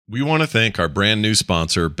We want to thank our brand new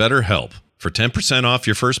sponsor, BetterHelp. For 10% off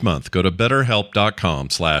your first month, go to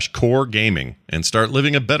betterhelp.com/coregaming and start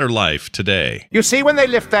living a better life today. You see, when they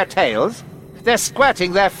lift their tails, they're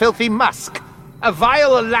squirting their filthy musk. A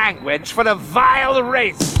vile language for a vile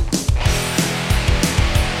race.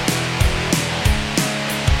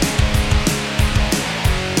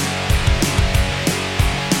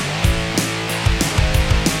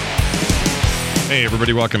 Hey,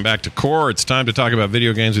 everybody, welcome back to Core. It's time to talk about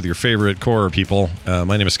video games with your favorite Core people.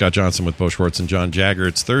 My name is Scott Johnson with Bo Schwartz and John Jagger.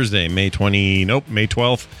 It's Thursday, May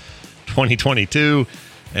 12th, 2022.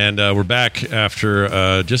 And we're back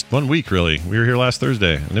after just 1 week, really. We were here last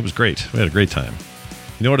Thursday, and it was great. We had a great time.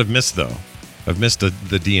 You know what I've missed, though? I've missed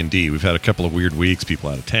the D&D. We've had a couple of weird weeks, people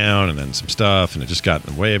out of town, and then some stuff, and it just got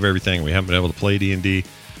in the way of everything. We haven't been able to play D&D.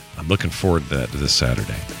 I'm looking forward to that this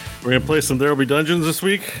Saturday. We're going to play some There Will Be Dungeons this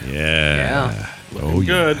week? Yeah. Looking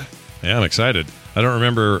good. Yeah, I'm excited. I don't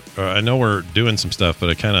remember. I know we're doing some stuff, but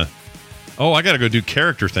I kind of... Oh, I got to go do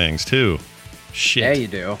character things, too. Shit. Yeah, you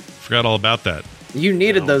do. Forgot all about that. You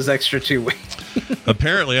needed those extra 2 weeks.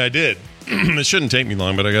 Apparently, I did. It shouldn't take me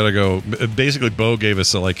long, but I got to go. Basically, Bo gave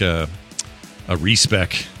us a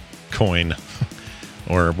respec coin,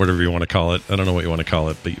 or whatever you want to call it. I don't know what you want to call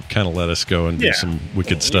it, but you kind of let us go and do some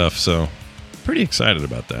wicked stuff, so... Pretty excited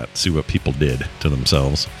about that. See what people did to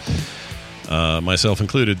themselves, myself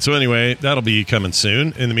included. So anyway, that'll be coming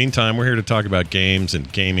soon. In the meantime, we're here to talk about games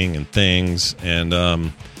and gaming and things. And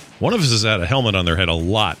one of us has had a helmet on their head a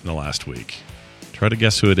lot in the last week. Try to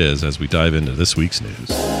guess who it is as we dive into this week's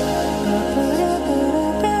news.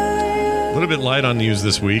 A little bit light on news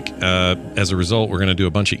this week. As a result, we're going to do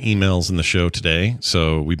a bunch of emails in the show today.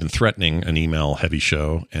 So we've been threatening an email-heavy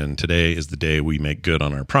show, and today is the day we make good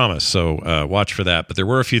on our promise. So watch for that. But there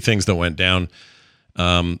were a few things that went down.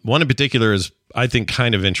 One in particular is, I think,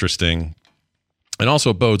 kind of interesting, and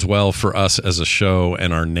also bodes well for us as a show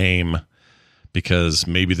and our name, because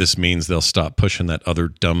maybe this means they'll stop pushing that other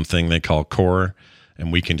dumb thing they call Core, and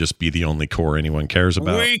we can just be the only Core anyone cares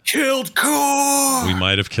about. We killed Core! We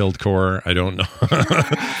might have killed Core. I don't know.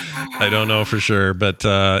 I don't know for sure. But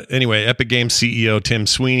anyway, Epic Games CEO Tim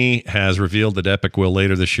Sweeney has revealed that Epic will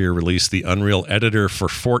later this year release the Unreal Editor for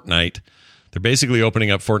Fortnite. They're basically opening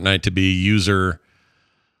up Fortnite to be user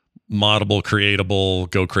moddable, creatable,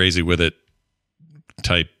 go crazy with it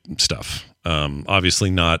type stuff. Obviously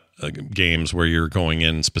not games where you're going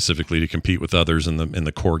in specifically to compete with others in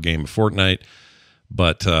the core game of Fortnite.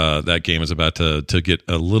 But that game is about to get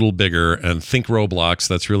a little bigger, and think Roblox.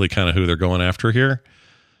 That's really kind of who they're going after here.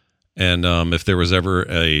 And if there was ever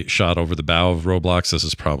a shot over the bow of Roblox, this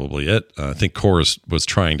is probably it. I think Core was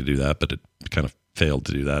trying to do that, but it kind of failed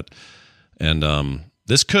to do that. And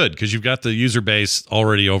this could, because you've got the user base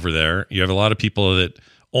already over there. You have a lot of people that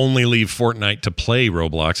only leave Fortnite to play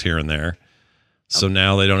Roblox here and there. So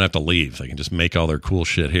now they don't have to leave. They can just make all their cool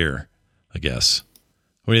shit here, I guess.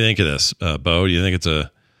 What do you think of this, Bo? Do you think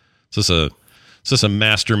is this a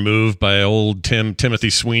master move by old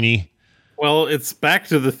Timothy Sweeney? Well, it's back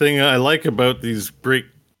to the thing I like about these great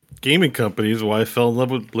gaming companies. Why I fell in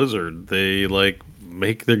love with Blizzard. They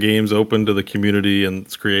make their games open to the community and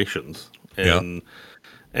its creations, and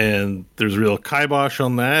there's real kibosh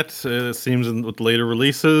on that. It seems with later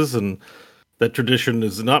releases, and that tradition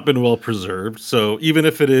has not been well preserved. So even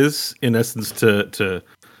if it is in essence to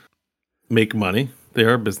make money, they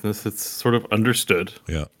are a business. It's sort of understood.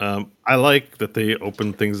 Yeah. I like that they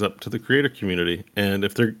open things up to the creator community, and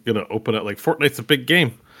if they're going to open it, like Fortnite's a big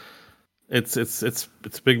game. It's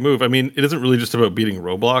a big move. I mean, it isn't really just about beating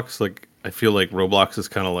Roblox. Like, I feel like Roblox is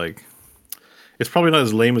kind of like, it's probably not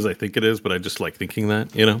as lame as I think it is, but I just like thinking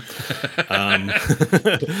that, you know.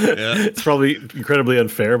 It's probably incredibly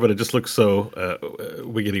unfair, but it just looks so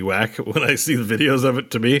wiggity whack when I see the videos of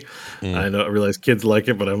it. To me, I realize kids like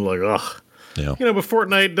it, but I'm like, ugh. Yeah. You know, but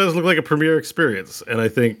Fortnite does look like a premier experience, and I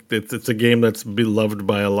think it's a game that's beloved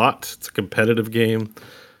by a lot. It's a competitive game,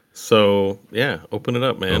 so yeah, open it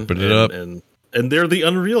up, man. Open it up, and they're the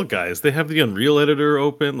Unreal guys. They have the Unreal Editor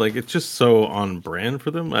open. Like, it's just so on brand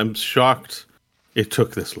for them. I'm shocked it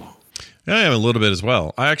took this long. I am a little bit as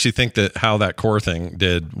well. I actually think that how that Core thing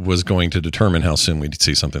did was going to determine how soon we'd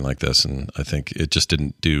see something like this, and I think it just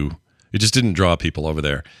didn't draw people over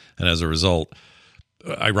there, and as a result,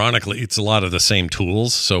 ironically, it's a lot of the same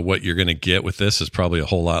tools. So what you're going to get with this is probably a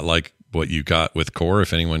whole lot like what you got with Core,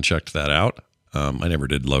 if anyone checked that out. I never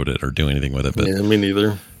did load it or do anything with it. But yeah, me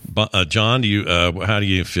neither. John, how do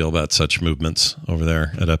you feel about such movements over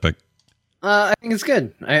there at Epic? I think it's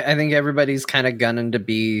good. I think everybody's kind of gunning to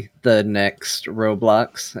be the next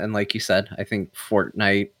Roblox. And like you said, I think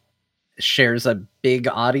Fortnite shares a big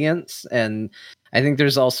audience. And I think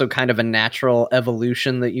there's also kind of a natural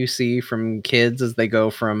evolution that you see from kids as they go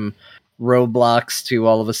from Roblox to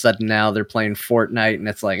all of a sudden now they're playing Fortnite, and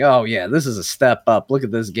it's like, oh yeah, this is a step up. Look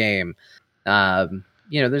at this game.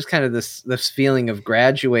 There's kind of this feeling of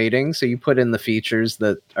graduating. So you put in the features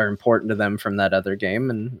that are important to them from that other game,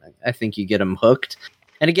 and I think you get them hooked.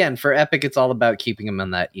 And again, for Epic, it's all about keeping them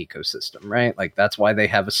in that ecosystem, right? Like that's why they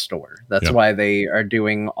have a store. That's why they are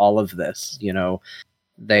doing all of this.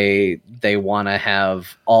 They want to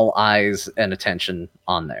have all eyes and attention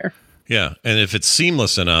on there. Yeah, and if it's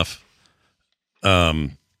seamless enough,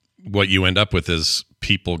 what you end up with is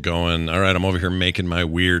people going, all right, I'm over here making my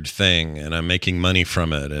weird thing and I'm making money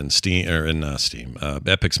from it, and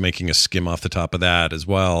Epic's making a skim off the top of that as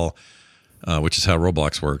well, which is how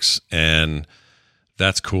Roblox works. And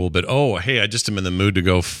that's cool. But, oh, hey, I just am in the mood to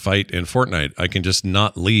go fight in Fortnite. I can just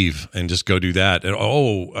not leave and just go do that. And,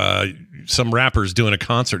 some rapper's doing a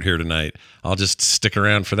concert here tonight. I'll just stick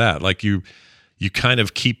around for that. Like you kind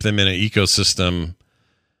of keep them in an ecosystem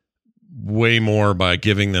way more by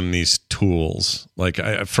giving them these tools. Like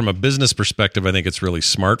from a business perspective, I think it's really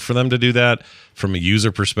smart for them to do that. From a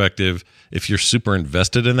user perspective, if you're super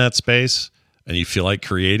invested in that space and you feel like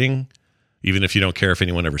creating, even if you don't care if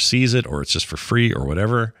anyone ever sees it or it's just for free or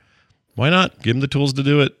whatever, why not give them the tools to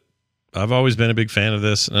do it? I've always been a big fan of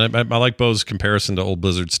this. And I like Bo's comparison to old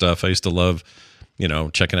Blizzard stuff. I used to love,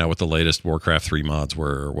 checking out what the latest Warcraft 3 mods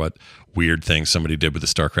were, or what weird things somebody did with the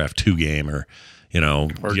StarCraft 2 game, or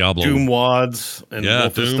Diablo. Doom WADs. And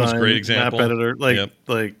Doom's a great example. Map editor.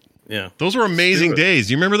 Yeah. Those were amazing days.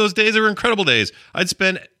 Do you remember those days? They were incredible days. I'd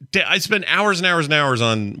spend hours and hours and hours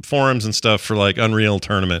on forums and stuff for like Unreal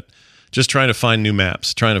Tournament, just trying to find new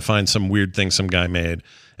maps, trying to find some weird thing some guy made,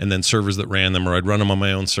 and then servers that ran them, or I'd run them on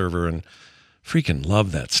my own server, and freaking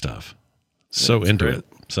love that stuff. So into it.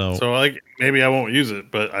 So like maybe I won't use it,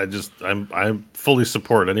 but I fully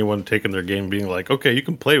support anyone taking their game being like, okay, you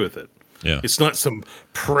can play with it. Yeah. It's not some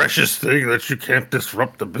precious thing that you can't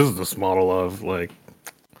disrupt the business model of. Like,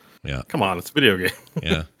 yeah, come on, it's a video game.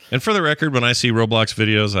 Yeah. And for the record, when I see Roblox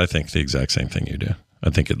videos, I think the exact same thing you do. I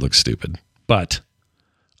think it looks stupid, but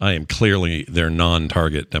I am clearly their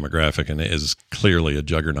non-target demographic, and it is clearly a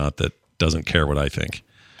juggernaut that doesn't care what I think.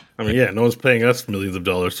 I mean, no one's paying us millions of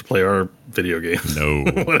dollars to play our video games. No.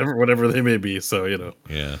 whatever they may be. So,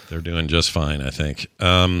 Yeah, they're doing just fine, I think.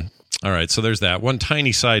 All right, so there's that. One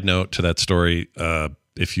tiny side note to that story.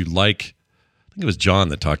 If you like, I think it was John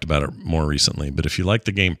that talked about it more recently, but if you like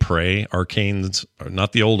the game Prey, Arcane's,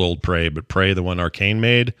 not the old Prey, but Prey, the one Arcane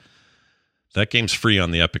made, that game's free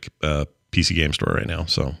on the Epic PC Game Store right now.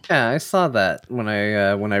 So yeah, I saw that when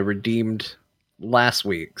I redeemed last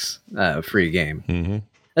week's free game. Mm-hmm.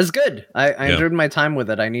 It's good. I enjoyed my time with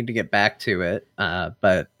it. I need to get back to it,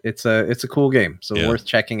 but it's a cool game, so worth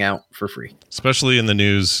checking out for free. Especially in the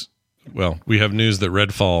news. Well, we have news that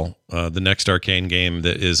Redfall, the next Arcane game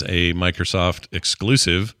that is a Microsoft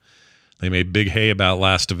exclusive, they made big hay about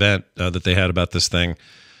last event that they had about this thing,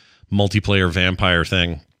 multiplayer vampire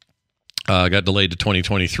thing, got delayed to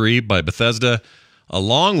 2023 by Bethesda,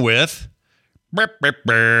 along with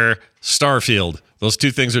Starfield. Those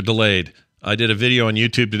two things are delayed. I did a video on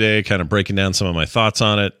YouTube today kind of breaking down some of my thoughts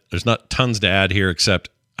on it. There's not tons to add here, except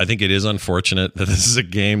I think it is unfortunate that this is a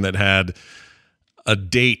game that had a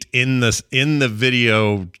date in the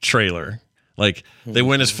video trailer. Like they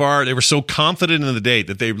went as far, they were so confident in the date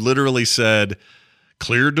that they literally said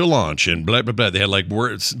cleared to launch and blah blah blah. They had like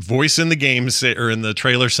words, voice in the game or in the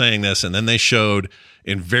trailer saying this, and then they showed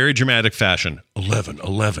in very dramatic fashion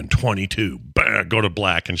 11/11/22. Go to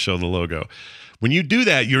black and show the logo. When you do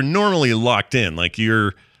that, you're normally locked in, like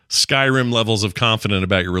your Skyrim levels of confident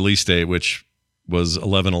about your release date, which was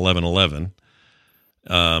 11/11/11.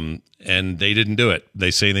 And they didn't do it. They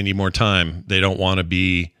say they need more time. They don't want to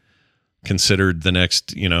be considered the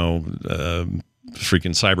next, freaking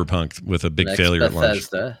Cyberpunk with a big failure at launch.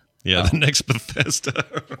 Yeah, the next Bethesda.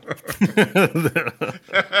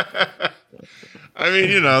 I mean,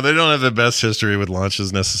 they don't have the best history with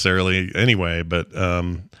launches necessarily anyway, but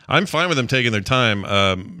I'm fine with them taking their time.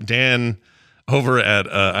 Dan over at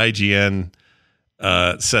IGN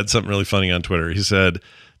said something really funny on Twitter. He said,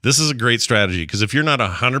 this is a great strategy because if you're not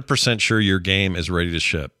 100% sure your game is ready to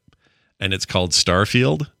ship and it's called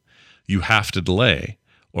Starfield, you have to delay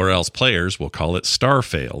or else players will call it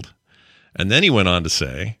Starfailed. And then he went on to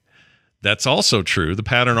say, that's also true. The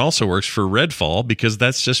pattern also works for Redfall because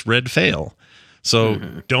that's just Red Fail. So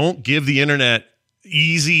don't give the internet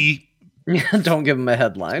easy. Don't give them a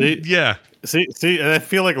headline. See, I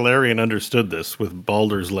feel like Larian understood this with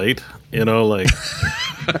Baldur's Late. Like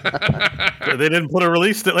they didn't put a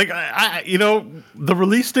release date. Like the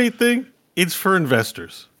release date thing. it's for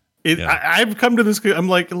investors. Yeah. I've come to this. I'm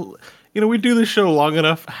like, we do this show long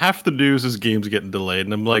enough. Half the news is games getting delayed,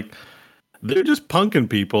 and I'm like, they're just punking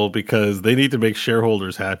people because they need to make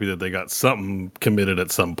shareholders happy that they got something committed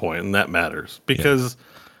at some point, and that matters. Because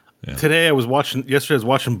yesterday I was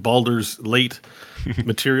watching Baldur's late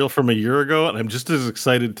material from a year ago, and I'm just as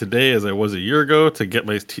excited today as I was a year ago to get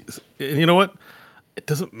my. And you know what? It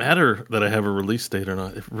doesn't matter that I have a release date or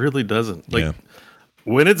not. It really doesn't.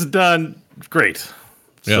 When it's done, great.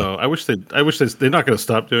 Yeah. So I wish they're not going to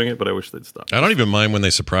stop doing it, but I wish they'd stop. I don't even mind when they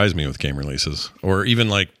surprise me with game releases, or even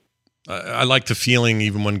like I like the feeling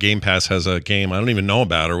even when Game Pass has a game I don't even know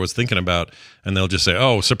about or was thinking about, and they'll just say,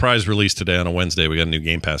 "Oh, surprise release today on a Wednesday. We got a new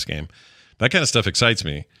Game Pass game." That kind of stuff excites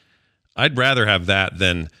me. I'd rather have that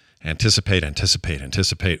than anticipate.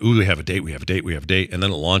 Ooh, we have a date, and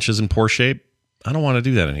then it launches in poor shape. I don't want to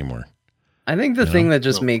do that anymore. I think the thing that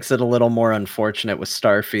just makes it a little more unfortunate with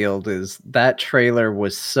Starfield is that trailer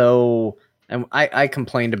was so, and I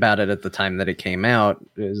complained about it at the time that it came out,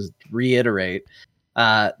 is reiterate,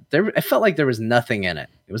 I felt like there was nothing in it.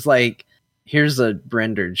 It was like, here's a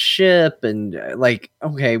rendered ship, and like,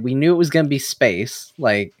 okay, we knew it was going to be space.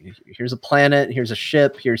 Like, here's a planet, here's a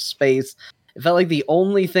ship, here's space. It felt like the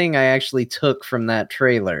only thing I actually took from that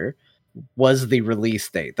trailer was the release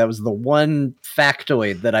date. That was the one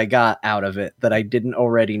factoid that I got out of it that I didn't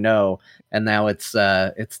already know, and now it's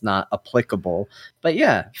not applicable. But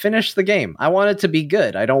yeah, finish the game. I want it to be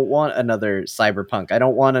good. I don't want another Cyberpunk. I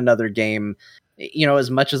don't want another game,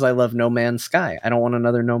 as much as I love No Man's Sky. I don't want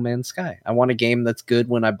another No Man's Sky. I want a game that's good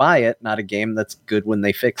when I buy it, not a game that's good when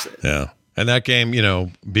they fix it. Yeah. And that game,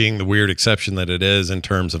 being the weird exception that it is in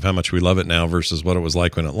terms of how much we love it now versus what it was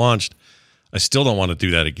like when it launched, I still don't want to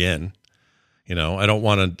do that again. I don't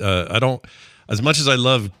want to, as much as I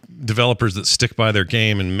love developers that stick by their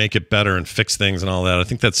game and make it better and fix things and all that, I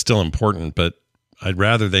think that's still important, but I'd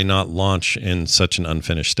rather they not launch in such an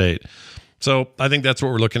unfinished state. So I think that's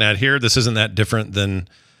what we're looking at here. This isn't that different than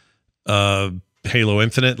Halo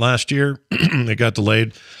Infinite last year. It got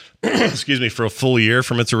delayed, for a full year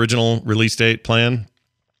from its original release date plan,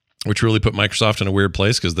 which really put Microsoft in a weird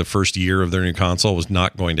place because the first year of their new console was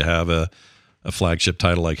not going to have a flagship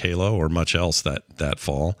title like Halo or much else that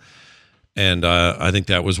fall. And I think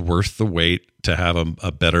that was worth the wait to have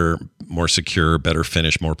a better, more secure, better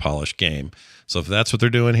finished, more polished game. So if that's what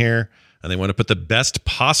they're doing here, and they want to put the best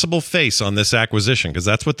possible face on this acquisition, because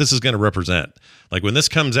that's what this is going to represent. Like when this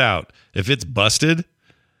comes out, if it's busted,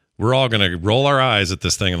 we're all going to roll our eyes at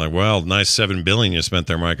this thing and like, well, nice $7 billion you spent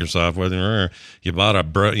there, Microsoft. Whether you bought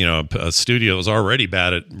a studio that was already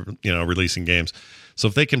bad at releasing games. So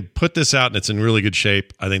if they can put this out and it's in really good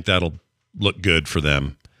shape, I think that'll look good for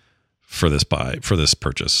them for this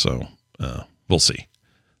purchase. So we'll see.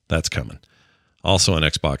 That's coming. Also on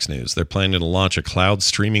Xbox news, they're planning to launch a cloud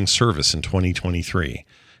streaming service in 2023.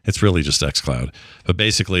 It's really just xCloud. But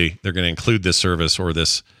basically, they're going to include this service or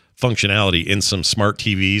this functionality in some smart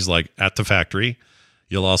TVs like at the factory.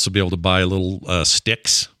 You'll also be able to buy little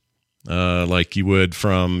sticks like you would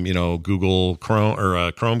from Google Chrome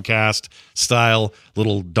or Chromecast style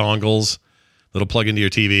little dongles that'll plug into your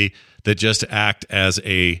TV that just act as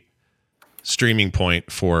a streaming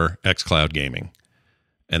point for xCloud gaming,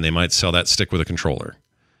 and they might sell that stick with a controller.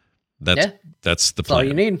 That's the plan. That's all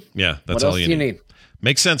you need. Yeah, that's what all else you need.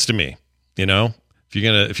 Makes sense to me.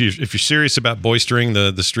 If you're serious about boistering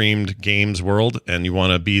the streamed games world and you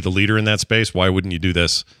want to be the leader in that space, why wouldn't you do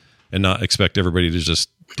this and not expect everybody to just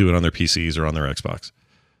do it on their PCs or on their Xbox?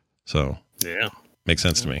 So yeah, makes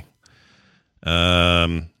sense to me.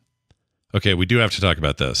 Okay, we do have to talk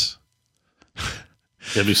about this.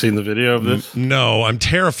 Have you seen the video of this? No, I'm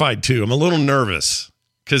terrified too. I'm a little nervous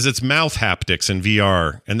because it's mouth haptics in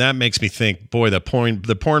VR, and that makes me think, boy, the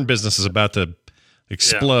porn business is about to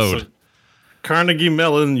explode. Yeah, so Carnegie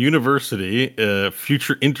Mellon University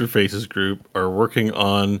Future Interfaces Group are working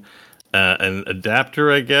on an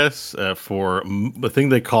adapter, I guess, for the thing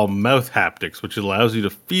they call mouth haptics, which allows you to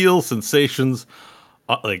feel sensations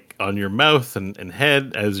like on your mouth and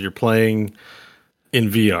head as you're playing in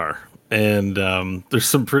VR. And there's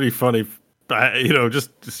some pretty funny,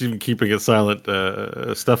 just even keeping it silent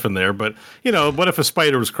stuff in there. But, what if a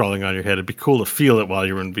spider was crawling on your head? It'd be cool to feel it while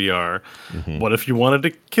you're in VR. Mm-hmm. What if you wanted to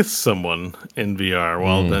kiss someone in VR?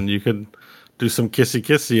 Well, then you could do some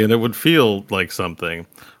kissy and it would feel like something.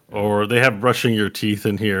 Or they have brushing your teeth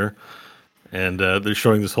in here. And they're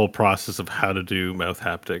showing this whole process of how to do mouth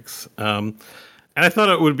haptics. And I thought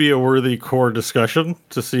it would be a worthy core discussion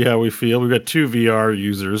to see how we feel. We've got 2 VR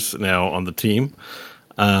users now on the team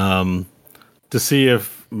to see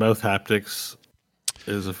if mouth haptics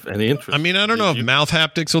is of any interest. I mean, I don't know if mouth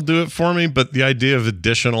haptics will do it for me, but the idea of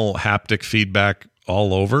additional haptic feedback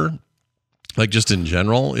all over, like just in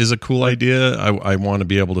general, is a cool idea. I want to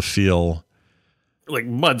be able to feel like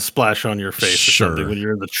mud splash on your face Sure. or something when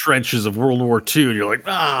you're in the trenches of World War II and you're like,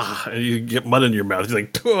 and you get mud in your mouth. You're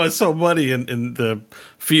like, oh, it's so muddy in the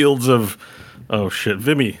fields of, oh shit,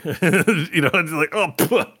 Vimy. It's like, oh,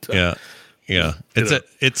 yeah.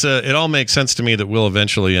 It all makes sense to me that we'll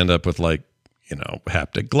eventually end up with like,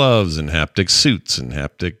 haptic gloves and haptic suits and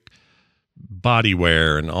haptic body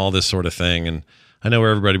wear and all this sort of thing. And I know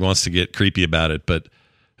everybody wants to get creepy about it, but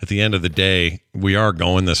at the end of the day, we are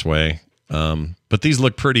going this way. But these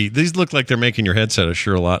look like they're making your headset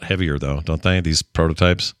a lot heavier though, don't they? These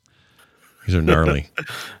prototypes. These are gnarly.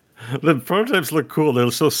 The prototypes look cool.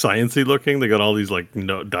 They're so sciencey looking. They got all these like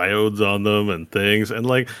diodes on them and things. And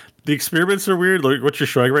like the experiments are weird. Like what you're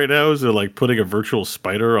showing right now is they're like putting a virtual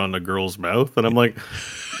spider on a girl's mouth. And I'm like,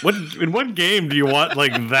 in what game do you want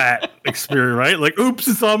like that experiment, right? Like, oops,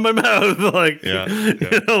 it's on my mouth. Like,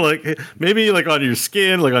 like maybe like on your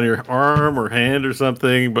skin, like on your arm or hand or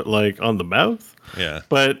something, but like on the mouth. Yeah.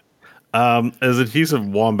 But as Adhesive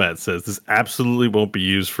Wombat says, this absolutely won't be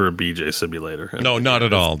used for a BJ simulator. No, not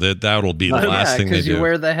at all. That'll be the last thing they do. Because you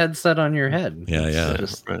wear the headset on your head. Yeah.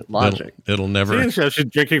 Just logic. It'll never. She's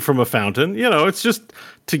drinking from a fountain. It's just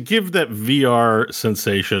to give that VR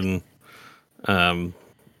sensation.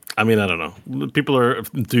 I mean, I don't know. People are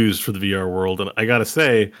enthused for the VR world, and I gotta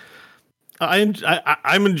say, I'm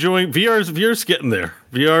enjoying VR's getting there.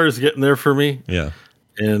 VR is getting there for me. Yeah,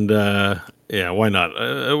 and why not?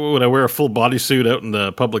 Would I wear a full bodysuit out in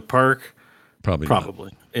the public park? Probably.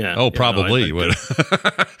 Not. Yeah. Oh, probably.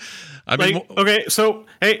 I mean, okay. So,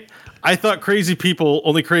 hey, I thought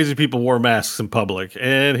only crazy people wore masks in public,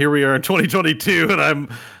 and here we are in 2022, and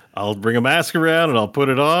I'll bring a mask around and I'll put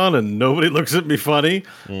it on, and nobody looks at me funny.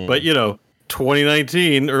 But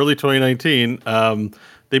 2019, early 2019,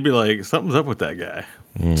 they'd be like, something's up with that guy.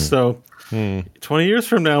 So. 20 years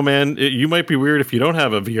from now, man, you might be weird if you don't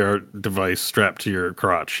have a VR device strapped to your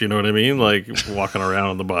crotch. You know what I mean? Like walking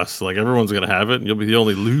around on the bus. Like everyone's going to have it, and you'll be the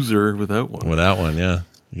only loser without one. Without one, yeah.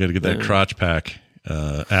 You got to get that crotch pack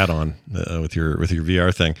add-on with your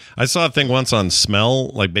VR thing. I saw a thing once on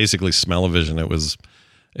basically Smell-O-Vision. It was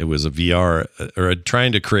a VR or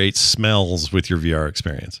trying to create smells with your VR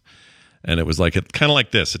experience, and it was like kind of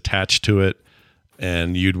like this attached to it,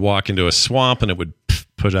 and you'd walk into a swamp, and it would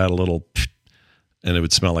put out a little, and it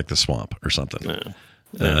would smell like the swamp or something.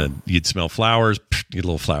 You'd smell flowers, get a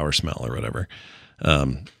little flower smell or whatever.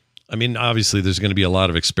 I mean, obviously, there's going to be a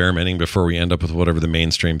lot of experimenting before we end up with whatever the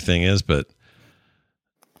mainstream thing is, but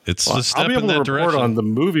it's a step in that direction. I'll be able to report on the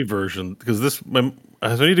movie version because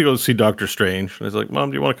I need to go see Doctor Strange. And I was like,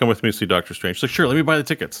 Mom, do you want to come with me to see Doctor Strange? She's like, sure, let me buy the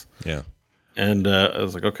tickets. Yeah. And I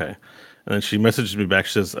was like, okay. And then she messages me back.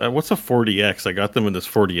 She says, what's a 4DX? I got them in this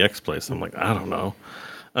 4DX place. I'm like, I don't know.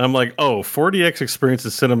 And I'm like, 4DX experience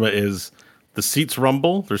of cinema is the seats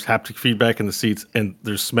rumble, there's haptic feedback in the seats, and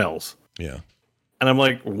there's smells. Yeah. And I'm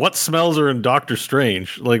like, what smells are in Doctor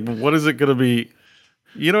Strange? Like, what is it going to be?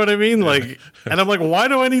 You know what I mean? Like, and I'm like, why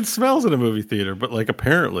do I need smells in a movie theater? But like,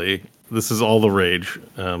 apparently, this is all the rage.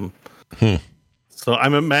 So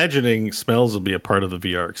I'm imagining smells will be a part of the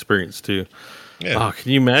VR experience too. Yeah. Oh,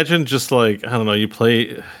 can you imagine just like, I don't know, you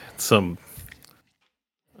play some...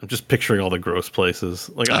 I'm just picturing all the gross places.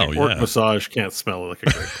 Like, Orc Massage can't smell like a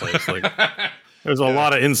great place. Like, there's a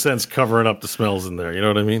lot of incense covering up the smells in there. You know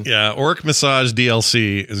what I mean? Yeah, Orc Massage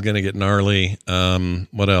DLC is going to get gnarly.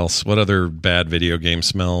 What else? What other bad video game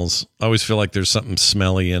smells? I always feel like there's something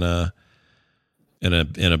smelly in a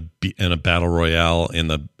battle royale in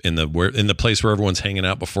the place where everyone's hanging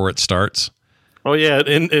out before it starts. Oh yeah,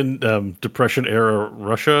 in Depression era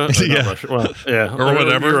Russia, Russia, or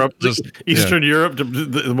whatever, Europe, just Eastern Europe,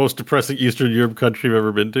 the most depressing Eastern Europe country I've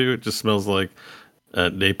ever been to. It just smells like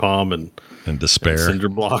napalm and despair, and cinder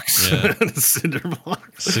blocks, cinder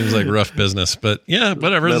blocks. Seems like rough business, but yeah,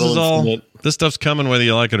 whatever. This stuff's coming whether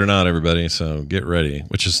you like it or not, everybody. So get ready.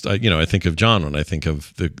 Which is, I think of John when I think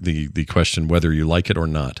of the question whether you like it or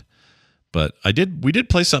not. But we did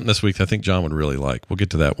play something this week that I think John would really like. We'll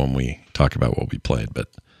get to that when we talk about what we played. But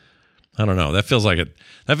I don't know. That feels like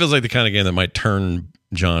the kind of game that might turn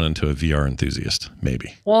John into a VR enthusiast,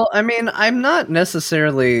 maybe. Well, I mean, I'm not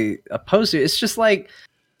necessarily opposed to it. It's just like,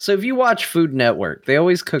 so if you watch Food Network, they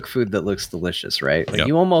always cook food that looks delicious, right? Like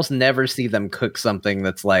you almost never see them cook something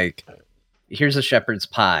that's like, here's a shepherd's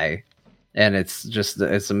pie. And it's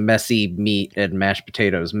a messy meat and mashed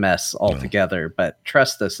potatoes mess all together. But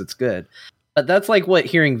trust us, it's good. But that's like what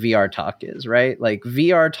hearing VR talk is, right? Like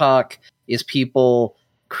VR talk is people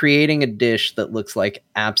creating a dish that looks like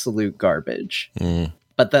absolute garbage.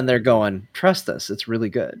 But then they're going, trust us, it's really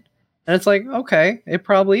good. And it's like, okay, it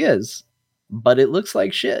probably is, but it looks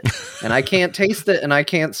like shit and I can't taste it and I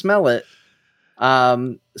can't smell it.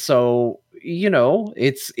 So,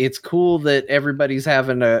 it's cool that everybody's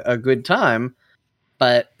having a good time,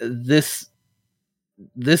 but this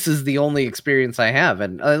is the only experience I have.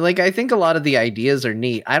 And I think a lot of the ideas are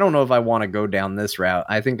neat. I don't know if I want to go down this route.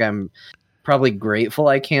 I think I'm probably grateful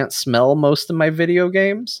I can't smell most of my video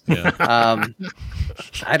games. Yeah.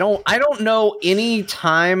 I don't know any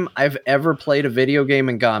time I've ever played a video game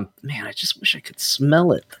and gone, man, I just wish I could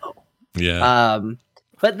smell it though. Yeah.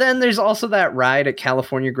 But then there's also that ride at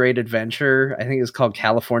California Great Adventure. I think it's called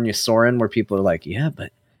California Soarin', where people are like, yeah,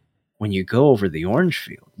 but when you go over the orange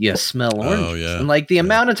field, you smell oranges. Oh, yeah. And the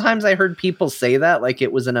amount of times I heard people say that, like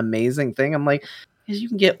it was an amazing thing. I'm like, you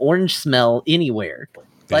can get orange smell anywhere.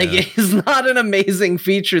 It's not an amazing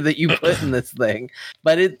feature that you put in this thing,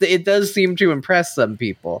 but it does seem to impress some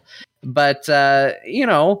people. But,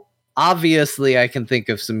 obviously I can think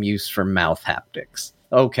of some use for mouth haptics.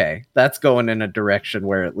 Okay, that's going in a direction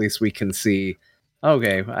where at least we can see,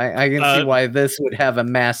 okay, I can see why this would have a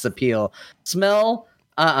mass appeal. Smell?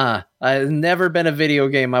 I've never been a video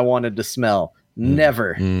game I wanted to smell.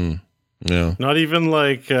 Never. Yeah. Not even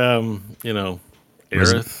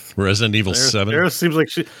Aerith. Resident Evil 7. Aerith seems like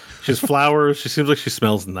she's flowers. She seems like she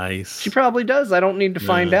smells nice. She probably does. I don't need to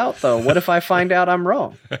find out, though. What if I find out I'm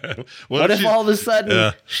wrong? what if all of a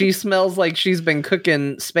sudden she smells like she's been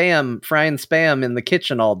frying spam in the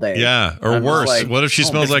kitchen all day? Yeah, or worse. What if she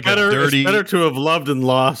smells like a dirty... It's better to have loved and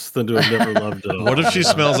lost than to have never loved at all. What if she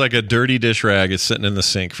smells like a dirty dish rag is sitting in the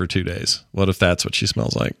sink for 2 days? What if that's what she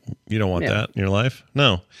smells like? You don't want that in your life?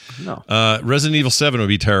 No. Resident Evil 7 would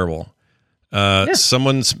be terrible.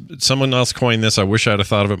 Someone else coined this. I wish I'd have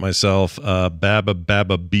thought of it myself. Baba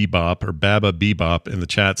Bebop or Baba Bebop in the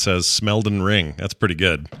chat says Smelden Ring. That's pretty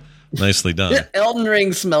good. Nicely done. Elden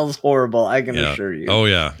Ring smells horrible, I can assure you. Oh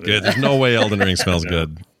yeah. There's no way Elden Ring smells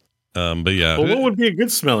good. But yeah. Well, what would be a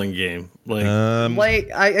good smelling game? I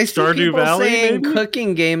see Stardew people Valley, saying maybe?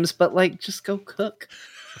 cooking games, but just go cook.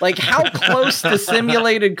 How close to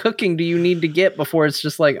simulated cooking do you need to get before it's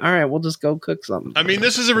just all right, we'll just go cook something? I mean,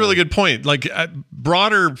 this is a really good point.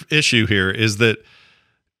 Broader issue here is that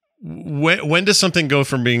when does something go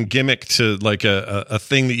from being gimmick to a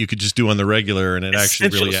thing that you could just do on the regular and it actually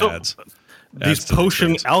really adds? These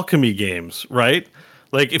potion alchemy games, right?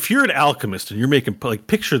 If you're an alchemist and you're making,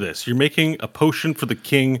 picture this, you're making a potion for the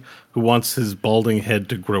king who wants his balding head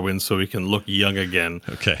to grow in so he can look young again.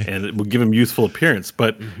 Okay. And it will give him youthful appearance.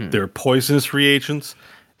 But there are poisonous reagents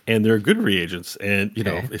and there are good reagents. And,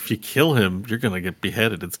 if you kill him, you're going to get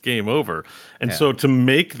beheaded. It's game over. And so to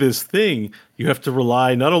make this thing, you have to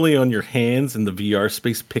rely not only on your hands and the VR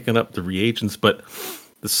space picking up the reagents, but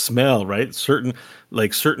the smell, right? Certain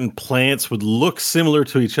plants would look similar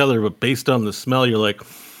to each other, but based on the smell, you're like,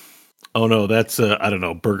 oh no, that's I don't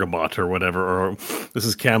know, bergamot or whatever, or this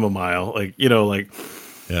is chamomile,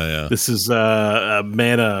 this is a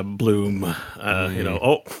manna bloom,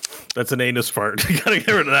 oh, that's an anus fart. You gotta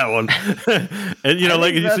get rid of that one. And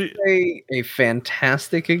that's a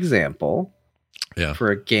fantastic example. Yeah.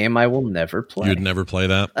 For a game I will never play. You'd never play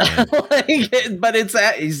that? But he's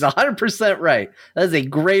 100% right. That is a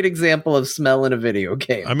great example of smell in a video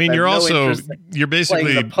game. I mean, you're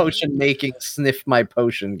basically the potion making sniff my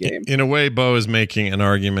potion game. In a way, Bo is making an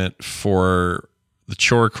argument for the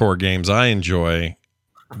chore core games I enjoy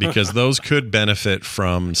because those could benefit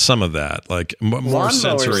from some of that, more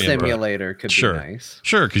sensory simulator could be nice.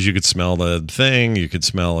 Sure, because you could smell the thing, you could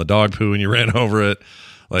smell a dog poo when you ran over it.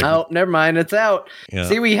 Oh, never mind. It's out. Yeah.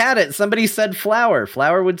 See, we had it. Somebody said flour.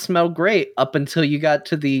 Flour would smell great up until you got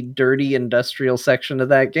to the dirty industrial section of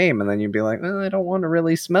that game. And then you'd be like, I don't want to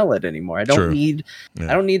really smell it anymore. I don't need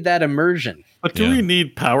that immersion. But do we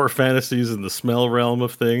need power fantasies in the smell realm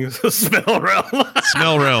of things? Smell realm.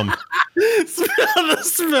 Smell realm. Smell the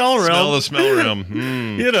smell realm. Smell the smell realm.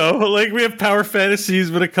 We have power fantasies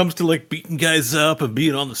when it comes to beating guys up and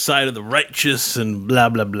being on the side of the righteous and blah,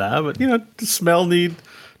 blah, blah. But, the smell need...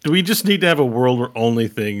 Do we just need to have a world where only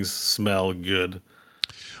things smell good?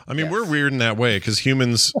 I mean, we're weird in that way because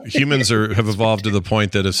humans have evolved to the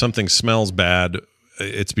point that if something smells bad,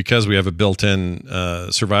 it's because we have a built-in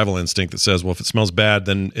survival instinct that says, well, if it smells bad,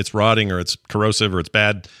 then it's rotting or it's corrosive or it's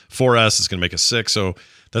bad for us. It's going to make us sick. So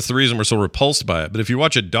that's the reason we're so repulsed by it. But if you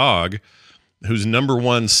watch a dog whose number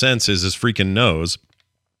one sense is his freaking nose,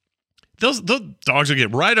 those dogs will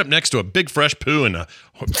get right up next to a big fresh poo and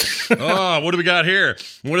what do we got here?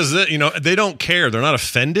 What is it? They don't care. They're not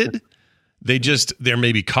offended. they're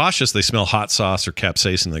maybe cautious. They smell hot sauce or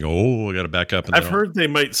capsaicin. They go, oh, I got to back up. And I've heard they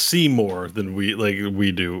might see more than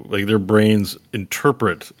we do. Like their brains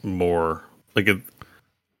interpret more.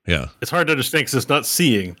 It's hard to understand because it's not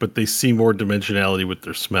seeing, but they see more dimensionality with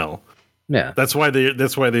their smell. Yeah, that's why they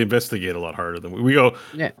investigate a lot harder than we go.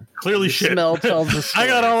 Yeah, clearly, the shit. Smell tells the story. I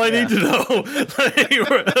got all I need to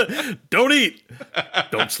know. Don't eat.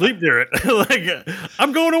 Don't sleep near it.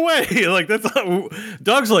 I'm going away. That's not,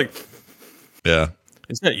 dogs like. Yeah.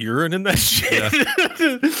 Is that urine in that shit?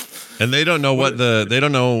 Yeah. And they don't know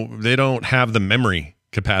they don't have the memory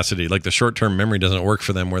capacity. Like the short-term memory doesn't work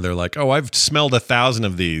for them where they're like, oh, I've smelled 1,000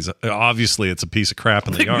 of these. Obviously it's a piece of crap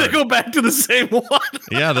in the yard. They go back to the same one.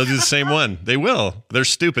 Yeah, they'll do the same one. They will. They're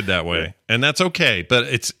stupid that way. And that's okay. But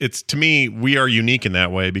it's to me, we are unique in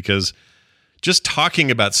that way because just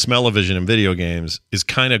talking about smell-o-vision in video games is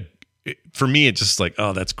kind of, for me, it's just like,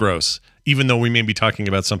 oh, that's gross. Even though we may be talking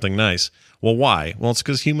about something nice. Well, why? Well, it's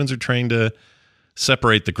because humans are trained to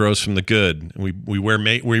separate the gross from the good. We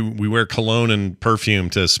wear cologne and perfume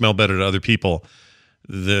to smell better to other people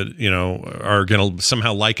that are going to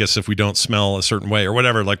somehow like us if we don't smell a certain way or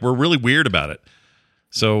whatever. Like we're really weird about it.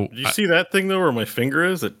 So do you see that thing though, where my finger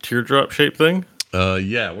is, that teardrop shaped thing?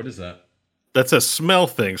 Yeah. What is that? That's a smell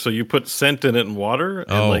thing. So you put scent in it and water,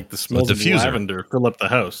 and the smells of lavender fill up the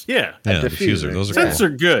house. Yeah, diffuser. Those are scents are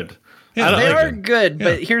good. Yeah, they are good,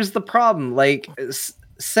 but here's the problem.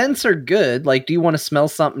 Scents are good. Do you want to smell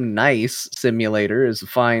something nice? Simulator is a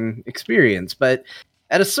fine experience, but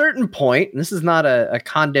at a certain point, and this is not a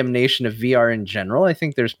condemnation of VR in general. I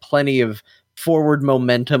think there's plenty of forward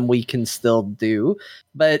momentum we can still do,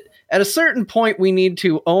 but at a certain point, we need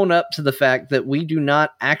to own up to the fact that we do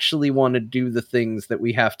not actually want to do the things that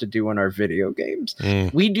we have to do in our video games.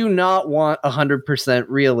 We do not want 100%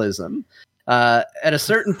 realism. At a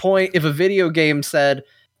certain point, if a video game said,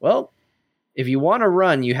 well, if you want to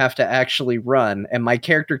run, you have to actually run, and my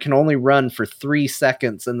character can only run for 3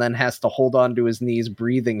 seconds and then has to hold on to his knees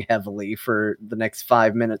breathing heavily for the next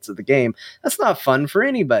 5 minutes of the game, that's not fun for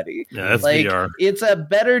anybody. Yeah, that's VR. It's a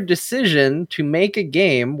better decision to make a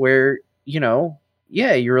game where,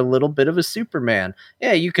 you're a little bit of a Superman.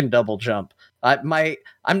 Yeah, you can double jump. I'm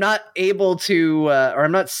not able to, or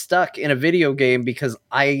I'm not stuck in a video game because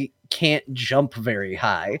I can't jump very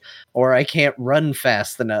high or I can't run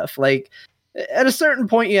fast enough. At a certain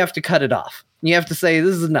point, you have to cut it off. You have to say,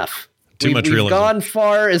 this is enough. We've realism. Gone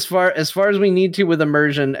far as we need to with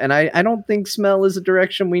immersion, and I don't think smell is a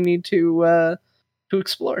direction we need to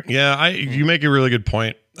explore. Yeah, you make a really good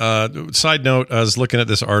point. Side note, I was looking at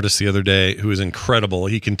this artist the other day who is incredible.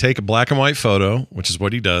 He can take a black and white photo, which is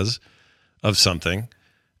what he does, of something,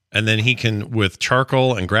 and then he can, with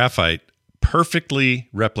charcoal and graphite, perfectly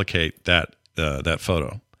replicate that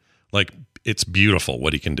photo. It's beautiful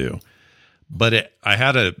what he can do. But I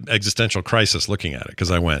had an existential crisis looking at it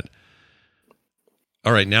because I went,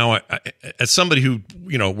 all right, now I, as somebody who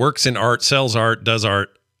works in art, sells art, does art,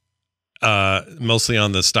 mostly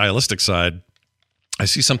on the stylistic side, I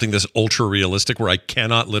see something this ultra realistic where I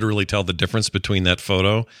cannot literally tell the difference between that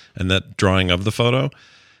photo and that drawing of the photo.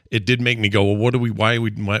 It did make me go, well, why?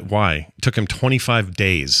 It took him 25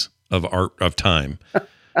 days of time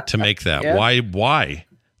to make that. Yeah. Why?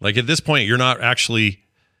 At this point, you're not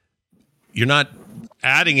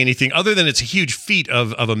adding anything other than it's a huge feat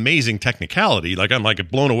of amazing technicality. I'm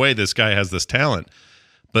blown away this guy has this talent.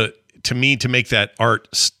 But to me, to make that art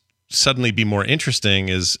suddenly be more interesting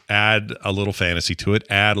is add a little fantasy to it,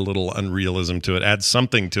 add a little unrealism to it, add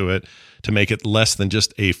something to it to make it less than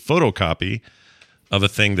just a photocopy of a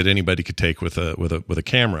thing that anybody could take with a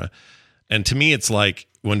camera. And to me, it's like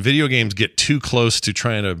when video games get too close to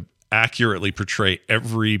trying to accurately portray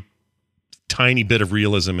every tiny bit of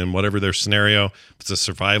realism in whatever their scenario. It's a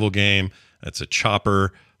survival game. It's a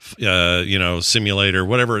chopper, simulator,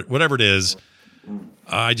 whatever it is.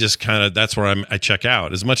 I just that's where I check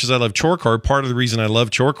out. As much as I love Chorecore, part of the reason I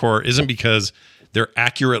love Chorecore isn't because they're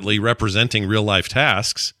accurately representing real life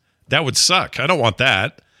tasks. That would suck. I don't want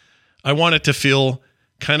that. I want it to feel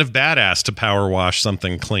kind of badass to power wash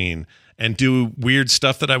something clean and do weird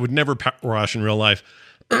stuff that I would never power wash in real life.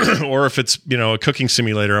 Or if it's, a cooking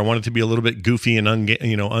simulator, I want it to be a little bit goofy and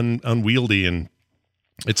unwieldy, and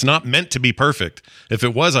it's not meant to be perfect. If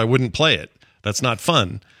it was, I wouldn't play it. That's not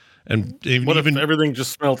fun. And what if everything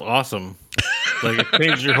just smelled awesome? It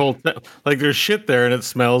changed your whole there's shit there and it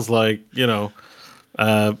smells like,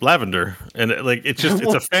 lavender, and it's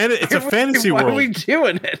a fantasy world. Why are we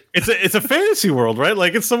doing it? It's a fantasy world, right?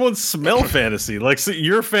 It's someone's smell fantasy. So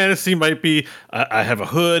your fantasy might be, I have a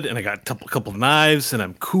hood and I got a couple of knives and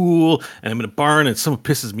I'm cool and I'm in a barn and someone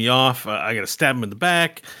pisses me off. I got to stab him in the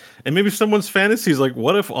back, And maybe someone's fantasy is like,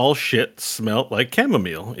 what if all shit smelled like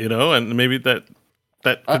chamomile, and maybe that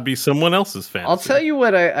could be someone else's fantasy. I'll tell you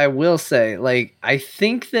what I will say. Like, I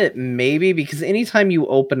think that maybe because anytime you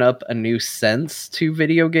open up a new sense to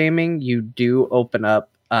video gaming, you do open up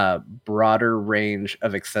a broader range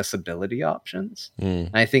of accessibility options.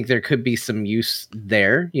 I think there could be some use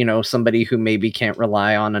there. Somebody who maybe can't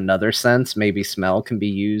rely on another sense, maybe smell can be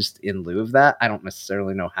used in lieu of that. I don't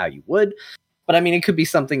necessarily know how you would, but I mean, it could be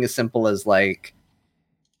something as simple as like,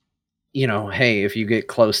 hey, if you get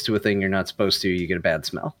close to a thing you're not supposed to, you get a bad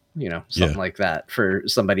smell, something like that for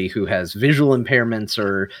somebody who has visual impairments,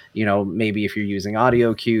 or, maybe if you're using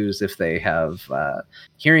audio cues, if they have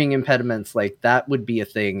hearing impediments, like that would be a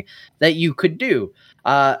thing that you could do.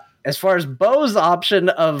 As far as Bo's option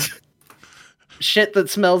of shit that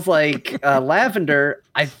smells like lavender,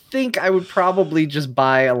 I think I would probably just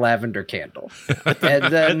buy a lavender candle,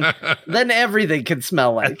 and then everything can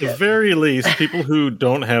smell like it. At the very least, people who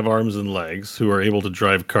don't have arms and legs, who are able to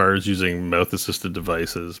drive cars using mouth-assisted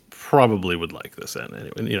devices, probably would like this. And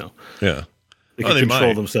anyway, yeah, they can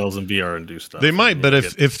control themselves in VR and do stuff. They might, but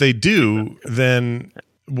if they do, then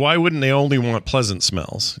why wouldn't they only want pleasant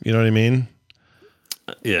smells? You know what I mean?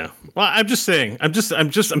 Yeah. Well, I'm just saying. I'm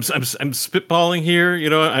spitballing here.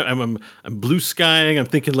 I'm blue skying. I'm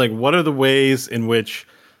thinking like, what are the ways in which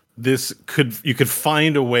you could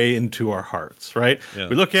find a way into our hearts, right? Yeah.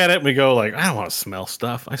 We look at it and we go like, I don't want to smell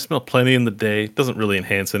stuff. I smell plenty in the day. It doesn't really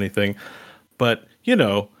enhance anything. But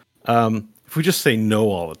if we just say no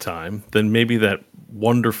all the time, then maybe that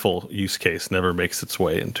wonderful use case never makes its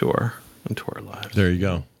way into our lives. There you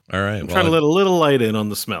go. All right. I'm trying to let a little light in on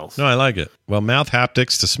the smells. No, I like it. Well, mouth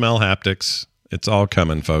haptics to smell haptics. It's all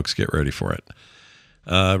coming, folks. Get ready for it.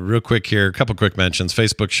 Real quick here, a couple quick mentions.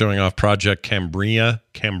 Facebook showing off Project Cambria,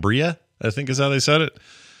 I think is how they said it.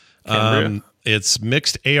 It's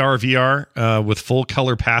mixed AR, VR with full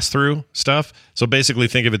color pass-through stuff. So basically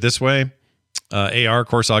think of it this way. AR, of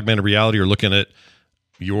course, augmented reality, you're looking at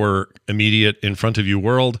your immediate in front of you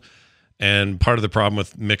world. And part of the problem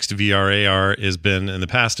with mixed VR AR has been, in the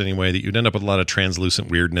past anyway, that you'd end up with a lot of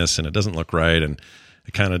translucent weirdness and it doesn't look right and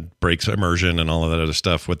it kind of breaks immersion and all of that other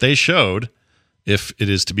stuff. What they showed, if it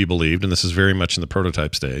is to be believed, and this is very much in the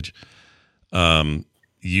prototype stage,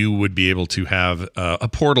 you would be able to have a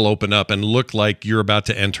portal open up and look like you're about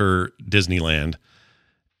to enter Disneyland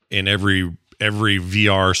in every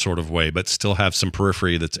VR sort of way, but still have some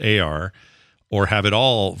periphery that's AR, or have it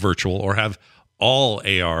all virtual, or have all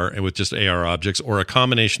AR and with just AR objects, or a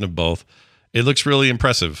combination of both. It looks really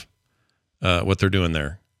impressive what they're doing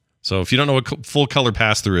there. So if you don't know what full color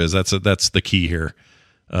pass through is, that's the key here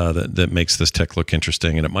that makes this tech look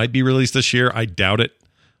interesting. And it might be released this year. I doubt it.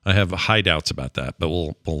 I have high doubts about that, but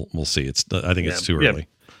we'll see. I think it's too early.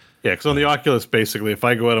 Yeah, because on the Oculus, basically, if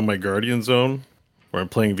I go out of my Guardian zone where I'm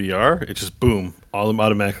playing VR, it just boom,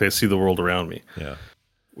 automatically I see the world around me. Yeah.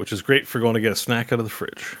 Which is great for going to get a snack out of the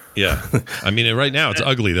fridge. Yeah. I mean, right now it's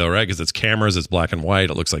ugly though, right? Because it's cameras, it's black and white,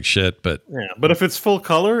 it looks like shit. But if it's full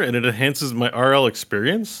color and it enhances my RL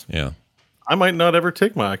experience, I might not ever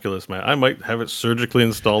take my Oculus, man. I might have it surgically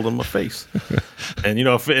installed on my face. And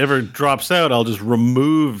if it ever drops out, I'll just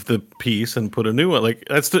remove the piece and put a new one. Like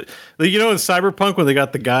that's in Cyberpunk when they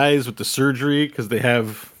got the guys with the surgery because they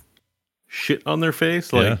have shit on their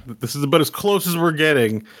face. Like this is about as close as we're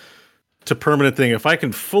getting to permanent thing. If I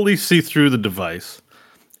can fully see through the device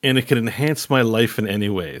and it can enhance my life in any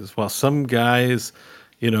ways, while some guys,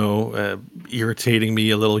 irritating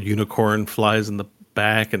me, a little unicorn flies in the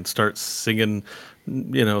back and starts singing,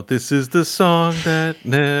 this is the song that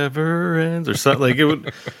never ends, or something like it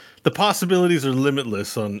would. The possibilities are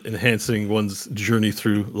limitless on enhancing one's journey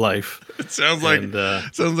through life. It sounds like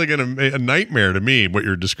a nightmare to me, what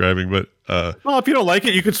you're describing. But well, if you don't like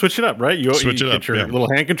it, you could switch it up, right? You get your little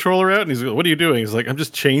hand controller out, and he's like, "What are you doing?" He's like, "I'm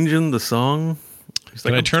just changing the song." He's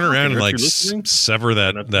Can like, I turn around and sever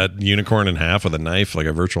that unicorn in half with a knife, like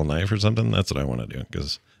a virtual knife or something? That's what I want to do.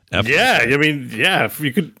 Because if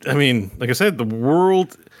you could, like I said, the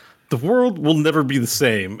world will never be the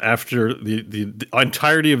same after the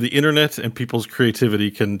entirety of the internet and people's creativity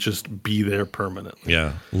can just be there permanently.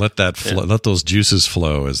 Yeah, let those juices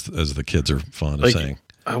flow, as the kids are fond of saying.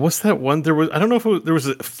 What's that one? There was there was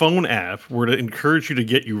a phone app where to encourage you to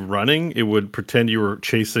get you running, it would pretend you were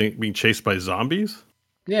being chased by zombies.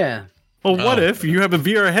 Yeah. Well, what if you have a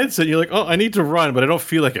VR headset and you're like, oh, I need to run, but I don't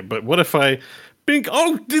feel like it. But what if I think,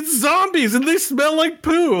 oh, it's zombies and they smell like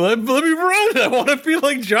poo. Let me run. I want to feel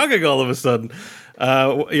like jogging all of a sudden.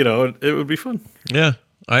 It would be fun. Yeah.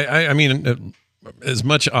 I mean, as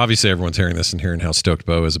much, obviously everyone's hearing this and hearing how stoked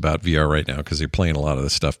Bo is about VR right now because you're playing a lot of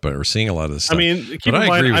this stuff, but we're seeing a lot of this stuff. I mean, keep in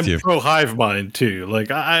mind, I'm pro hive mind too.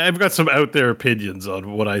 Like I've got some out there opinions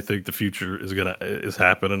on what I think the future is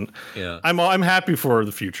happening. Yeah, I'm happy for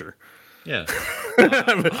the future. Yeah,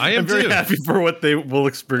 I'm very happy for what they will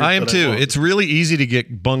experience. I am too. It's really easy to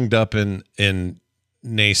get bunged up in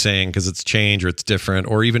naysaying because it's change or it's different,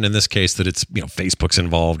 or even in this case that it's, Facebook's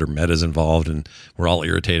involved or Meta's involved and we're all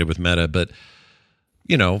irritated with Meta. But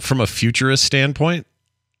from a futurist standpoint,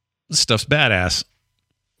 this stuff's badass.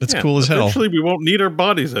 It's cool as hell. Eventually we won't need our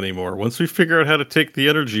bodies anymore. Once we figure out how to take the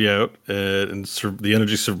energy out and the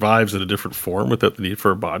energy survives in a different form without the need for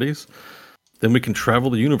our bodies, then we can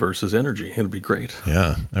travel the universe as energy. It'll be great.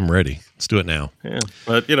 Yeah, I'm ready. Let's do it now. Yeah,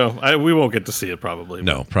 but we won't get to see it probably.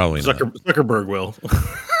 No, probably not. Zuckerberg will.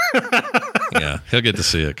 Yeah, he'll get to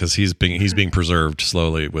see it because he's being preserved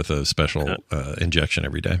slowly with a special injection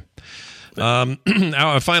every day. Now,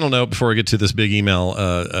 a final note before we get to this big email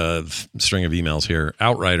string of emails here.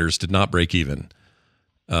 Outriders did not break even,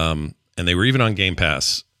 and they were even on Game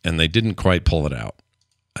Pass, and they didn't quite pull it out.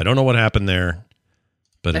 I don't know what happened there.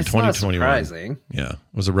 But in 2021, it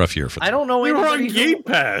was a rough year for them. I don't know. We were on Game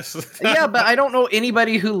Pass. Yeah, but I don't know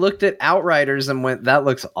anybody who looked at Outriders and went, "That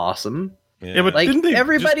looks awesome." Yeah, but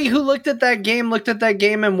everybody who looked at that game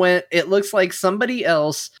and went, "It looks like somebody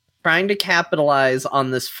else trying to capitalize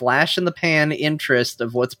on this flash in the pan interest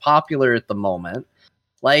of what's popular at the moment."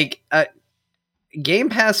 Like, Game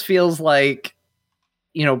Pass feels like,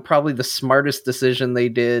 probably the smartest decision they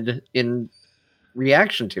did in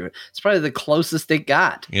reaction to it. It's probably the closest it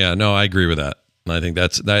got. Yeah, no, I agree with that. I think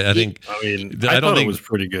I don't think it was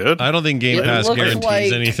pretty good. I don't think Game Pass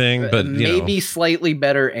guarantees anything, but maybe slightly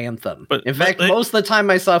better Anthem. But in fact, most of the time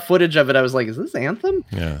I saw footage of it, I was like, "Is this Anthem?"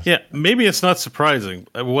 Yeah. Maybe it's not surprising.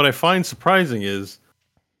 What I find surprising is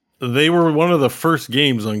they were one of the first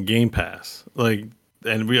games on Game Pass. And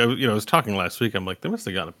I was talking last week. I'm like, they must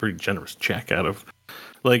have gotten a pretty generous check out of.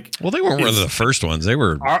 Well, they weren't one of the first ones. They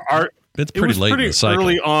were. It's pretty late in the cycle.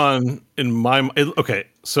 Early on in my okay,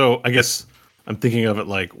 so I guess I'm thinking of it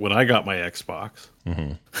like when I got my Xbox.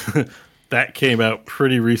 Mm-hmm. That came out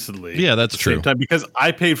pretty recently. Yeah, that's true. Same time, because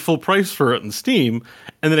I paid full price for it in Steam,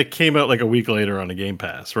 and then it came out like a week later on a Game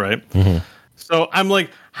Pass, right? Mm-hmm. So I'm like,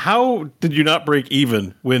 how did you not break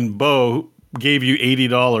even when Bo gave you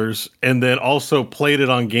 $80 and then also played it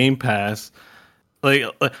on Game Pass? Like,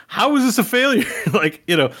 how is this a failure?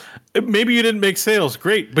 Maybe you didn't make sales.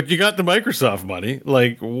 Great, but you got the Microsoft money.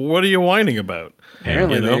 Like, what are you whining about?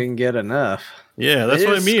 Apparently they didn't get enough. Yeah, that's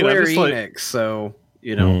what I mean. Square Enix, so,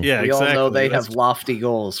 we all know they have lofty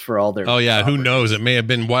goals for all their properties. Who knows? It may have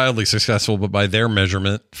been wildly successful, but by their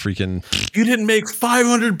measurement, freaking... You didn't make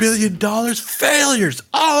 $500 billion? Failures,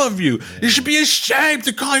 all of you. You should be ashamed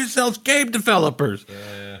to call yourselves game developers.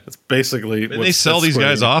 Yeah. That's basically... Did they sell these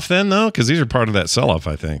guys off then, though? Because these are part of that sell-off,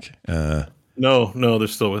 I think. No, they're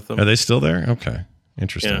still with them. Are they still there? Okay.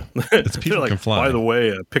 Interesting. Yeah. It's people can fly. By the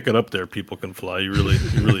way, pick it up there. People can fly. You're really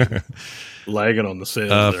lagging on the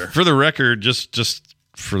sales there. For the record, just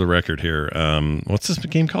for the record here, what's this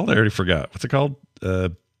game called? I already forgot. What's it called?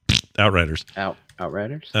 Outriders.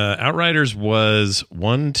 Outriders? Outriders was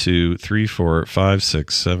 1, 2, 3, 4, 5,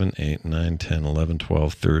 6, 7, 8, 9, 10, 11,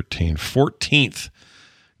 12, 13, 14th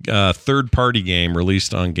third-party game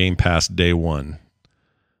released on Game Pass day one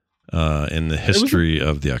in the history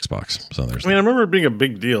of the Xbox. So there's. I remember it being a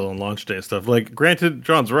big deal on launch day and stuff. Like, granted,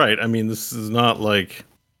 John's right. I mean, this is not like,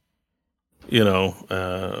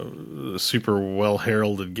 super well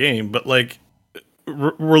heralded game, but like,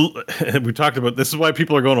 we talked about this is why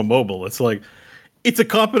people are going to mobile. It's like, it's a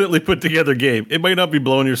competently put together game. It might not be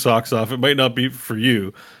blowing your socks off. It might not be for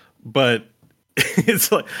you, but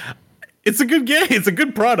it's like. It's a good game. It's a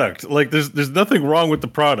good product. Like, there's nothing wrong with the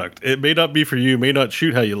product. It may not be for you. May not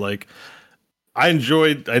shoot how you like. I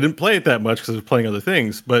didn't play it that much because I was playing other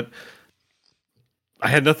things, but I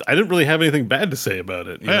had nothing. I didn't really have anything bad to say about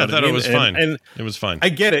it. I thought it was fine. And it was fine. I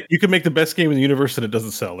get it. You can make the best game in the universe and it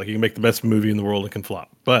doesn't sell. Like, you can make the best movie in the world and it can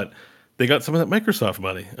flop. But they got some of that Microsoft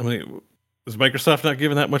money. I mean, is Microsoft not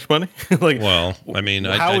giving that much money? Well, I mean,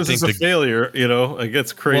 how is this a failure? It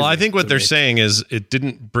gets crazy. Well, I think what they're saying is it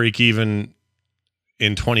didn't break even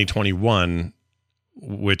in 2021,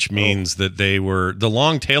 which means that they were the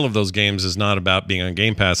long tail of those games is not about being on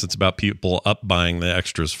Game Pass. It's about people up buying the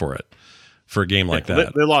extras for it for a game like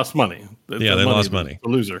that. They lost money. They lost money. The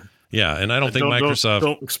loser. Yeah, and I don't think Microsoft...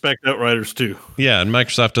 Don't expect Outriders too. Yeah, and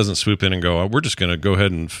Microsoft doesn't swoop in and go, we're just going to go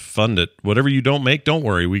ahead and fund it. Whatever you don't make, don't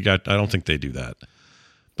worry. I don't think they do that.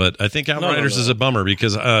 But I think Outriders is a bummer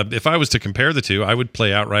because if I was to compare the two, I would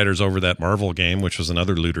play Outriders over that Marvel game, which was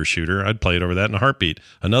another looter shooter. I'd play it over that in a heartbeat.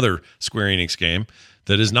 Another Square Enix game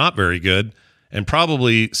that is not very good and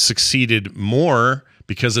probably succeeded more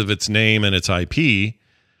because of its name and its IP.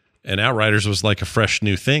 And Outriders was like a fresh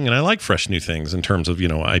new thing, and I like fresh new things in terms of,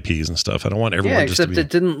 IPs and stuff. I don't want everyone just to be... except it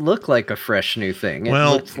didn't look like a fresh new thing. It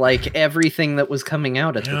looked like everything that was coming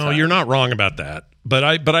out at the time. You're not wrong about that. But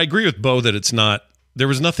I agree with Bo that it's not... There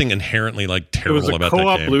was nothing inherently terrible about that game. It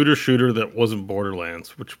was a co-op looter shooter that wasn't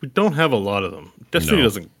Borderlands, which we don't have a lot of them. Destiny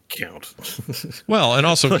doesn't count. Well, and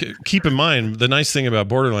also keep in mind, the nice thing about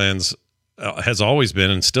Borderlands has always been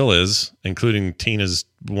and still is, including Tina's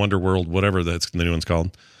Wonder World, whatever that's the new one's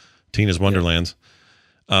called. Tina's Wonderlands.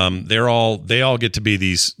 They all get to be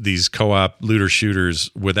these co-op looter shooters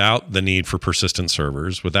without the need for persistent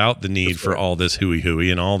servers, without the need for all this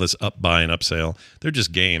hooey and all this buy and upsell. They're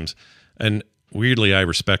just games. And weirdly, I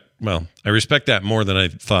respect that more than I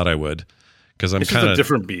thought I would, because I'm kind of a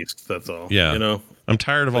different beast. That's all. Yeah, I'm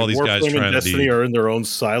tired of all these guys trying to Destiny are in their own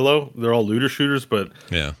silo. They're all looter shooters, but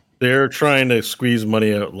they're trying to squeeze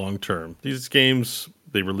money out long term. These games,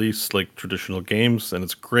 they release like traditional games, and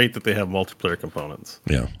it's great that they have multiplayer components.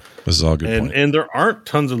 Yeah, this is all good. And there aren't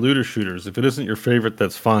tons of looter shooters. If it isn't your favorite,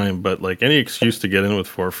 that's fine. But like any excuse to get in with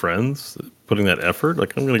 4 friends, putting that effort,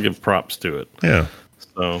 like I'm going to give props to it. Yeah.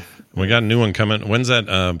 So we got a new one coming. When's that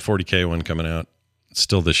 40K one coming out? It's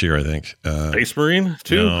still this year, I think. Space Marine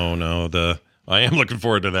 2? No. I am looking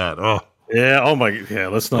forward to that. Oh yeah. Oh my. Yeah.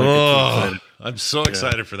 Let's not. Get too excited. I'm so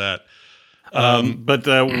excited for that. But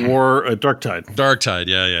Darktide. Darktide.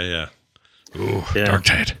 Yeah. Ooh, yeah.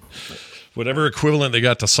 Darktide. Whatever equivalent they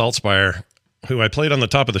got to Saltspire, who I played on the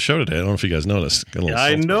top of the show today. I don't know if you guys noticed.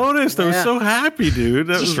 I noticed. I was so happy, dude.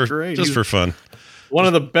 That was great. Just for fun. One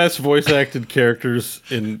of the best voice acted characters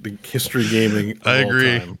in the history of gaming. I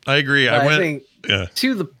agree. I think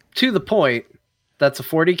to the point, that's a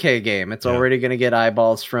 40K game. It's already going to get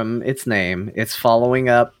eyeballs from its name. It's following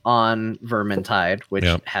up on Vermintide, which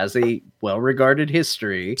has a well-regarded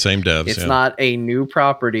history. Same devs. It's not a new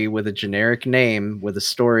property with a generic name with a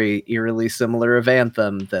story eerily similar of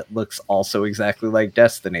Anthem that looks also exactly like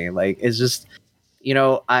Destiny. Like, it's just...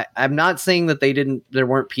 I'm not saying that there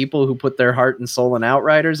weren't people who put their heart and soul in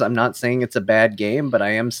Outriders. I'm not saying it's a bad game, but I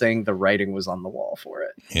am saying the writing was on the wall for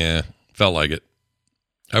it. Yeah, felt like it.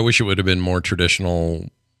 I wish it would have been more traditional,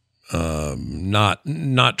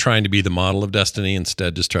 not trying to be the model of Destiny,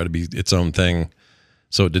 instead just try to be its own thing.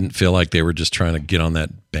 So it didn't feel like they were just trying to get on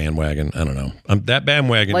that bandwagon. I don't know. That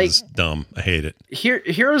bandwagon is dumb. I hate it.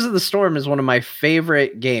 Heroes of the Storm is one of my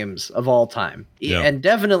favorite games of all time. And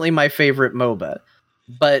definitely my favorite MOBA.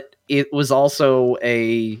 But it was also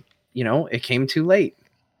it came too late.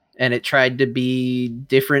 And it tried to be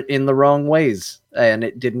different in the wrong ways. And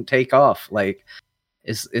it didn't take off. Like,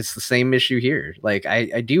 it's the same issue here. Like,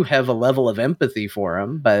 I do have a level of empathy for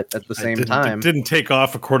him, but at the same time... It didn't take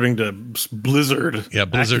off according to Blizzard. Yeah,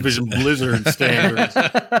 Activision Blizzard standards.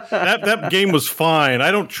 that game was fine.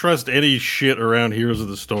 I don't trust any shit around Heroes of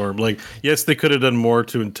the Storm. Like, yes, they could have done more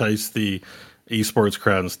to entice the esports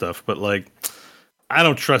crowd and stuff, but like... I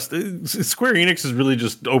don't trust it. Square Enix has really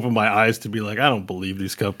just opened my eyes to be like, I don't believe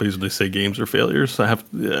these companies when they say games are failures. I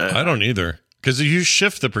don't either. Because you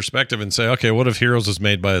shift the perspective and say, okay, what if Heroes was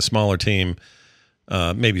made by a smaller team,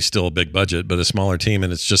 maybe still a big budget, but a smaller team,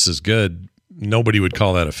 and it's just as good? Nobody would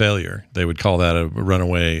call that a failure. They would call that a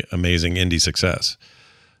runaway, amazing indie success.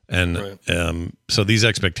 And so these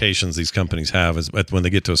expectations these companies have is when they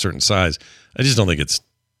get to a certain size, I just don't think it's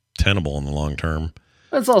tenable in the long term.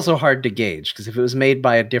 It's also hard to gauge, because if it was made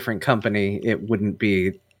by a different company, it wouldn't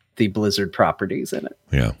be the Blizzard properties in it.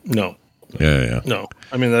 Yeah. No. Yeah. No.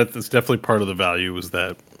 I mean, that's definitely part of the value is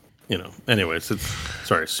that, anyways,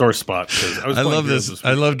 sore spot. I love this.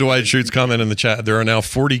 I love Dwight Schrute's comment in the chat. There are now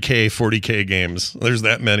 40K games. There's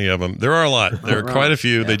that many of them. There are a lot. There are quite a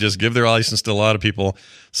few. Yeah. They just give their license to a lot of people.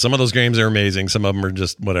 Some of those games are amazing. Some of them are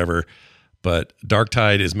just whatever. But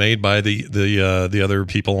Darktide is made by the other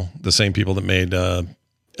people, the same people that made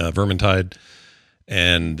Vermintide,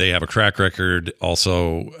 and they have a crack record.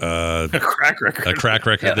 Also, a crack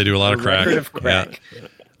record. Yeah. They do a lot of crack. Yeah.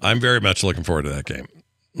 I'm very much looking forward to that game,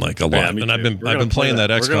 like a lot. And I've been playing that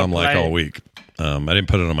XCOM like all week. I didn't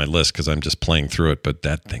put it on my list because I'm just playing through it, but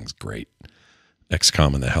that thing's great.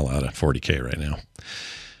 XCOM-ing the hell out of 40K right now.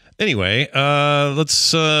 Anyway,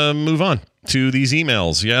 let's move on to these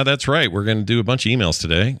emails. Yeah, that's right. We're going to do a bunch of emails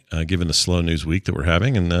today, given the slow news week that we're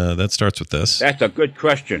having, and that starts with this. That's a good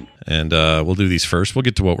question. And we'll do these first. We'll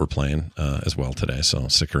get to what we're playing as well today, so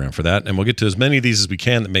stick around for that. And we'll get to as many of these as we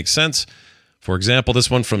can that make sense. For example, this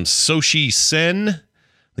one from Soshi Sen.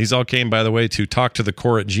 These all came, by the way, to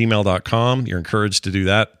talktothecore@gmail.com. You're encouraged to do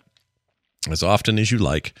that as often as you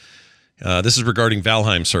like. This is regarding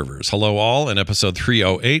Valheim servers. Hello all. In episode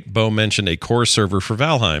 308, Bo mentioned a core server for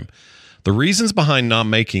Valheim. The reasons behind not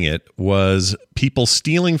making it was people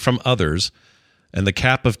stealing from others and the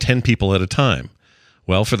cap of 10 people at a time.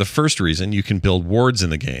 Well, for the first reason, you can build wards in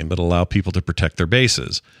the game that allow people to protect their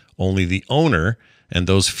bases. Only the owner and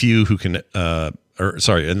those few who can,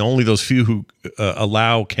 only those few who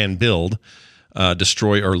allow can build,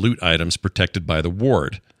 destroy, or loot items protected by the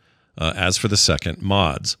ward. As for the second,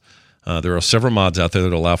 mods. There are several mods out there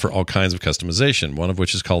that allow for all kinds of customization, one of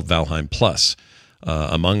which is called Valheim Plus.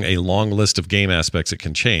 Among a long list of game aspects it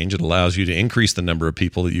can change, it allows you to increase the number of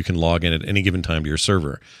people that you can log in at any given time to your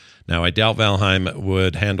server. Now, I doubt Valheim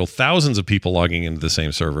would handle thousands of people logging into the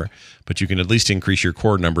same server, but you can at least increase your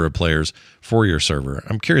core number of players for your server.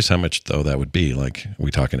 I'm curious how much, though, that would be. Like, are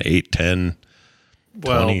we talking 8, 10,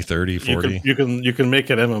 20, 30, 40? You can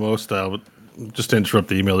make it MMO style, but just to interrupt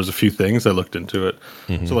the email, there's a few things. I looked into it.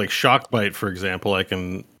 Mm-hmm. So, like Shockbyte, for example,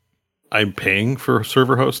 I'm paying for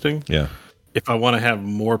server hosting. Yeah. If I want to have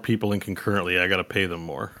more people in concurrently, I got to pay them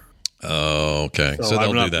more. Oh, okay. So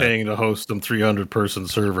I'm not paying to host some 300-person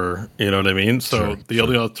server. You know what I mean? So the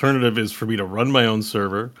only alternative is for me to run my own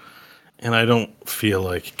server, and I don't feel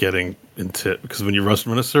like getting into it because when you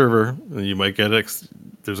run a server, you might get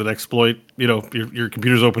there's an exploit. You know, your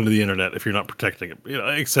computer's open to the internet if you're not protecting it. You know,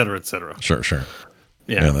 et cetera, et cetera. Sure.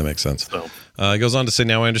 Yeah, that makes sense. So. It goes on to say,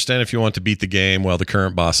 now I understand if you want to beat the game, well, the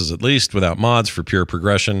current bosses at least, without mods for pure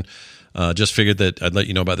progression. Just figured that I'd let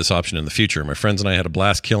you know about this option in the future. My friends and I had a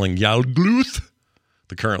blast killing Yagluth,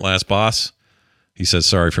 the current last boss. He says,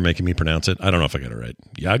 sorry for making me pronounce it. I don't know if I got it right.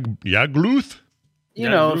 Yagluth? You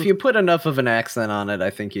know, if you put enough of an accent on it, I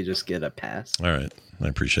think you just get a pass. All right. I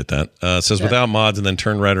appreciate that. Says without mods and then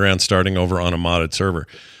turn right around starting over on a modded server.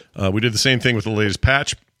 We did the same thing with the latest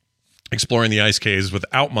patch. Exploring the ice caves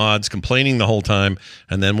without mods, complaining the whole time,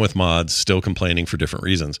 and then with mods, still complaining for different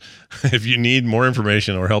reasons. If you need more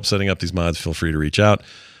information or help setting up these mods, feel free to reach out,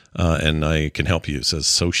 and I can help you. It says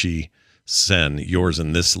Soshi Sen, yours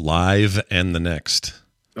in this live and the next.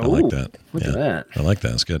 I like that. Look at that. I like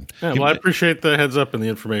that. It's good. Yeah, well, I appreciate the heads up and the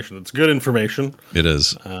information. It's good information. It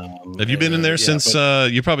is. Have you been in there since?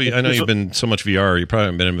 You probably. I know you've been so much VR. You probably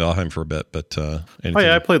haven't been in Valheim for a bit, but.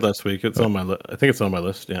 I played last week. It's on my. I think it's on my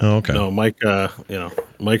list. Yeah. Oh, okay. No, Mike.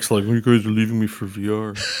 Mike's like, you guys are leaving me for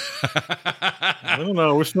VR. I don't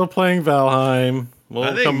know. We're still playing Valheim. Well,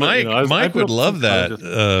 I think Mike would love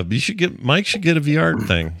that. Mike should get a VR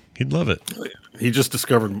thing. He'd love it. He just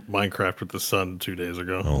discovered Minecraft with his son 2 days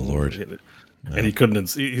ago. Oh Lord! And he couldn't.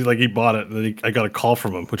 He bought it, and then I got a call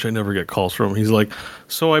from him, which I never get calls from. He's like,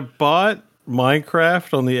 "So I bought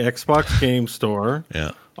Minecraft on the Xbox Game Store,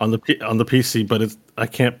 on the PC, but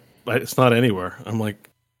it's not anywhere." I'm like,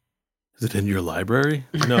 "Is it in your library?"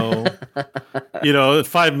 No.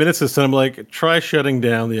 5 minutes this, and I'm like, "Try shutting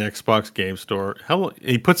down the Xbox Game Store."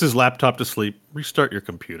 He puts his laptop to sleep. Restart your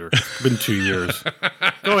computer. It's been 2 years.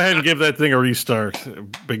 Go ahead and give that thing a restart,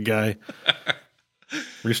 big guy.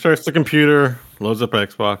 Restarts the computer, loads up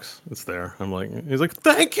Xbox. It's there. He's like,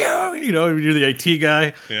 thank you. You're the IT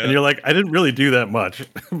guy, and you're like, I didn't really do that much,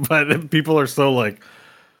 but people are so like,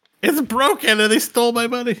 it's broken, and they stole my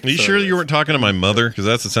money. Are you sure you weren't talking to my mother? Because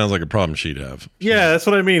that sounds like a problem she'd have. Yeah, that's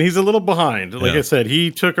what I mean. He's a little behind. Like I said,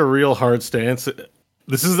 he took a real hard stance.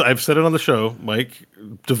 I've said it on the show. Mike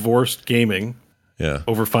divorced gaming. Yeah.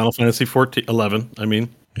 Over Final Fantasy 11. I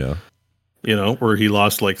mean. Yeah. Where he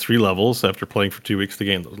lost like 3 levels after playing for 2 weeks to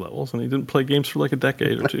gain those levels, and he didn't play games for like a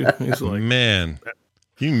decade or two. He's like, man,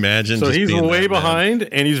 can you imagine? So he's way behind,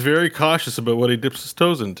 and he's very cautious about what he dips his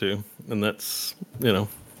toes into, and that's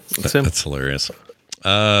that's him. That's hilarious.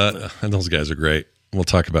 And those guys are great. We'll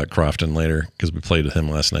talk about Crofton later because we played with him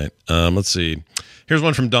last night. Let's see. Here's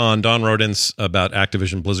one from Don. Don wrote in about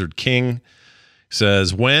Activision Blizzard King.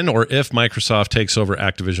 Says, when or if Microsoft takes over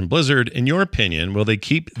Activision Blizzard, in your opinion, will they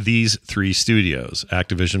keep these 3 studios,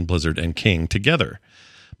 Activision, Blizzard, and King, together?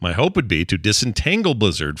 My hope would be to disentangle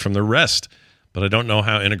Blizzard from the rest, but I don't know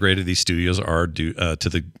how integrated these studios are due to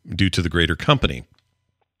the greater company.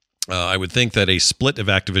 I would think that a split of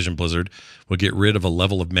Activision Blizzard would get rid of a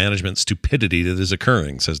level of management stupidity that is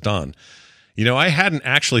occurring, says Don. I hadn't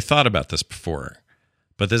actually thought about this before,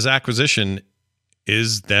 but this acquisition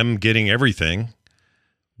is them getting everything.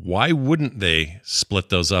 Why wouldn't they split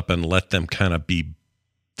those up and let them kind of be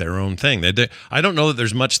their own thing? I don't know that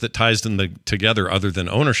there's much that ties them together other than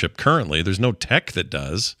ownership currently. There's no tech that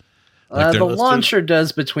does. Like the launcher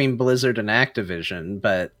does between Blizzard and Activision,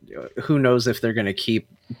 but who knows if they're going to keep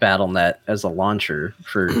BattleNet as a launcher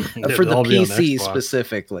for the PC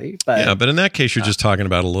specifically. But yeah, but in that case, you're just talking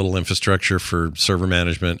about a little infrastructure for server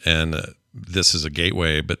management, and this is a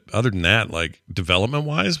gateway. But other than that, like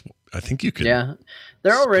development-wise, I think you could. Yeah,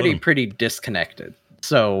 they're already pretty disconnected.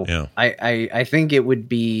 So yeah. I think it would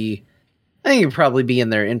be. I think it'd probably be in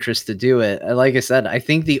their interest to do it. Like I said, I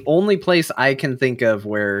think the only place I can think of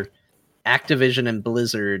where Activision and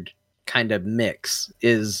Blizzard kind of mix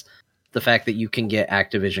is the fact that you can get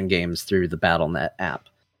Activision games through the BattleNet app,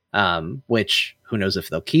 which who knows if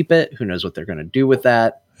they'll keep it, who knows what they're going to do with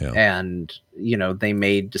that. Yeah. And, they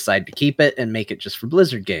may decide to keep it and make it just for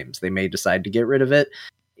Blizzard games. They may decide to get rid of it,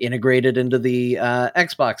 integrate it into the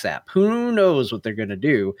Xbox app. Who knows what they're going to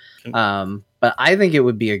do. But I think it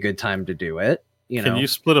would be a good time to do it. Can you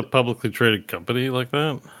split a publicly traded company like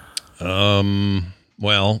that?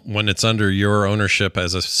 Well, when it's under your ownership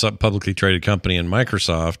as a publicly traded company in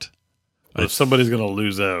Microsoft, if somebody's going to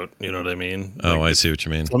lose out, you know what I mean? Oh, I see what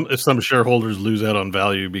you mean. If some shareholders lose out on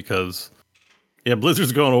value because,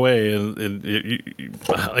 Blizzard's going away, and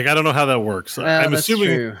I don't know how that works. I'm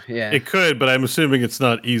assuming it could, but I'm assuming it's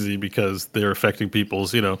not easy because they're affecting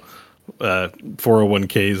people's,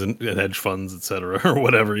 401ks and hedge funds, etc., or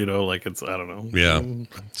whatever. I don't know. Yeah,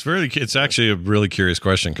 it's actually a really curious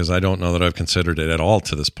question because I don't know that I've considered it at all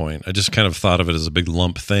to this point. I just kind of thought of it as a big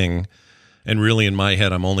lump thing, and really in my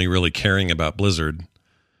head, I'm only really caring about Blizzard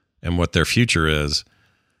and what their future is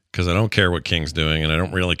because I don't care what King's doing and I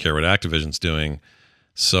don't really care what Activision's doing.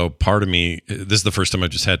 So part of me, this is the first time I've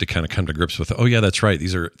just had to kind of come to grips with, oh yeah, that's right.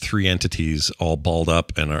 These are three entities all balled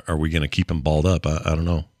up, and are we going to keep them balled up? I don't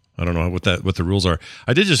know. I don't know what the rules are.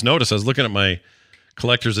 I did just notice, I was looking at my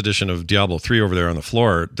collector's edition of Diablo 3 over there on the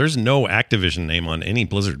floor. There's no Activision name on any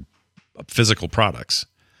Blizzard physical products.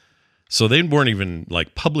 So they weren't even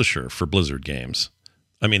like publisher for Blizzard games.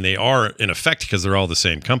 I mean, they are in effect because they're all the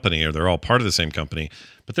same company or they're all part of the same company,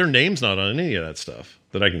 but their name's not on any of that stuff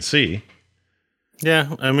that I can see.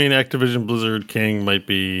 Yeah, I mean, Activision, Blizzard, King might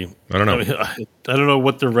be... I don't know. I don't know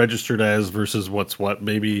what they're registered as versus what's what.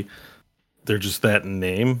 Maybe they're just that in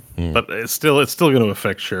name, but it's still going to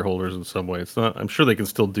affect shareholders in some way. It's not. I'm sure they can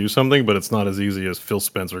still do something, but it's not as easy as Phil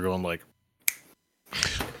Spencer going like,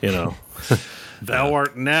 thou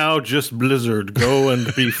art now just Blizzard. Go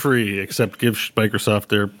and be free, except give Microsoft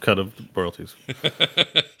their cut of royalties.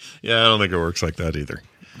 Yeah, I don't think it works like that either.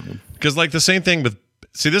 Because like the same thing with.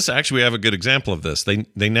 See, this actually, we have a good example of this. They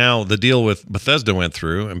now, the deal with Bethesda went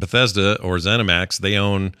through, and Bethesda or ZeniMax, they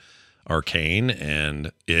own Arcane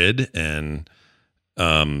and id and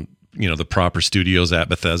the proper studios at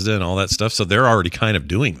Bethesda and all that stuff. So they're already kind of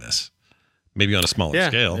doing this, maybe on a smaller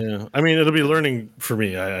scale. Yeah, I mean, it'll be learning for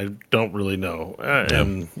me. I don't really know.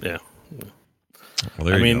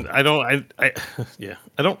 Well, I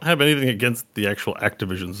don't have anything against the actual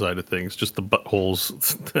Activision side of things. Just the buttholes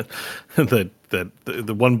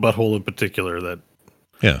the one butthole in particular that.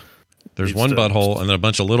 Yeah, there's one butthole and then a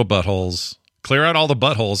bunch of little buttholes. Clear out all the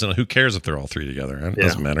buttholes, and who cares if they're all three together? It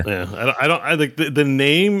doesn't matter. Yeah, I think the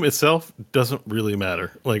name itself doesn't really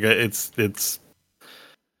matter. Like it's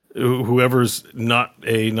whoever's not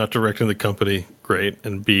directing the company great,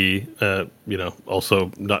 and B,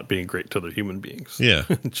 also not being great to other human beings. Yeah,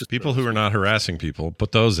 just people who are not harassing people,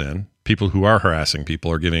 put those in. People who are harassing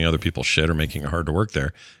people or giving other people shit or making it hard to work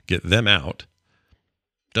there, get them out.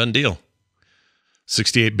 Done deal.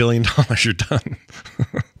 $68 billion, you're done.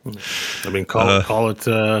 I mean, call it Call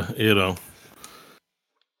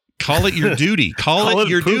it your duty. Call it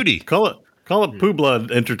your duty. Call it Pooh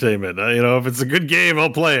Blood Entertainment. If it's a good game, I'll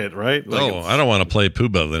play it, right? I don't want to play Pooh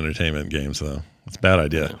Blood Entertainment games, though. It's a bad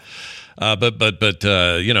idea.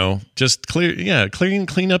 Yeah. Just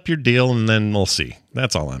clean up your deal, and then we'll see.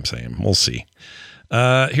 That's all I'm saying. We'll see.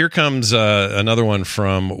 Here comes another one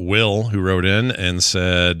from Will, who wrote in and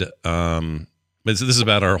said, this is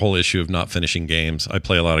about our whole issue of not finishing games. I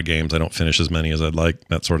play a lot of games. I don't finish as many as I'd like,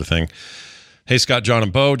 that sort of thing. Hey, Scott, John,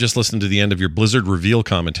 and Bo, just listened to the end of your Blizzard reveal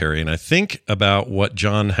commentary, and I think about what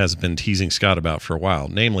John has been teasing Scott about for a while,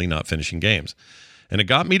 namely not finishing games. And it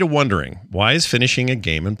got me to wondering, why is finishing a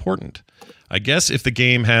game important? I guess if the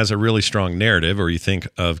game has a really strong narrative, or you think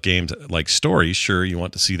of games like stories, sure, you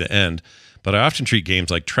want to see the end. But I often treat games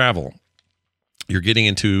like travel. You're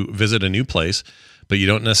getting to visit a new place, but you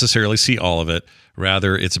don't necessarily see all of it.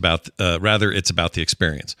 Rather, it's about the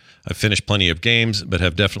experience. I've finished plenty of games, but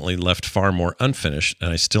have definitely left far more unfinished,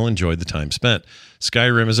 and I still enjoyed the time spent.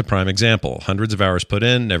 Skyrim is a prime example. Hundreds of hours put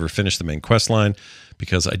in, never finished the main quest line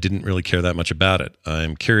because I didn't really care that much about it.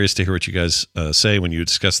 I'm curious to hear what you guys say when you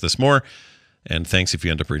discuss this more. And thanks if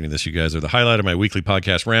you end up reading this. You guys are the highlight of my weekly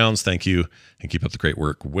podcast rounds. Thank you, and keep up the great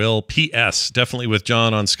work. Will. P.S. Definitely with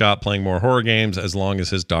John on Scott playing more horror games as long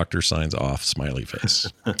as his doctor signs off. Smiley face.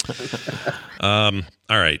 All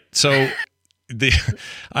right. So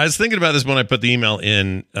I was thinking about this when I put the email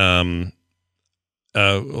in.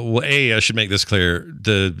 Well, I should make this clear.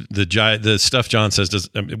 The stuff John says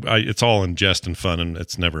it's all in jest and fun, and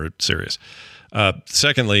it's never serious.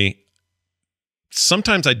 Secondly,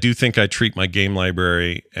 sometimes I do think I treat my game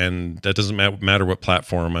library, and that doesn't matter what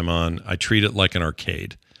platform I'm on. I treat it like an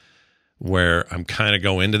arcade, where I'm kind of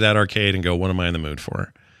go into that arcade and go, what am I in the mood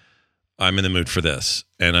for? I'm in the mood for this,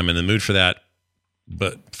 and I'm in the mood for that,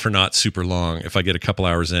 but for not super long. If I get a couple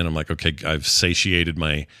hours in, I'm like, okay, I've satiated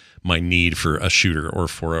my need for a shooter or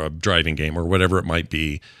for a driving game or whatever it might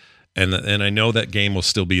be, and I know that game will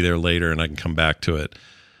still be there later, and I can come back to it.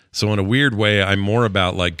 So in a weird way, I'm more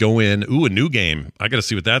about like go in, a new game. I got to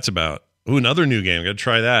see what that's about. Another new game. I got to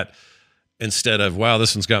try that. Instead of, wow,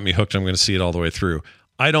 this one's got me hooked. I'm going to see it all the way through.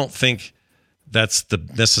 I don't think that's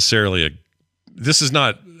this is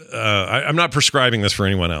not, I'm not prescribing this for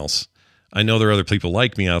anyone else. I know there are other people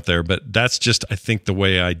like me out there, but that's just, I think, the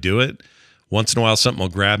way I do it. Once in a while, something will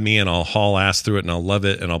grab me and I'll haul ass through it and I'll love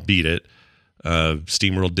it and I'll beat it.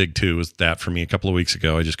 SteamWorld Dig 2 was that for me a couple of weeks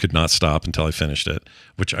ago. I just could not stop until I finished it,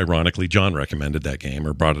 which ironically John recommended that game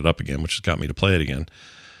or brought it up again, which has got me to play it again.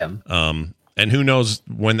 And who knows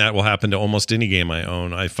when that will happen to almost any game I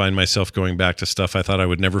own. I find myself going back to stuff I thought I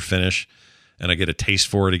would never finish, and I get a taste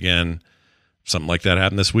for it again. Something like that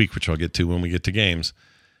happened this week, which I'll get to when we get to games,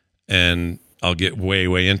 and I'll get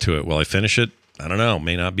way into it. Will I finish it? I don't know.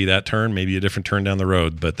 May not be that turn, maybe a different turn down the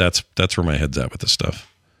road, but that's where my head's at with this stuff.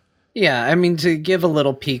 Yeah, I mean, to give a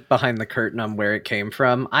little peek behind the curtain on where it came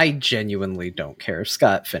from, I genuinely don't care if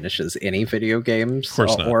Scott finishes any video games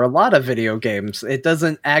or a lot of video games. It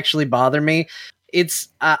doesn't actually bother me. It's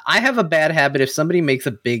I have a bad habit. If somebody makes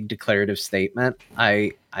a big declarative statement,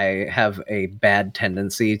 I have a bad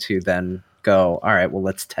tendency to then go, all right, well,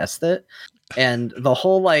 let's test it. And the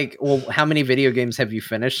whole how many video games have you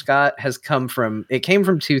finished, Scott, came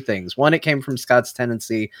from two things. One, it came from Scott's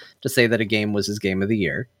tendency to say that a game was his game of the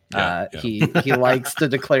year. Yeah. He likes to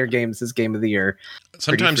declare games his game of the year.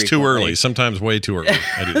 Sometimes too early, sometimes way too early.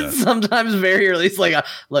 I do that. Sometimes very early. It's like,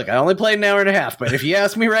 look, I only played an hour and a half, but if you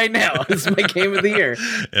ask me right now, it's my game of the year.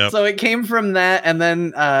 Yep. So it came from that, and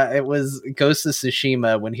then it was Ghost of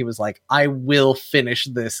Tsushima when he was like, I will finish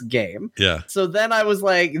this game. Yeah. So then I was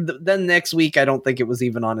like, then next week, I don't think it was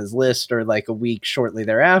even on his list, or like a week shortly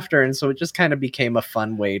thereafter, and so it just kind of became a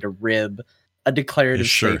fun way to rib a declarative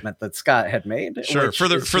statement that Scott had made. Sure. For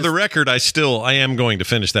the record, I am going to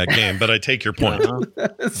finish that game, but I take your point.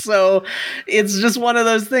 So it's just one of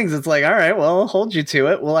those things. It's like, all right, well, I'll hold you to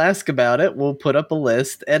it. We'll ask about it. We'll put up a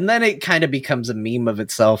list, and then it kind of becomes a meme of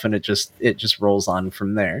itself, and it just rolls on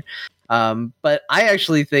from there. But I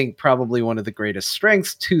actually think probably one of the greatest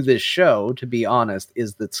strengths to this show, to be honest,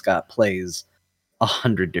 is that Scott plays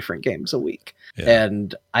 100 different games a week. Yeah.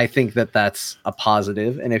 And I think that that's a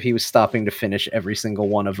positive. And if he was stopping to finish every single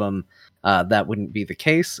one of them, that wouldn't be the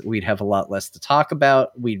case. We'd have a lot less to talk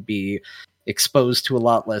about. We'd be exposed to a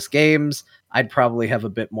lot less games. I'd probably have a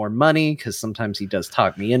bit more money because sometimes he does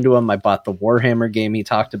talk me into them. I bought the Warhammer game he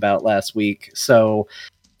talked about last week. So,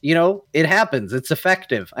 it happens. It's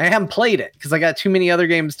effective. I haven't played it because I got too many other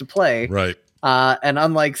games to play. Right. And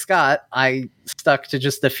unlike Scott, I stuck to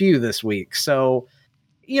just a few this week. So,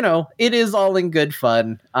 it is all in good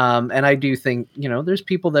fun. And I do think, there's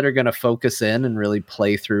people that are going to focus in and really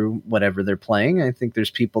play through whatever they're playing. I think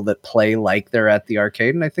there's people that play like they're at the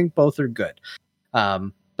arcade, and I think both are good.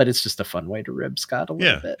 But it's just a fun way to rib Scott a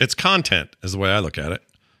little bit. It's content is the way I look at it.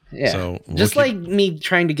 Yeah. So like me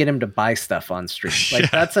trying to get him to buy stuff on stream.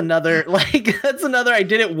 That's another, I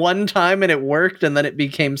did it one time and it worked, and then it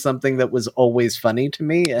became something that was always funny to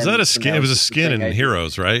me. Is that a skin? It was a skin in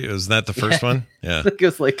Heroes, right? Was that the first one? Yeah. It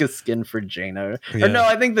was like a skin for Jaina. Or no,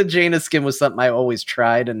 I think the Jaina skin was something I always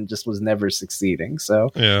tried and just was never succeeding.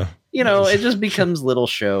 So, it just becomes little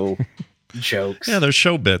show jokes. Yeah, there's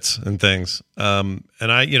show bits and things. And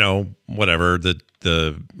I, whatever,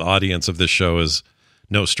 the audience of this show is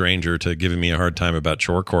no stranger to giving me a hard time about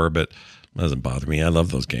Chorecore, but it doesn't bother me. I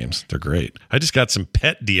love those games. They're great. I just got some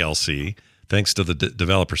pet DLC, thanks to the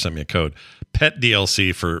developer sent me a code. Pet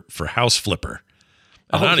DLC for House Flipper.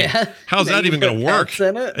 How's that even going to work?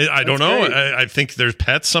 I don't know. I think there's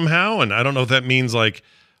pets somehow, and I don't know if that means like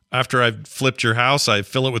after I've flipped your house, I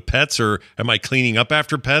fill it with pets, or am I cleaning up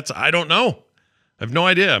after pets? I don't know. I have no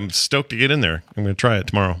idea. I'm stoked to get in there. I'm going to try it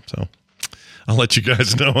tomorrow, so I'll let you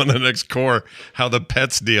guys know on the next core how the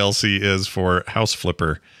Pets DLC is for House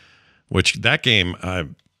Flipper. which that game,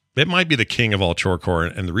 it might be the king of all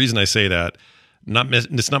chorecore. And the reason I say that,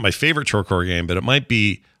 it's not my favorite chorecore game, but it might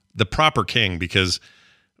be the proper king because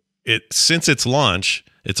since its launch,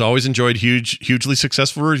 it's always enjoyed hugely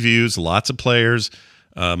successful reviews, lots of players,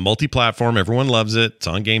 multi-platform. Everyone loves it. It's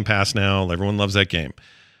on Game Pass now. Everyone loves that game.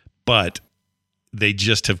 But they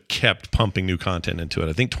just have kept pumping new content into it.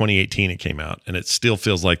 I think 2018 it came out, and it still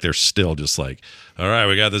feels like they're still just like, all right,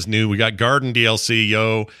 we got Garden DLC,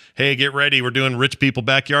 yo. Hey, get ready. We're doing rich people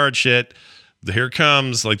backyard shit. Here it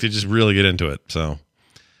comes. Like, they just really get into it. So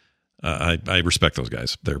I respect those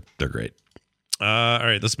guys. They're great. All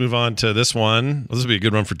right, let's move on to this one. This will be a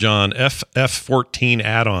good one for John. FF14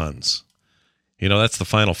 add-ons. That's the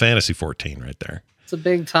Final Fantasy 14 right there. It's a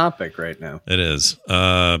big topic right now. It is.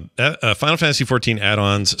 Final Fantasy 14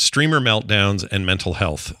 add-ons, streamer meltdowns, and mental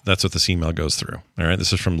health. That's what this email goes through. All right,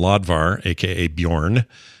 this is from Lodvar, a.k.a. Bjorn.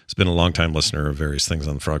 He's been a long-time listener of various things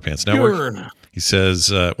on the Frog Pants Network. Bjorn. He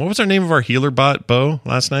says, what was our name of our healer bot, Bo,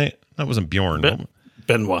 last night? That wasn't Bjorn.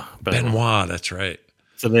 Benoit. Benoit, that's right.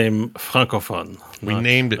 It's a name francophone. We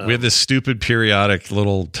named it. We had this stupid periodic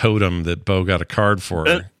little totem that Bo got a card for.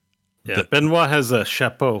 Benoit has a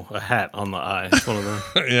chapeau, a hat on the eye. It's one of them.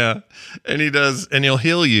 Yeah. And he'll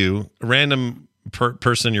heal you, a random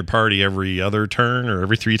person in your party every other turn or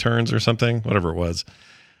every 3 turns or something, whatever it was.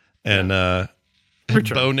 And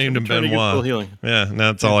Bo named him Benoit. Yeah, and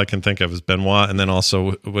that's all I can think of is Benoit. And then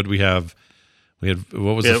also, what we have? We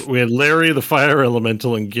had Larry the fire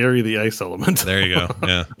elemental and Gary the ice elemental. There you go.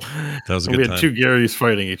 Yeah, that was a good time. We had 2 Garys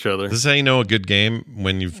fighting each other. This is how you know a good game,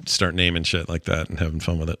 when you start naming shit like that and having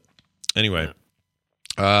fun with it. Anyway,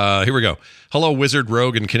 here we go. Hello, Wizard,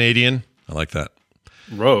 Rogue, and Canadian. I like that.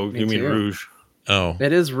 Rogue? You mean Rouge? Oh.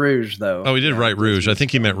 It is Rouge, though. Oh, he did write Rouge. I think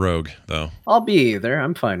he meant Rogue, though. I'll be either.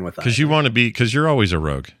 I'm fine with that. Because you're always a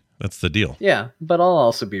rogue. That's the deal. Yeah, but I'll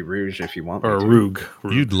also be Rouge if you want me to. Or Rouge.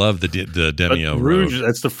 You'd love the Demio Rouge. Rogue.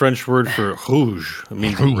 That's the French word for rouge. It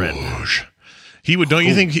means red. He would. Don't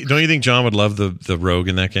you think John would love the rogue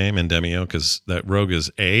in that game, Endemio? Because that rogue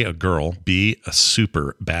is a girl, B, a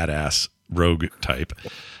super badass rogue type,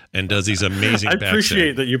 and does these amazing. I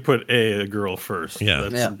appreciate that you put a girl first. Yeah.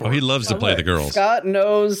 Oh, he loves to play the girls. Scott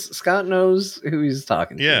knows who he's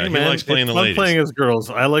talking to. Yeah, he likes playing the ladies. Playing as girls.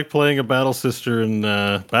 I like playing a battle sister and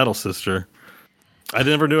battle sister. I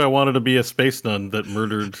never knew I wanted to be a space nun that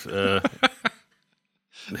murdered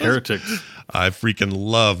heretics. I freaking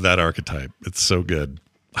love that archetype. It's so good.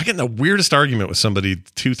 I get in the weirdest argument with somebody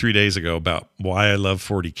 2-3 days ago about why I love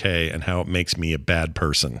 40K and how it makes me a bad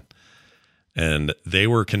person. And they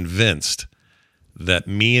were convinced that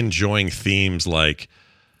me enjoying themes like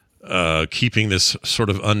keeping this sort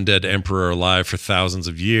of undead emperor alive for thousands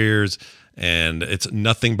of years, and it's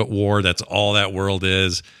nothing but war, that's all that world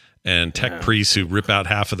is, and tech priests who rip out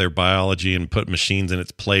half of their biology and put machines in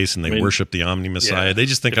its place, and they worship the Omni Messiah. Yeah. They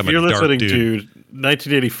just think I'm a dark dude. If you're listening to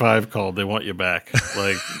 1985 called, they want you back.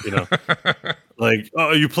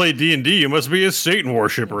 Oh, you play D&D, you must be a Satan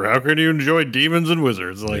worshiper. How can you enjoy demons and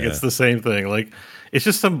wizards? It's the same thing. It's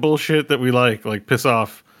just some bullshit that we like piss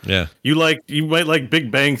off. Yeah. You might like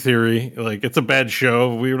Big Bang Theory. It's a bad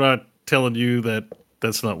show. We're not telling you that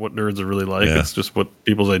that's not what nerds are really like. Yeah. It's just what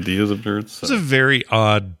people's ideas of nerds. So. It's a very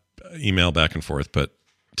odd email back and forth, but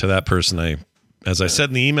to that person, as I said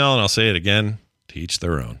in the email, and I'll say it again, to each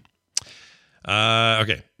their own.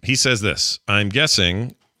 Okay. He says this. I'm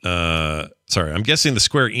guessing the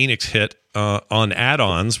Square Enix hit on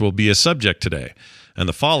add-ons will be a subject today, and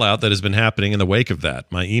the fallout that has been happening in the wake of that.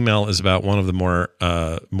 My email is about one of the more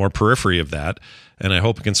periphery of that, and I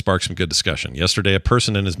hope it can spark some good discussion. Yesterday, a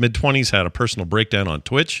person in his mid-20s had a personal breakdown on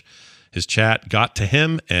Twitch. His chat got to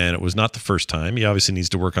him, and it was not the first time. He obviously needs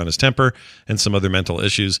to work on his temper and some other mental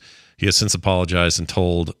issues. He has since apologized and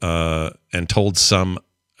told about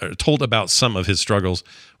some of his struggles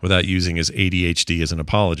without using his ADHD as an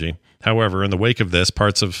apology. However, in the wake of this,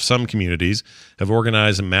 parts of some communities have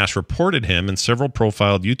organized and mass reported him, and several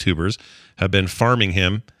profiled YouTubers have been farming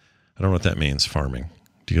him. I don't know what that means, farming.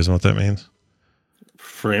 Do you guys know what that means?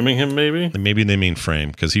 Framing him, maybe? Maybe they mean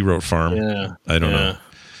frame, because he wrote farm. Yeah. I don't know.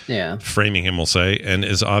 Yeah. Framing him, we'll say, and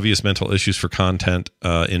his obvious mental issues for content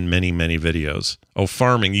in many, many videos. Oh,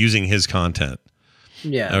 farming using his content.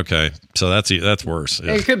 Yeah. Okay. So that's worse.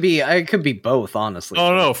 Yeah. It could be both, honestly.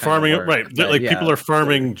 Oh no, farming right.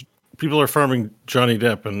 People are farming Johnny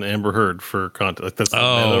Depp and Amber Heard for content. That's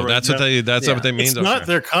what they mean. It's not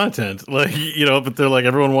their content. But they're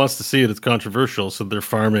everyone wants to see it. It's controversial, so they're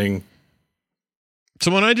farming. So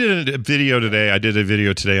when I did a video today, on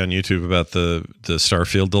YouTube about the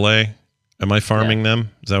Starfield delay. Am I farming them?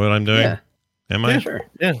 Is that what I'm doing? Am I? Yeah, Sure.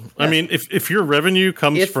 Yeah. I mean, if your revenue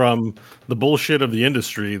comes from the bullshit of the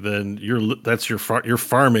industry, then you're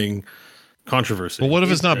farming controversy. Well, what if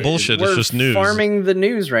it's not bullshit? It's We're just news. farming the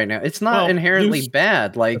news right now. It's not inherently news-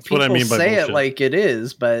 bad. Like that's what I people mean by say it bullshit. like it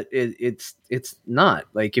is, but it's not.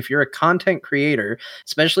 Like if you're a content creator,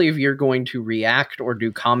 especially if you're going to react or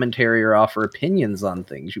do commentary or offer opinions on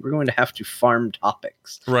things, you're going to have to farm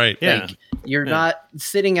topics. Right. Yeah. Like, you're not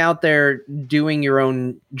sitting out there doing your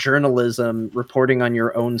own journalism, reporting on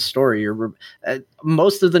your own story.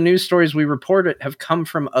 Most of the news stories we report have come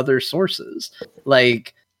from other sources.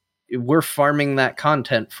 Like, we're farming that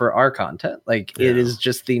content for our content. Like, it is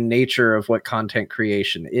just the nature of what content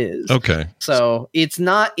creation is. Okay. So it's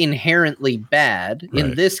not inherently bad. Right.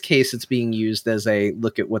 In this case, it's being used as a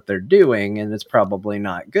look at what they're doing, and it's probably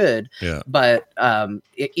not good. Yeah. But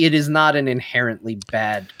it is not an inherently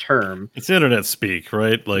bad term. It's internet speak,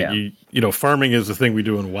 right? Like Yeah. you know, farming is the thing we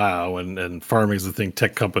do in WoW, and farming is the thing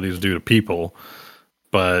tech companies do to people.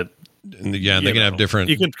 But And they can have different.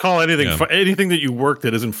 You can call anything Yeah. anything that you work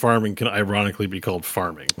that isn't farming can ironically be called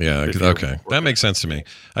farming. Yeah. if you're Okay. working. That makes sense to me.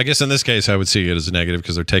 I guess in this case, I would see it as a negative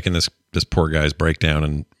because they're taking this poor guy's breakdown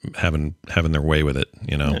and having their way with it,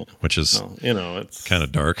 which is No, you know, it's kind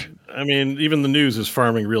of dark. I mean, even the news is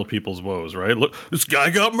farming real people's woes, right? Look, this guy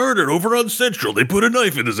got murdered over on Central. They put a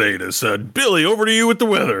knife in his anus. Billy, over to you with the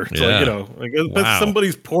weather. It's Yeah. that's Wow.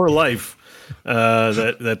 somebody's poor life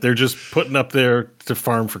that they're just putting up there to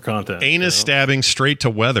farm for content. Anus stabbing straight to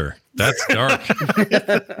weather. That's dark.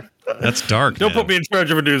 That's dark. Don't man. put me in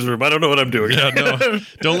charge of a newsroom. I don't know what I'm doing. Yeah, no.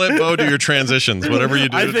 Don't let Bo do your transitions. Whatever you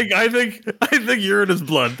do. I think urine is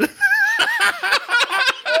blood.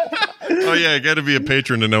 Oh yeah, you got to be a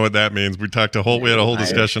patron to know what that means. We had a whole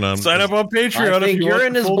discussion on. Sign up on Patreon. I think if you want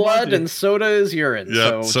urine the is full blood Monty. and soda is urine. Yep,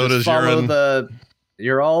 so soda's just follow urine.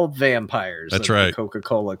 You're all vampires. That's of right. The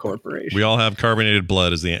Coca-Cola Corporation. We all have carbonated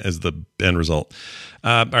blood as the end result.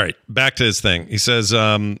 All right, back to his thing. He says,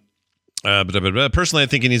 personally, I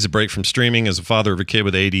think he needs a break from streaming. As a father of a kid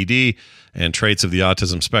with ADD and traits of the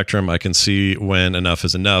autism spectrum, I can see when enough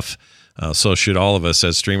is enough. So should all of us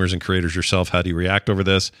as streamers and creators yourself. How do you react over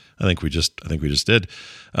this? I think we just did.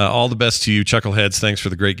 All the best to you, Chuckleheads. Thanks for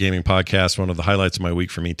the great gaming podcast. One of the highlights of my week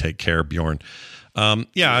for me. Take care, Bjorn.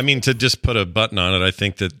 Yeah, I mean, to just put a button on it, I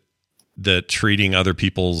think that treating other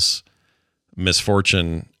people's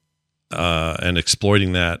misfortune and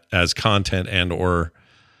exploiting that as content and or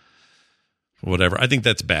whatever, I think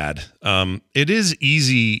that's bad. It is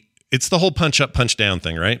easy. It's the whole punch up, punch down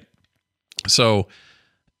thing, right? So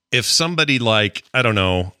if somebody like, I don't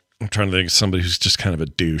know, I'm trying to think of somebody who's just kind of a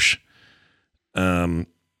douche, in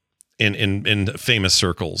famous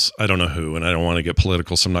circles, I don't know who, and I don't want to get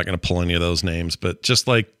political, so I'm not going to pull any of those names, but just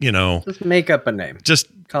like, Just make up a name. just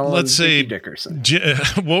Call him let's say, Dickie Dickerson.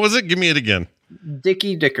 What was it? Give me it again.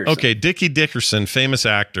 Dickie Dickerson. Okay. Dickie Dickerson, famous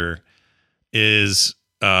actor, is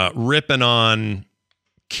ripping on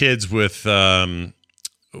kids with autism.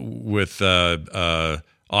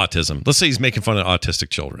 Let's say he's making fun of autistic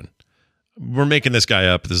children. We're making this guy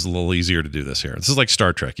up. This is a little easier to do this here. This is like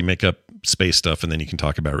Star Trek. You make up space stuff and then you can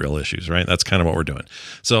talk about real issues, right? That's kind of what we're doing.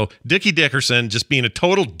 So Dickie Dickerson just being a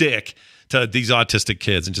total dick to these autistic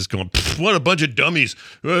kids and just going, what a bunch of dummies.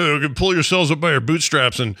 Pull yourselves up by your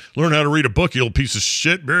bootstraps and learn how to read a book, you little piece of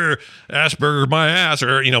shit. Asperger my ass,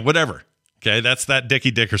 or, whatever. Okay, that's that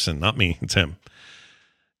Dickie Dickerson, not me. It's him.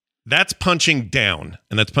 That's punching down,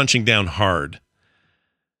 and that's punching down hard.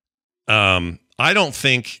 I don't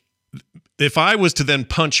think if I was to then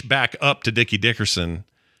punch back up to Dickie Dickerson,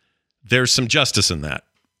 there's some justice in that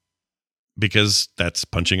because that's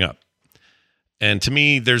punching up. And to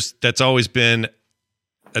me, that's always been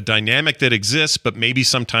a dynamic that exists, but maybe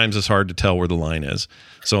sometimes it's hard to tell where the line is.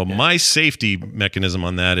 So my safety mechanism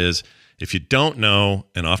on that is if you don't know,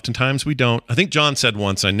 and oftentimes we don't. I think John said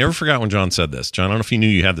once, I never forgot when John said this. John, I don't know if you knew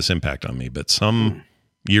you had this impact on me, but some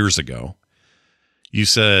years ago, you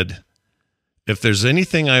said, if there's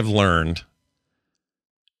anything I've learned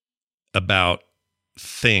about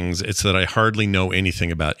things, it's that I hardly know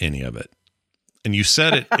anything about any of it. And you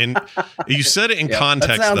said it in context.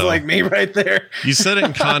 That sounds though. like me right there. You said it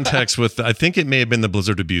in context with, I think it may have been the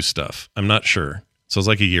Blizzard abuse stuff. I'm not sure. So it was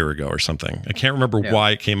like a year ago or something. I can't remember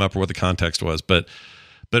why it came up or what the context was, but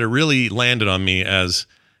it really landed on me as,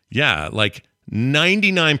 like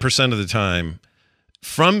 99% of the time,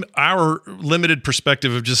 from our limited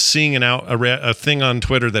perspective of just seeing a thing on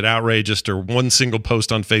Twitter that outrageous, or one single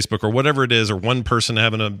post on Facebook or whatever it is, or one person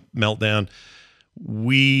having a meltdown,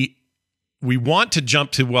 we want to jump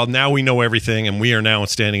to, well, now we know everything and we are now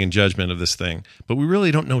standing in judgment of this thing, but we really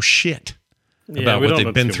don't know shit. about what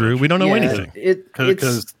they've been through. We don't know anything.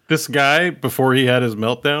 Because this guy, before he had his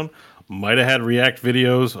meltdown, might have had react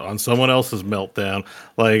videos on someone else's meltdown.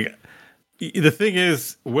 Like, the thing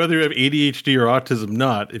is, whether you have ADHD or autism,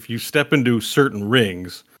 not, if you step into certain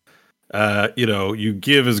rings, you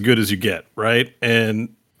give as good as you get, right?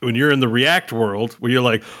 And when you're in the react world, where you're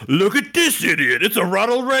like, look at this idiot, it's a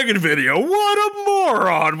Ronald Reagan video, what a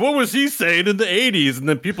moron, what was he saying in the 80s? And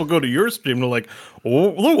then people go to your stream and they're like,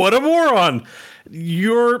 oh, what a moron.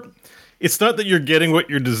 It's not that you're getting what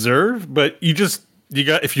you deserve, but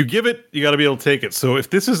if you give it, you got to be able to take it. So if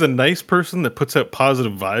this is a nice person that puts out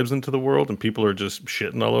positive vibes into the world and people are just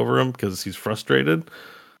shitting all over him because he's frustrated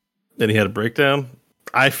and he had a breakdown,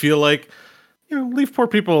 I feel like, leave poor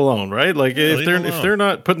people alone, right? Like if they're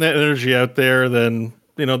not putting that energy out there, then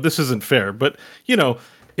this isn't fair. But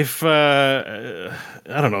if I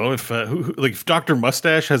don't know if Dr.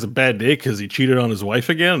 Mustache has a bad day because he cheated on his wife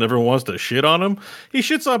again and everyone wants to shit on him, he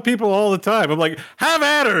shits on people all the time. I'm like, have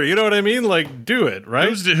at her, you know what I mean? Like, do it, right?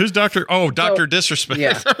 Who's Dr. Dr. Disrespect?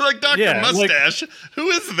 Yeah. Like Dr. Mustache. Who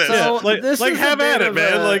is this? So this is have at it,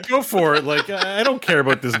 man. Like, go for it. Like, I don't care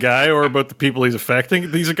about this guy or about the people he's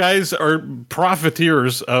affecting. These guys are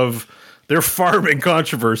profiteers of their farming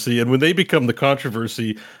controversy, and when they become the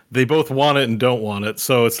controversy, they both want it and don't want it.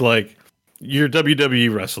 So it's like, you're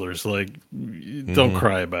WWE wrestlers. Like, don't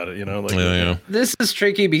cry about it. This is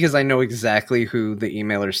tricky because I know exactly who the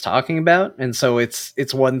emailer's talking about, and so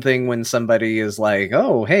it's one thing when somebody is like,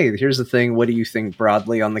 "Oh, hey, here's the thing. What do you think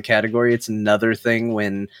broadly on the category?" It's another thing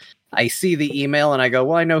when I see the email and I go,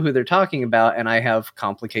 "Well, I know who they're talking about," and I have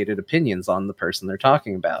complicated opinions on the person they're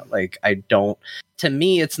talking about. Like, to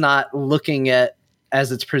me, it's not looking at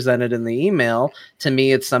as it's presented in the email. To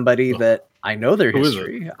me, it's somebody that I know their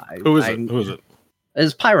history. Who is it?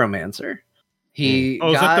 Is Pyromancer. Is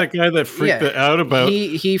that guy that freaked out about?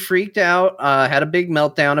 He freaked out, had a big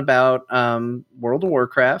meltdown about World of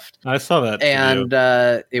Warcraft. I saw that, and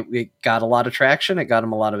it got a lot of traction. It got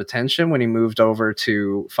him a lot of attention when he moved over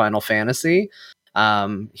to Final Fantasy.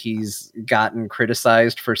 He's gotten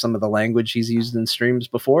criticized for some of the language he's used in streams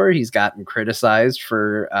before. He's gotten criticized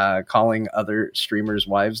for calling other streamers'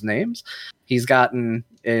 wives' names. He's gotten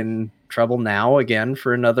in trouble now again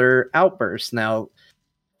for another outburst. Now,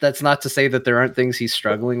 that's not to say that there aren't things he's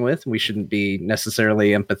struggling with. We shouldn't be necessarily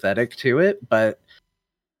empathetic to it, but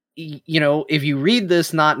if you read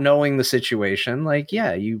this not knowing the situation,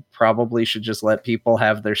 you probably should just let people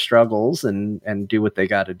have their struggles and do what they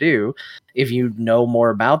got to do. If you know more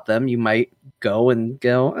about them, you might go,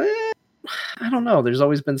 I don't know. There's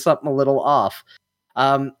always been something a little off.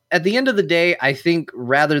 At the end of the day, I think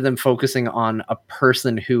rather than focusing on a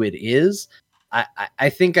person who it is, I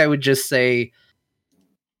think I would just say,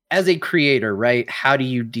 as a creator, right? How do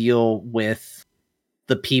you deal with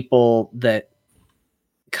the people that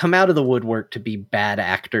come out of the woodwork to be bad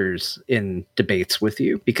actors in debates with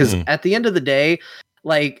you? Because at the end of the day,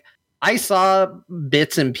 I saw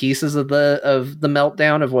bits and pieces of the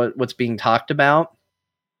meltdown of what's being talked about.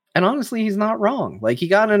 And honestly, he's not wrong. He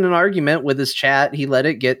got in an argument with his chat. He let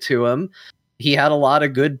it get to him. He had a lot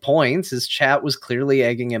of good points. His chat was clearly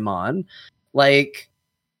egging him on.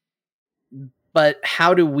 But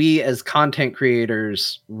how do we as content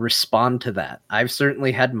creators respond to that? I've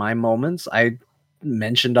certainly had my moments. I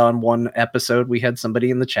mentioned on one episode, we had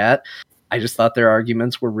somebody in the chat. I just thought their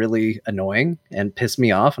arguments were really annoying and pissed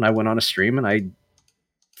me off. And I went on a stream and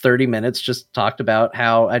 30 minutes just talked about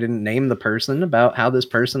how I didn't name the person, about how this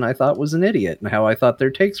person I thought was an idiot and how I thought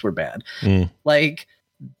their takes were bad.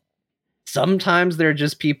 Sometimes they're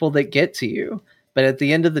just people that get to you. But at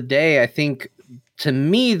the end of the day, I think, to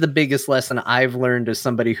me, the biggest lesson I've learned as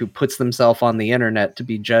somebody who puts themselves on the internet to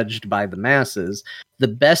be judged by the masses, the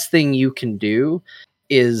best thing you can do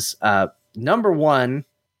is, number one,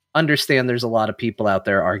 understand there's a lot of people out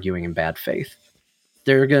there arguing in bad faith.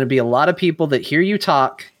 There are going to be a lot of people that hear you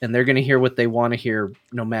talk, and they're going to hear what they want to hear,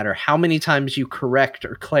 no matter how many times you correct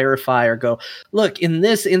or clarify or go, look, in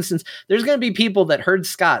this instance, there's going to be people that heard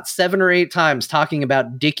Scott 7 or 8 times talking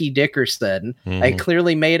about Dickie Dickerson, a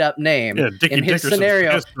clearly made up name in his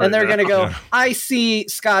scenario. And they're going to go, I see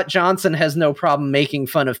Scott Johnson has no problem making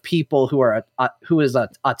fun of people who is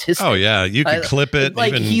autistic. Oh yeah. You can clip it.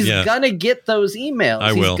 He's going to get those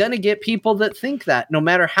emails. He's going to get people that think that, no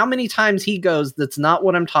matter how many times he goes, that's not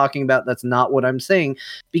what I'm talking about. That's not what I'm saying,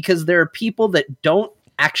 because there are people that don't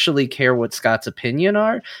actually care what Scott's opinion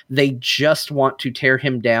are. They just want to tear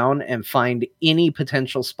him down and find any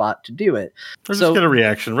potential spot to do it. Or just get a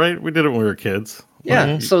reaction, right? We did it when we were kids.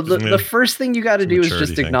 Yeah. So the first thing you got to do is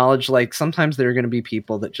just acknowledge, sometimes there are going to be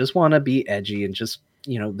people that just want to be edgy and just,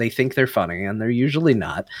 they think they're funny, and they're usually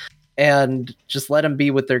not. and just let them be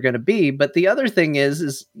what they're going to be. But the other thing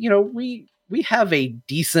is, we have a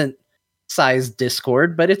decent sized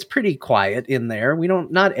Discord, but it's pretty quiet in there.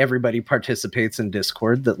 Not everybody participates in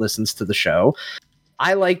Discord that listens to the show.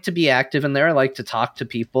 I like to be active in there. I like to talk to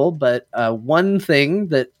people, but one thing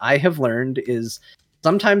that I have learned is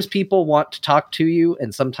sometimes people want to talk to you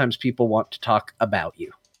and sometimes people want to talk about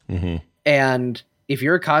you. Mm-hmm. And if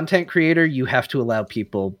you're a content creator, you have to allow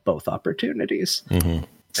people both opportunities. Mm-hmm.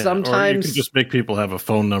 Sometimes or you can just make people have a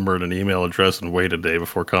phone number and an email address and wait a day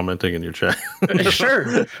before commenting in your chat.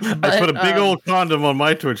 Sure. I put a big old condom on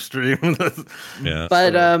my Twitch stream. Yeah.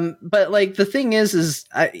 But like the thing is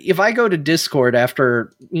if I go to Discord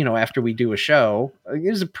after we do a show,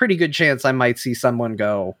 there's a pretty good chance I might see someone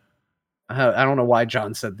go, I don't know why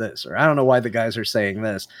John said this, or I don't know why the guys are saying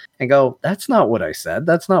this, and go, that's not what I said.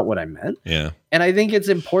 That's not what I meant. Yeah. And I think it's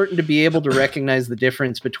important to be able to recognize the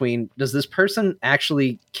difference between, does this person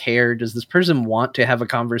actually care? Does this person want to have a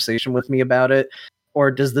conversation with me about it?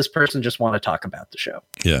 Or does this person just want to talk about the show?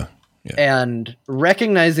 Yeah. Yeah. And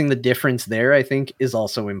recognizing the difference there, I think, is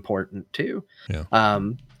also important too. Yeah.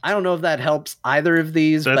 I don't know if that helps either of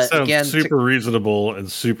these, That but sounds again, super reasonable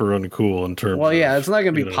and super uncool in terms. well, yeah, of, it's not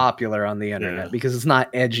going to be popular on the internet because it's not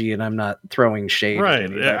edgy, and I'm not throwing shade.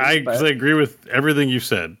 Right. I but agree with everything you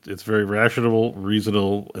said. It's very rational,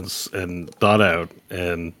 reasonable, and thought out,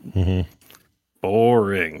 and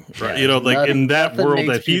boring. Right. yeah, Like in that nothing world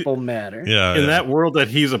makes that people matter. Yeah. in that world that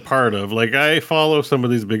he's a part of, like I follow some of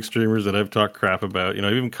these big streamers that I've talked crap about.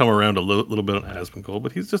 I've even come around a little bit on Asmongold,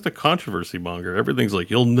 but he's just a controversy monger. Everything's like,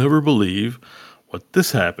 you'll never believe what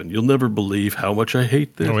this happened. You'll never believe how much I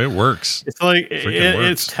hate this. Oh, it works. It's like Freaking works.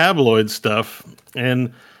 it's tabloid stuff,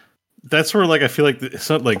 and that's where like I feel like it's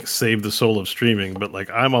not like save the soul of streaming, but like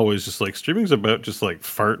I'm always just like streaming's about just like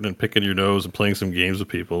farting and picking your nose and playing some games with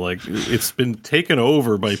people. Like it's been taken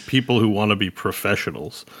over by people who want to be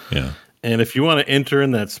professionals. Yeah. And if you want to enter in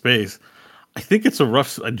that space, I think it's a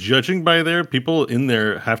rough. Judging by there, people in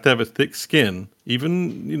there have to have a thick skin.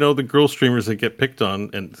 Even the girl streamers that get picked on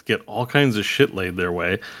and get all kinds of shit laid their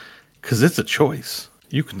way, because it's a choice.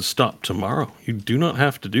 You can stop tomorrow. You do not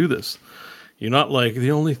have to do this. You're not like,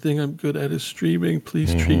 the only thing I'm good at is streaming.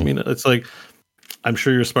 Please treat me. It's like, I'm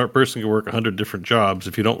sure you're a smart person, can work 100 different jobs.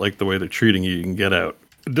 If you don't like the way they're treating you, you can get out.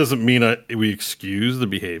 It doesn't mean we excuse the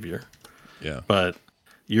behavior. Yeah. But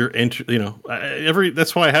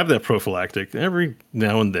that's why I have that prophylactic. Every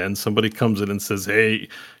now and then somebody comes in and says, hey,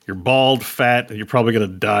 you're bald, fat, and you're probably going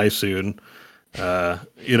to die soon.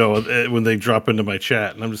 When they drop into my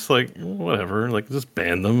chat, and I'm just like, whatever, like just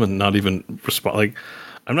ban them and not even respond. Like,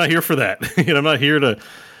 I'm not here for that. I'm not here to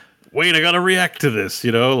wait. I got to react to this.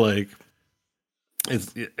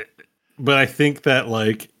 But I think that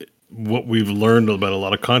like what we've learned about a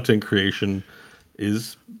lot of content creation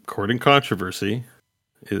is courting controversy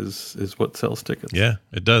is what sells tickets. Yeah,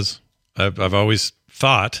 it does. I've always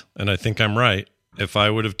thought, and I think I'm right, if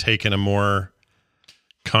I would have taken a more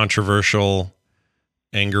controversial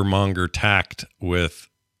anger monger tact with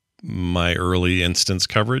my early instance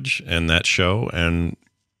coverage and that show and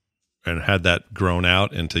had that grown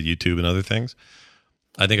out into YouTube and other things,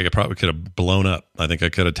 I think I probably could have blown up. I think I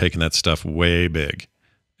could have taken that stuff way big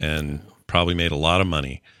and probably made a lot of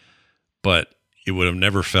money. But it would have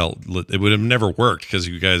never worked because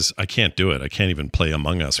you guys, I can't do it. I can't even play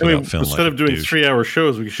Among Us without feeling instead like of doing douche. 3-hour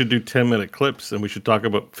shows, we should do 10-minute clips, and we should talk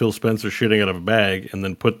about Phil Spencer shitting out of a bag, and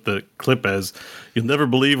then put the clip as, you'll never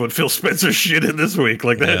believe what Phil Spencer shit in this week.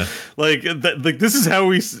 Like that. Yeah. Like this is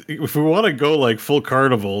how if we want to go like full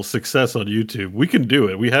carnival success on YouTube, we can do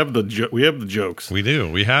it. We have the jokes. We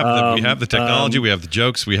do. We have the technology. We have the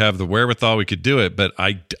jokes. We have the wherewithal. We could do it, but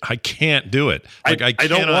I can't do it. Like I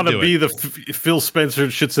don't want to be the Phil Spencer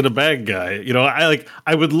shits in a bag guy.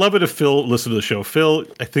 I would love it if Phil listened to the show. Phil,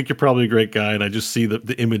 I think you're probably a great guy, and I just see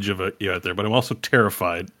the image of you out there. But I'm also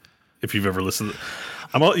terrified. If you've ever listened,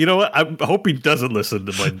 you know what? I hope he doesn't listen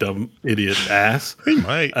to my dumb idiot ass. He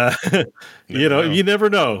might. You never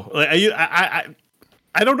know. Like, I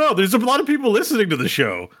don't know. There's a lot of people listening to the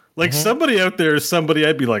show. Like somebody out there is somebody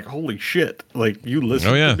I'd be like, holy shit! Like you listen.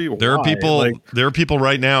 Oh yeah, to me? there are Why? people. Like, there are people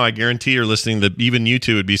right now. I guarantee are listening. That even you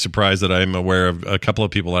two would be surprised that I'm aware of a couple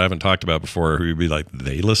of people I haven't talked about before who would be like,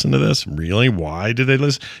 they listen to this? Really? Why did they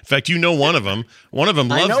listen? In fact, one of them. One of them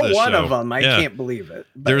loves this show. I know one of them. I can't believe it.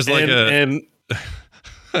 But There's like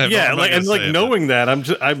knowing that,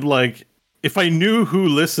 I'm like, if I knew who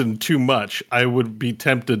listened too much, I would be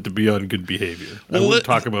tempted to be on good behavior. I wouldn't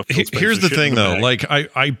talk about. Here's the thing, though. Like,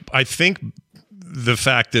 I think the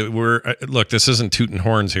fact that look, this isn't tooting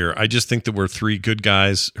horns here. I just think that we're three good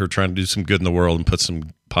guys who are trying to do some good in the world and put some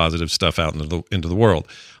positive stuff out into the world.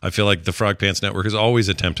 I feel like the Frog Pants Network has always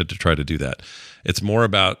attempted to try to do that. It's more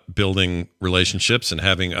about building relationships and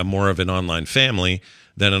having more of an online family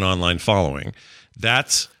than an online following.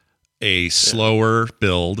 That's a slower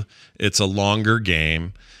build. It's a longer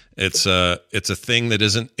game. It's a thing that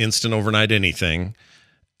isn't instant overnight anything,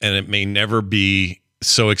 and it may never be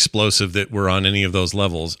so explosive that we're on any of those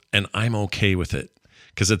levels. And I'm okay with it,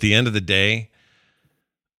 because at the end of the day,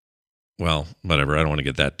 well, whatever. I don't want to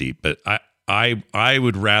get that deep, but I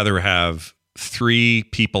would rather have 3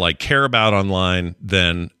 people I care about online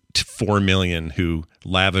than 4 million who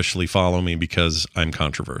lavishly follow me because I'm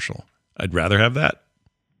controversial. I'd rather have that.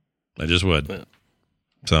 I just would. Yeah.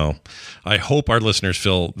 So I hope our listeners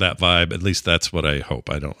feel that vibe. At least that's what I hope.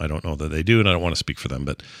 I don't know that they do, and I don't want to speak for them,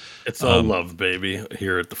 but it's all love, baby,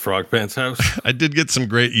 here at the Frog Pants house. I did get some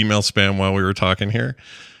great email spam while we were talking here.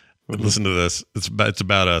 Mm-hmm. Listen to this. It's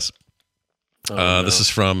about us. No. This is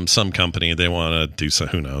from some company. They want to do so.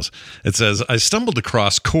 Who knows? It says, I stumbled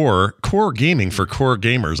across Core Gaming for Core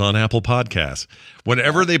Gamers on Apple Podcasts.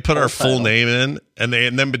 Whenever they put our full name in and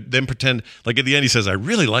then pretend, like at the end, he says, I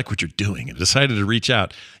really like what you're doing, and decided to reach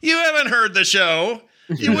out. You haven't heard the show.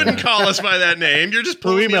 You wouldn't call us by that name. You're just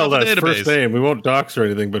pulling me off the database. First name. We won't dox or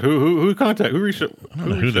anything, but who reached out? I don't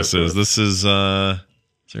know who this is. This is, is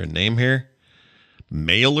there a name here?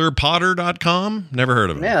 MailerPotter.com? Never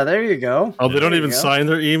heard of them. Yeah, there you go. Oh, they don't even sign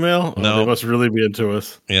their email? No. They must really be into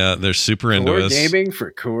us. Yeah, they're super into us. Core Gaming for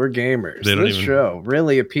Core Gamers. This show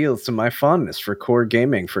really appeals to my fondness for Core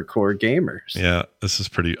Gaming for Core Gamers. Yeah, this is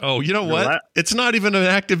pretty... Oh, you know what? It's not even an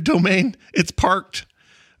active domain. It's parked.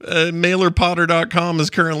 MailerPotter.com is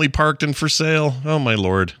currently parked and for sale. Oh, my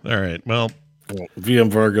Lord. All right, well... VM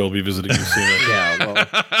Varga will be visiting you soon. Yeah, well.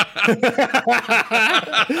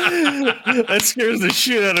 That scares the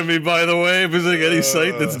shit out of me, by the way. Visiting any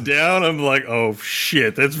site that's down, I'm like, oh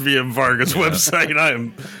shit, that's VM Varga's website.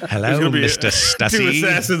 Hello, Mr. Stussy. 2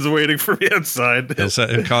 assassins waiting for me outside.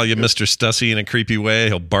 He'll call you Mr. Stussy in a creepy way.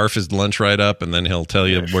 He'll barf his lunch right up, and then he'll tell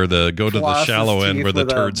you where go to the shallow end where the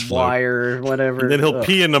turds float. Wire, whatever. And then he'll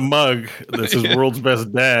pee in a mug that says world's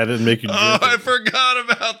best dad and make you drink it. I forgot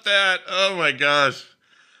about that. Oh my gosh.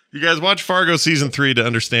 You guys watch Fargo season 3 to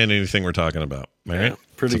understand anything we're talking about. All right? Yeah,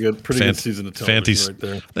 pretty good season of television right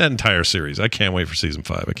there. That entire series. I can't wait for season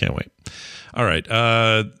 5. I can't wait. All right.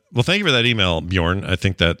 Well, thank you for that email, Bjorn. I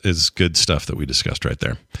think that is good stuff that we discussed right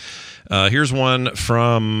there. Here's one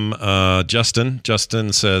from Justin.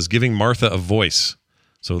 Justin says, giving Martha a voice.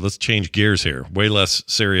 So let's change gears here. Way less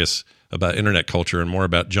serious about internet culture and more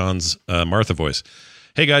about John's Martha voice.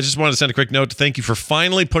 Hey guys, just wanted to send a quick note to thank you for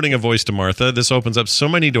finally putting a voice to Martha. This opens up so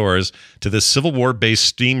many doors to this Civil War-based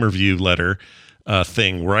Steam review letter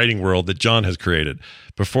writing world that John has created.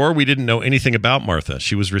 Before, we didn't know anything about Martha.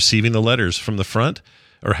 She was receiving the letters from the front,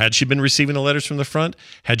 or had she been receiving the letters from the front?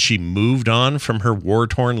 Had she moved on from her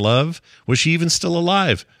war-torn love? Was she even still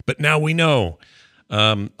alive? But now we know.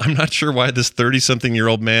 I'm not sure why this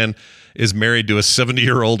 30-something-year-old man is married to a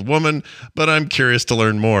 70-year-old woman, but I'm curious to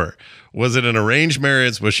learn more. Was it an arranged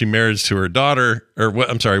marriage? Was she married to her daughter?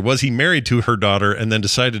 Was he married to her daughter and then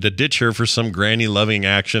decided to ditch her for some granny-loving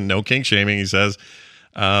action? No kink shaming, he says.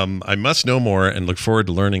 I must know more and look forward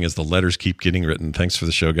to learning as the letters keep getting written. Thanks for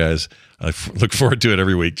the show, guys. I look forward to it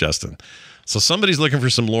every week, Justin. So somebody's looking for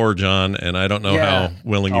some lore, John, and I don't know how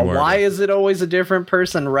willing you are. Why is it always a different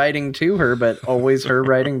person writing to her, but always her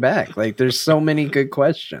writing back? Like, there's so many good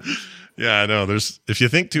questions. Yeah, I know. If you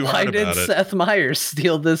think too hard about it. Why did Seth Meyers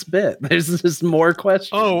steal this bit? There's just more questions.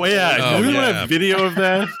 Oh, yeah. Do we have video of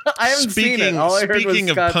that? I haven't seen it. All I heard was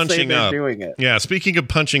Scott say they're doing it. Yeah, speaking of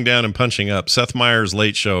punching down and punching up, Seth Meyers'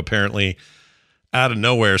 Late Show apparently out of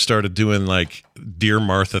nowhere started doing like Dear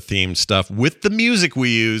Martha themed stuff with the music we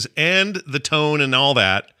use and the tone and all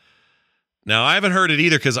that. Now, I haven't heard it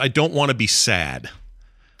either because I don't want to be sad.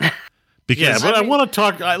 Because, I want to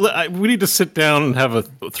talk. We need to sit down and have a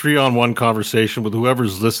 3-on-1 conversation with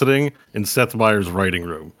whoever's listening in Seth Meyers' writing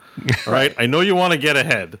room. All right? I know you want to get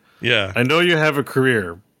ahead. Yeah. I know you have a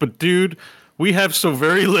career. But, dude, we have so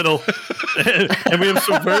very little, and we have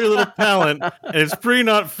so very little talent, and it's pretty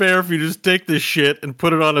not fair if you just take this shit and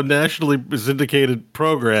put it on a nationally syndicated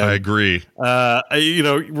program. I agree.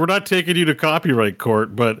 We're not taking you to copyright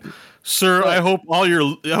court, but... Sir, I hope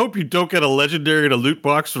you don't get a legendary in a loot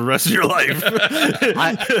box for the rest of your life.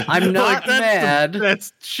 I'm not mad.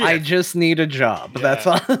 That's shit. I just need a job. Yeah.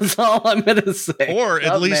 That's all I'm gonna say. Or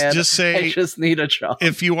at least just say I just need a job.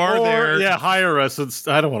 If you are there, hire us.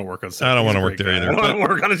 I don't want to work on. I don't want to work there either. I don't want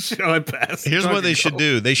to work on a show. I pass. Here's what they should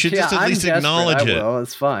do. They should just at least acknowledge it.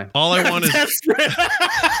 It's fine. All I want is.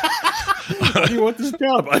 Why do you want this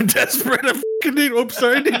job? I'm desperate. Oops,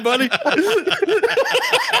 sorry, I need money. I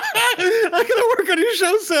gotta work on your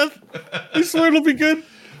show, Seth. I swear it'll be good.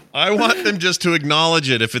 I want them just to acknowledge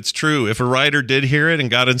it if it's true. If a writer did hear it and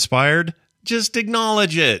got inspired, just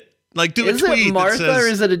acknowledge it. Like, do a tweet. Is it Martha that says, or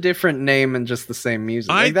is it a different name and just the same music?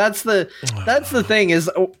 Like, that's the thing is,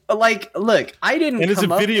 like, look, I didn't and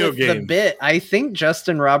come up with the bit. I think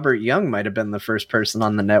Justin Robert Young might have been the first person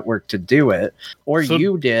on the network to do it, or so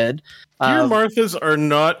you did. Dear Marthas are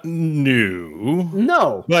not new.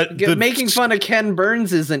 No, but making fun of Ken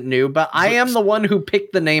Burns isn't new, but I am the one who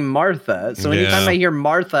picked the name Martha. So anytime I hear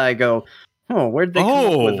Martha, I go, oh, where'd they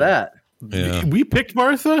come up with that? Yeah. We picked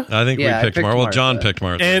Martha? I think we picked Martha. Well, John picked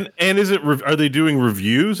Martha. And is it are they doing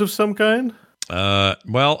reviews of some kind?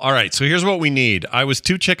 Well, all right. So here's what we need. I was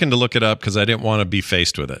too chicken to look it up because I didn't want to be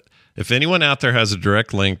faced with it. If anyone out there has a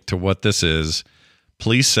direct link to what this is,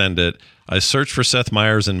 please send it. I searched for Seth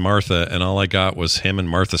Meyers and Martha, and all I got was him and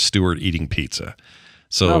Martha Stewart eating pizza.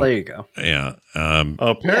 So, there you go. Yeah.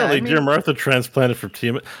 Apparently, Dear Martha transplanted from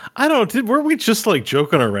TM. I don't know. Were we just like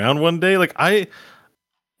joking around one day? Like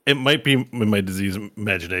it might be in my disease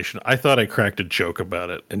imagination. I thought I cracked a joke about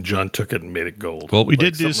it, and John took it and made it gold. Well, we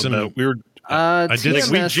did do some. We were. TMS,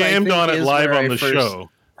 we jammed on it live on the show.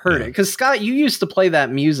 Heard it because Scott, you used to play that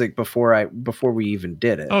music before we even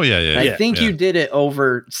did it. Oh yeah. I think you did it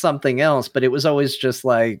over something else, but it was always just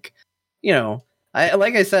like,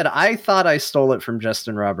 like I said, I thought I stole it from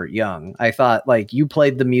Justin Robert Young. I thought like you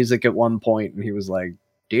played the music at one point, and he was like,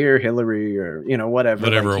 "Dear Hillary," or whatever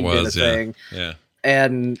like it was. Yeah.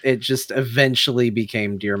 And it just eventually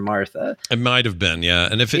became Dear Martha. It might have been, yeah.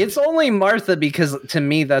 And if it's only Martha because to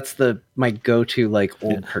me that's my go-to like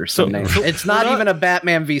old person name. It's not even a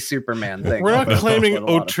Batman v Superman thing. We're not claiming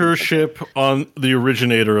authorship on the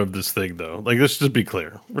originator of this thing, though. Like, let's just be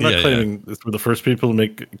clear. We're not claiming we're the first people to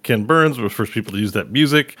make Ken Burns. We're the first people to use that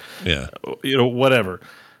music. Yeah, whatever.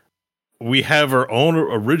 We have our own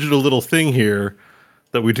original little thing here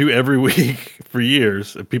that we do every week for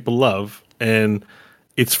years, and people love. And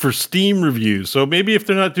it's for Steam reviews. So maybe if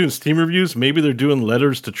they're not doing Steam reviews, maybe they're doing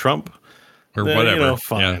letters to Trump. Or whatever.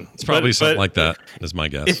 Fine. Yeah, it's probably something like that, is my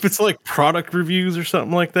guess. If it's like product reviews or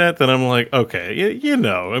something like that, then I'm like, okay,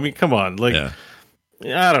 I mean, come on. Like,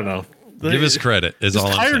 I don't know. Give us credit is all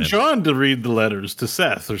I'm saying. Hire John to read the letters to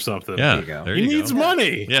Seth or something. Yeah, he needs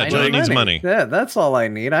money. Yeah, John needs money. Yeah, that's all I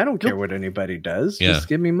need. I don't care what anybody does. Just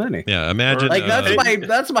give me money. Yeah, imagine like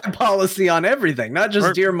that's my policy on everything, not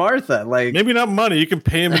just Dear Martha. Like maybe not money. You can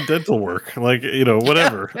pay him in dental work, like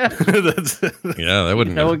whatever. That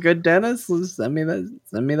wouldn't. A good dentist? Send me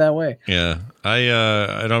that way. Yeah,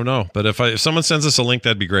 I don't know, but if someone sends us a link,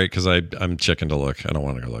 that'd be great because I'm checking to look. I don't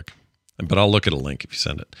want to go look, but I'll look at a link if you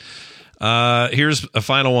send it. Here's a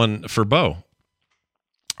final one for Bo.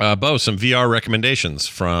 Bo, some VR recommendations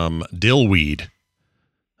from Dillweed.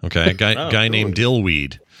 Okay, a guy named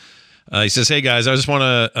Dillweed. He says, "Hey guys, I just want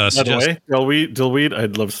to suggest." By the way, Dillweed.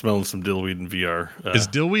 I'd love smelling some Dillweed in VR. Is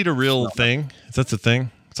Dillweed a real thing? Is that the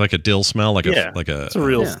thing? It's like a dill smell, it's a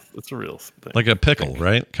real thing. Like a pickle,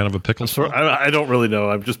 right? Kind of a pickle. I don't really know.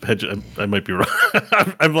 I'm just I might be wrong.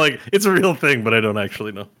 I'm like, it's a real thing, but I don't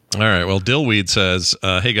actually know. All right. Well, Dillweed says,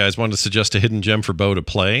 "Hey guys, wanted to suggest a hidden gem for Bo to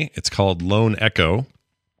play. It's called Lone Echo,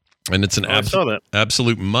 and it's an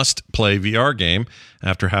absolute must-play VR game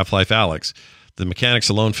after Half-Life Alyx. The mechanics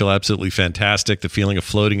alone feel absolutely fantastic. The feeling of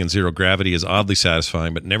floating in zero gravity is oddly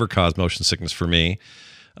satisfying, but never caused motion sickness for me.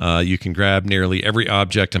 You can grab nearly every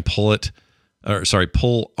object and pull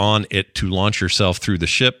on it to launch yourself through the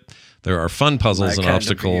ship. There are fun puzzles and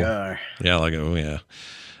obstacle.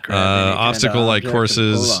 Obstacle-like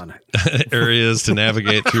courses, areas to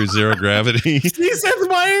navigate through zero gravity. See, Seth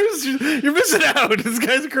Meyers, you're missing out. This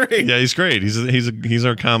guy's great. Yeah, he's great. He's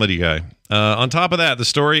our comedy guy. On top of that, the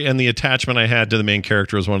story and the attachment I had to the main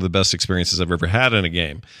character was one of the best experiences I've ever had in a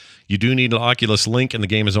game. You do need an Oculus Link, and the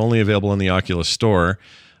game is only available in the Oculus Store.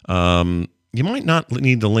 You might not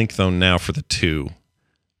need the Link, though, now for the 2.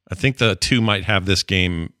 I think the 2 might have this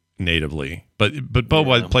game natively. But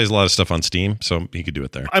Bo plays a lot of stuff on Steam, so he could do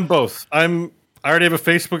it there. I'm both. I already have a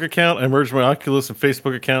Facebook account. I merged my Oculus and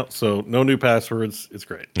Facebook account, so no new passwords. It's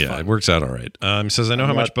great. Yeah, it works out all right. He says, I know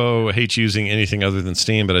how much Bo hates using anything other than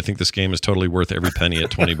Steam, but I think this game is totally worth every penny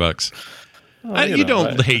at $20. You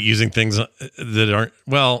don't hate using things that aren't,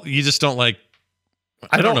 well, you just don't like,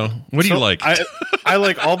 I don't know. What do you like? I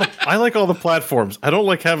like all the platforms. I don't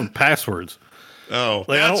like having passwords. Oh,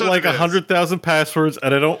 like I don't like 100,000 passwords,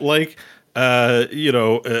 and I don't like a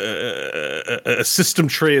system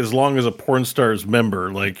tray as long as a porn star's member,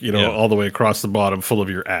 all the way across the bottom, full of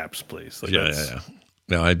your apps, please.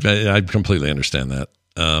 No, I completely understand that.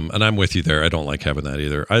 And I'm with you there. I don't like having that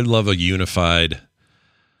either. I love a unified.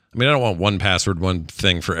 I mean, I don't want one password, one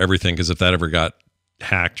thing for everything, because if that ever got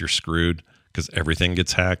hacked, you're screwed because everything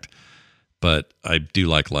gets hacked. But I do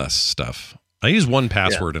like less stuff. I use one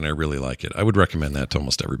password and I really like it. I would recommend that to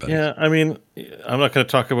almost everybody. Yeah, I mean, I'm not going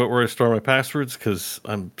to talk about where I store my passwords because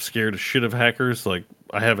I'm scared as shit of hackers. Like,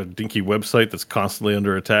 I have a dinky website that's constantly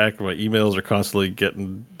under attack. My emails are constantly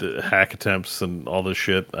getting hack attempts and all this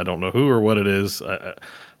shit. I don't know who or what it is. I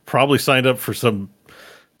probably signed up for some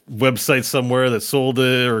website somewhere that sold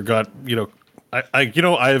it or got, I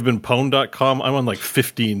have been pwned.com. I'm on like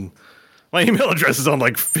 15. My email address is on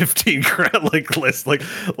like 15 lists. Like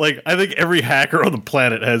I think every hacker on the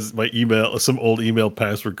planet has my email, some old email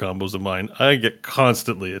password combos of mine. I get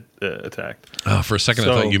constantly attacked. Oh, for a second I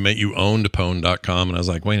thought you meant you owned pwn.com, and I was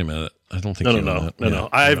like, wait a minute, I don't think you own that. No.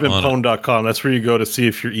 I've been pwned.com. That's where you go to see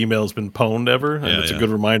if your email's been pwned ever, and it's a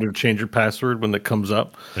good reminder to change your password when that comes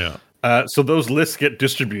up. Yeah. So those lists get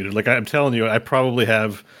distributed. Like I'm telling you, I probably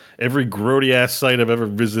have every grody ass site I've ever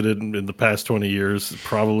visited in the past 20 years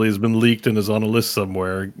probably has been leaked and is on a list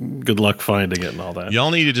somewhere. Good luck finding it and all that.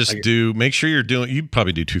 Y'all need to just make sure you're doing. You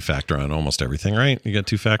probably do 2-factor on almost everything, right? You got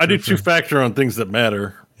 2-factor. I do 2-factor on things that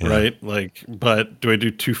matter, right? Like, but do I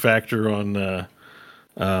do 2-factor on? I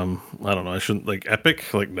don't know. I shouldn't like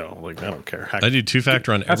Epic. Like, no. Like, I don't care. I do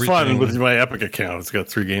 2-factor on everything. Have fun with my Epic account. It's got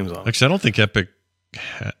 3 games on. Actually, I don't think Epic.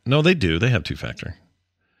 No, they do. They have 2-factor.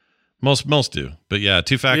 Most do, but yeah,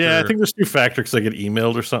 2-factor. Yeah, I think there's 2-factor because I get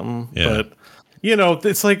emailed or something. Yeah. But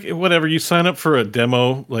it's like whatever. You sign up for a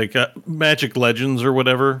demo, like Magic Legends or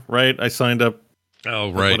whatever, right? I signed up. Oh,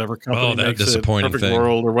 right. Whatever company that makes disappointing it, Perfect thing.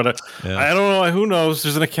 World or whatever. Yeah. I don't know. Who knows?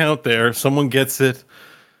 There's an account there. Someone gets it,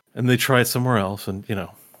 and they try it somewhere else, and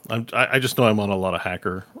I just know I'm on a lot of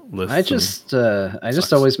hacker lists. I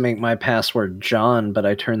just always make my password John, but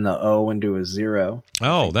I turn the O into a 0.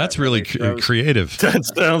 Oh, that's really creative. That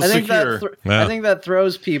sounds secure. I think that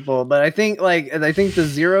throws people, but I think the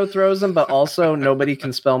 0 throws them, but also nobody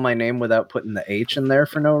can spell my name without putting the H in there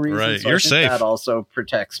for no reason. Right, so you're I think safe. That also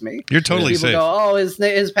protects me. You're totally people safe. Go, oh,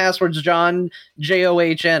 his password's John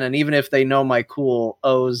JOHN, and even if they know my cool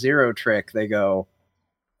O0 trick, they go,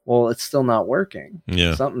 well, it's still not working.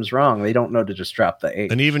 Yeah. Something's wrong. They don't know to just drop the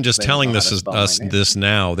H. And even just telling this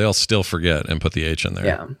now, they'll still forget and put the H in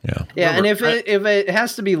there. Yeah. And if it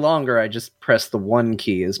has to be longer, I just press the 1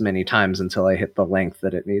 key as many times until I hit the length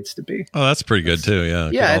that it needs to be. Oh, that's pretty good too. Yeah.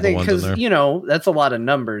 Yeah, I think because that's a lot of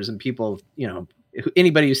numbers, and people,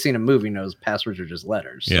 anybody who's seen a movie knows passwords are just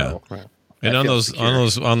letters. Yeah. So and on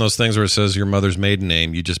those things where it says your mother's maiden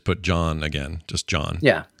name, you just put John again, just John.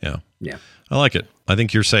 Yeah. I like it. I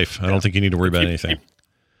think you're safe. I don't think you need to worry about anything.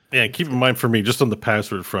 Yeah, keep in mind for me, just on the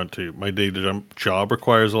password front too, my day-to-day job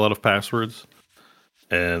requires a lot of passwords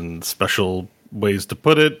and special ways to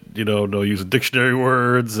put it. No use of dictionary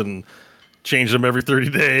words and change them every 30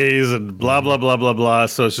 days and blah, blah, blah, blah, blah.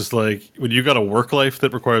 So it's just like when you got a work life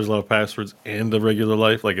that requires a lot of passwords and a regular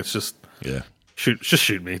life, like it's just,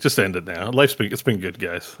 shoot me. Just end it now. It's been good,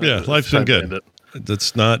 guys. Yeah, life's been good.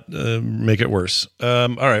 Let's not make it worse. All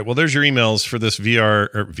right. Well, there's your emails for this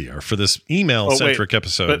for this email-centric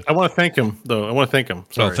episode. But I want to thank him, though. Sorry.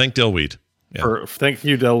 Oh, thank Dillweed. Yeah. Thank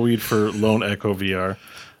you, Dillweed, for Lone Echo VR.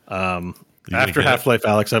 After Half-Life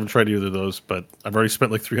Alex, I haven't tried either of those, but I've already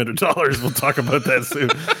spent like $300. We'll talk about that soon.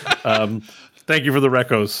 Thank you for the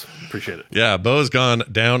recos. Appreciate it. Yeah, Bo's gone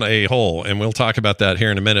down a hole, and we'll talk about that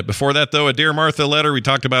here in a minute. Before that, though, a Dear Martha letter. We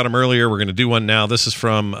talked about him earlier. We're going to do one now. This is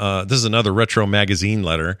from this is another retro magazine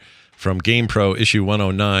letter from GamePro issue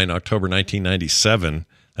 109, October 1997.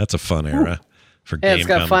 That's a fun era for game it's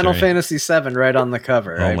got commentary. Final Fantasy VII right on the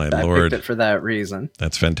cover. Oh, my Lord. I picked it for that reason.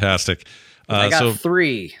 That's fantastic. I got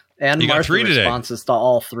 3. And Martha responses to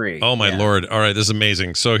all 3. Oh, my Lord. All right, this is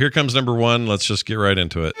amazing. So here comes number 1. Let's just get right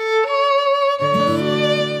into it.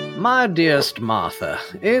 My dearest Martha,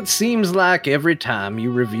 it seems like every time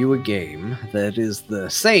you review a game that is the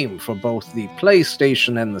same for both the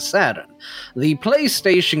PlayStation and the Saturn, the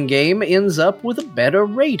PlayStation game ends up with better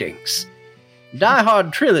ratings. Die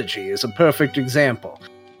Hard Trilogy is a perfect example.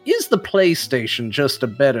 Is the PlayStation just a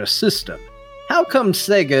better system? How come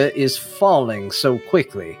Sega is falling so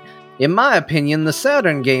quickly? In my opinion, the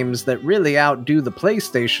Saturn games that really outdo the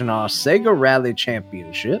PlayStation are Sega Rally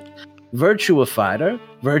Championship, Virtua Fighter,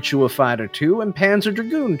 Virtua Fighter 2, and Panzer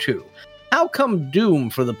Dragoon 2. How come Doom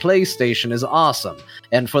for the PlayStation is awesome,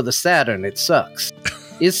 and for the Saturn it sucks?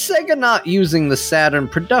 Is Sega not using the Saturn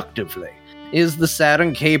productively? Is the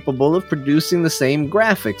Saturn capable of producing the same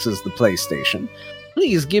graphics as the PlayStation?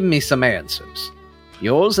 Please give me some answers.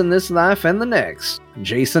 Yours in this life and the next,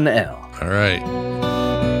 Jason L. All right.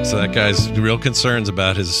 So that guy's real concerns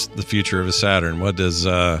about the future of his Saturn. What does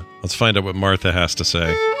let's find out what Martha has to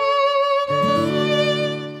say.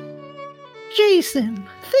 Jason,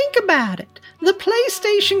 think about it. The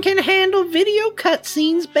PlayStation can handle video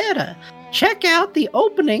cutscenes better. Check out the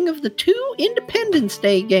opening of the 2 Independence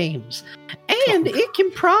Day games. And it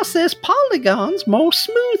can process polygons more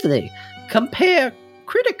smoothly. Compare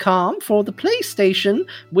Criticom for the PlayStation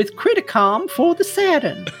with Criticom for the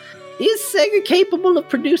Saturn. Is Sega capable of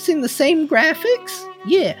producing the same graphics?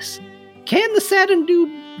 Yes. Can the Saturn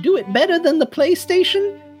do it better than the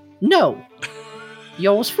PlayStation? No.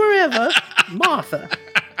 Yours forever, Martha.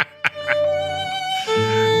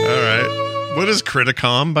 All right. What is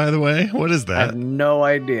Criticom, by the way? What is I have that? no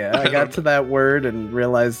idea. I got to that word and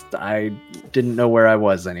realized I didn't know where I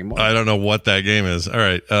was anymore. I don't know what that game is. All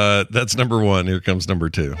right. That's number 1. Here comes number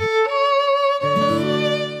 2.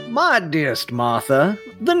 My dearest Martha,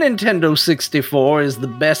 the Nintendo 64 is the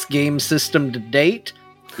best game system to date.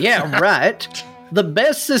 Yeah, right. The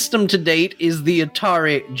best system to date is the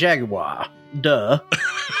Atari Jaguar. Duh.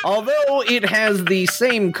 Although it has the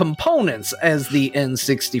same components as the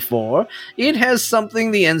N64, it has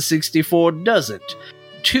something the N64 doesn't.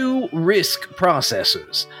 2 RISC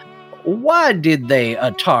processors. Why did they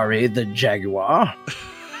Atari the Jaguar?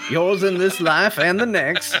 Yours in this life and the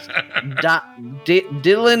next,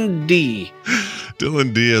 Dylan D.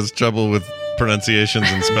 Dylan D has trouble with pronunciations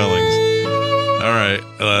and spellings. All right.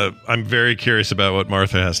 I'm very curious about what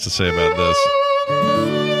Martha has to say about this.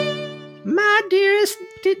 My dearest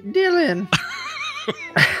Dylan.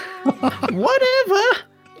 Whatever.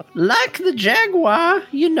 Like the Jaguar,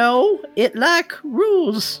 it like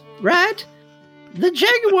rules, right? The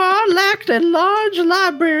Jaguar lacked a large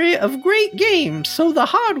library of great games, so the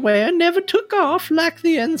hardware never took off like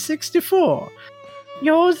the N64.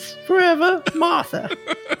 Yours forever, Martha.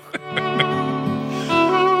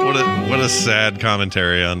 What a sad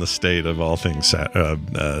commentary on the state of all things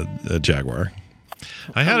Jaguar.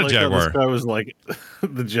 I had a Jaguar. This guy was like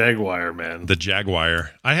the Jaguar, man. The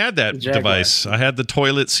Jaguar. I had that device. I had the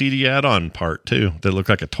toilet CD add-on part too that looked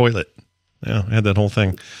like a toilet. Yeah, I had that whole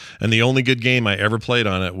thing. And the only good game I ever played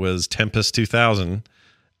on it was Tempest 2000,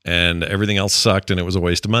 and everything else sucked, and it was a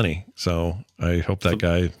waste of money. So I hope that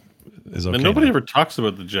guy is okay. And nobody now. ever talks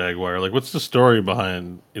about the Jaguar. Like, what's the story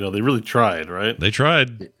behind? They really tried, right? They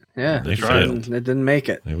tried. Yeah, They failed. It didn't make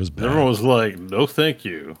it. It was bad. Everyone was like, "No, thank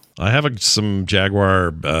you." I have some Jaguar.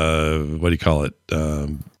 What do you call it?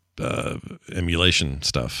 Emulation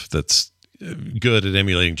stuff that's good at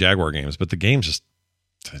emulating Jaguar games, but the games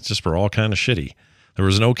just were all kind of shitty. There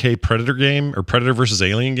was an okay Predator game or Predator versus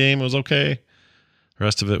Alien game was okay. The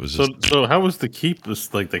rest of it was just So how was the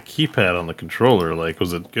keypad on the controller? Like,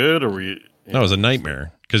 was it good or were you? No, it was a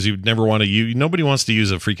nightmare because you'd never want to use. Nobody wants to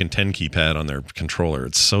use a freaking 10 keypad on their controller.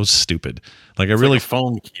 It's so stupid. Like It's like a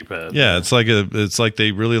phone keypad. Yeah, it's like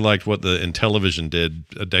they really liked what the Intellivision did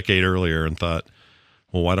a decade earlier and thought,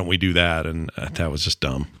 well, why don't we do that? And that was just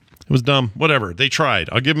dumb. It was dumb. Whatever. They tried.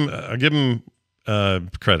 I'll give them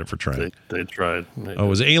credit for trying. They tried. It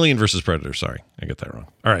was Alien versus Predator. Sorry, I got that wrong.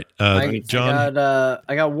 All right, John.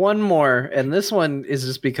 I got one more, and this one is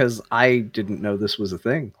just because I didn't know this was a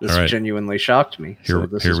thing. This genuinely shocked me. So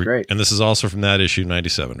this is great. And this is also from that issue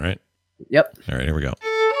 97, right? Yep. All right, here we go.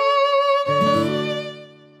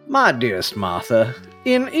 My dearest Martha,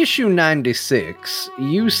 in issue 96,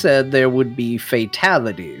 you said there would be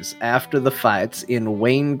fatalities after the fights in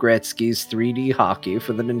Wayne Gretzky's 3D hockey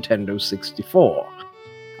for the Nintendo 64.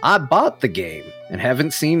 I bought the game and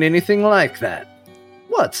haven't seen anything like that.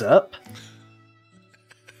 What's up?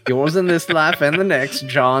 Yours in this life and the next,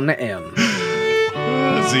 John M.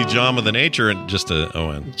 Let's see, John with an H or just a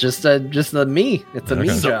O-N? Just a me. It's a me,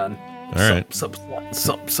 John. All right. Sup.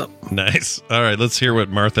 Nice. All right, let's hear what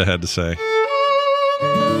Martha had to say.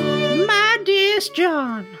 My dearest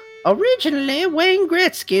John, originally Wayne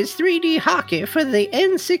Gretzky's 3D hockey for the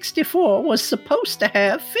N64 was supposed to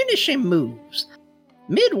have finishing moves.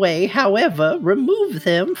 Midway, however, removed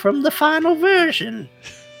them from the final version.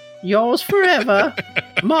 Yours forever,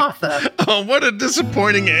 Martha. Oh, what a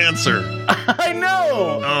disappointing answer. I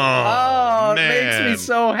know. Oh, it makes me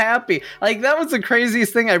so happy. Like, that was the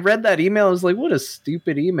craziest thing. I read that email. I was like, what a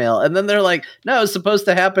stupid email. And then they're like, no, it was supposed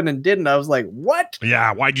to happen and didn't. I was like, what?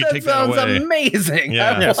 Yeah, why'd you take that away? That sounds amazing.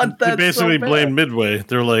 Yeah. I want that They basically so bad. blamed Midway.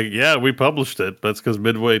 They're like, yeah, we published it, but it's because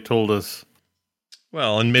Midway told us.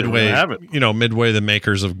 Well, and Midway, Midway, the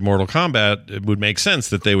makers of Mortal Kombat, it would make sense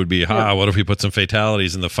that they would be, what if we put some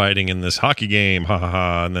fatalities in the fighting in this hockey game,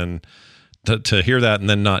 and then to hear that and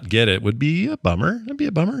then not get it would be a bummer. It'd be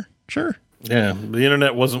a bummer, sure. Yeah, the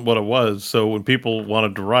internet wasn't what it was, so when people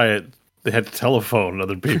wanted to riot, they had to telephone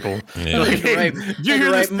other people. Yeah. Like, Right,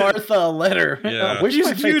 you write Martha a letter. Yeah. Where's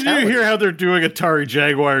my do you fatality? hear how they're doing Atari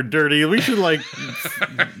Jaguar dirty? We should like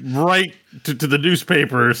write to the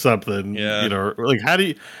newspaper or something. Yeah. Like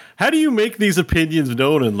how do you make these opinions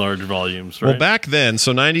known in large volumes? Right? Well, back then,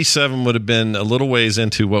 so 97 would have been a little ways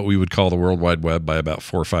into what we would call the World Wide Web by about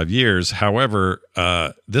 4 or 5 years. However,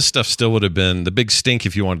 this stuff still would have been the big stink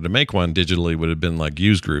if you wanted to make one digitally would have been like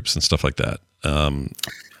use groups and stuff like that.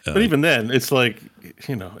 But even then, it's like,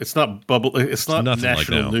 it's not it's not nothing like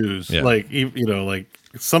national now. news. Yeah. Like, like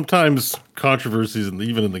sometimes controversies, and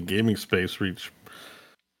even in the gaming space, reach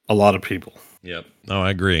a lot of people. Yep. No, I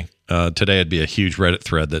agree. Today it'd be a huge Reddit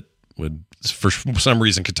thread that would, for some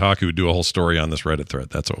reason, Kotaku would do a whole story on this Reddit thread.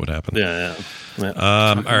 That's what would happen. Yeah.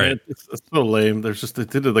 All right. It's so lame. They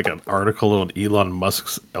did like an article on Elon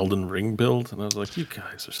Musk's Elden Ring build, and I was like, you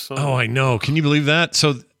guys are so. Oh, I know. Can you believe that?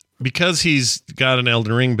 So because he's got an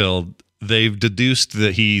Elden Ring build, they've deduced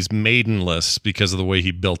that he's maidenless because of the way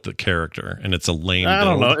he built the character, and it's a lame I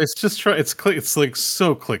don't build. know. It's just it's like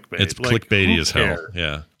so clickbait. It's like, clickbaity who as hell. cares?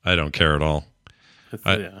 Yeah, I don't care at all.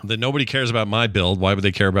 Yeah. That nobody cares about my build. Why would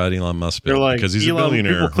they care about Elon Musk's They're build? like, Because he's a Elon,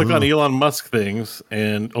 billionaire. people click on Elon Musk things,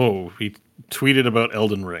 and he tweeted about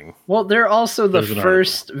Elden Ring. Well, they're also the There's an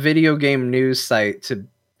first video game news site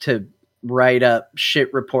to write up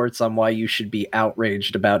shit reports on why you should be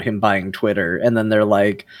outraged about him buying Twitter, and then they're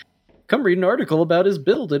like, "Come read an article about his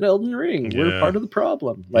build in Elden Ring. We're Yeah. part of the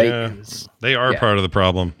problem." Like, Yeah. They are part of the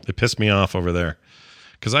problem. They pissed me off over there.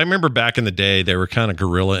 Because I remember back in the day, they were kind of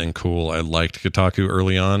guerrilla and cool. I liked Kotaku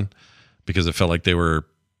early on because it felt like they were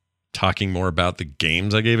talking more about the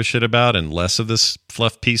games I gave a shit about and less of this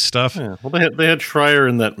fluff piece stuff. Yeah. Well, they had Schreier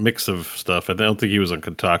in that mix of stuff. I don't think he was on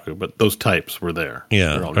Kotaku, but those types were there.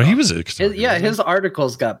 Yeah. They're all Or he gone. was at Kotaku, wasn't his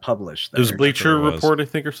articles got published. It was there. Bleacher That's what it was. Report, I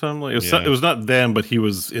think, or something. Yeah. It was not them, but he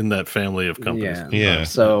was in that family of companies. Yeah. Yeah.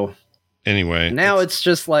 So Anyway. now it's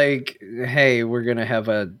just like, hey, we're gonna have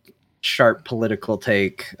a sharp political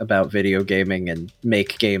take about video gaming and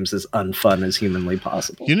make games as unfun as humanly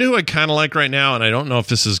possible. You know who I kind of like right now, and I don't know if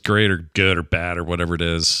this is great or good or bad or whatever it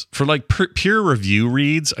is. For like pure review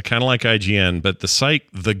reads, I kind of like IGN, but the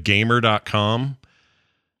site thegamer.com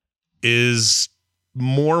is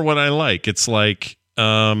more what I like. It's like,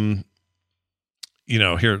 here,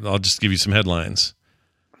 I'll just give you some headlines.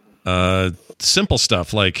 Simple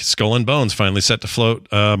stuff like Skull and Bones finally set to float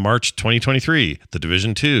March 2023. The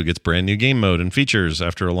Division 2 gets brand new game mode and features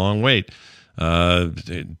after a long wait.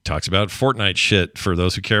 It talks about Fortnite shit for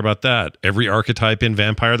those who care about that. Every archetype in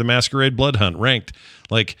Vampire the Masquerade Blood Hunt ranked.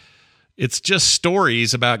 Like, it's just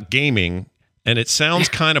stories about gaming, and it sounds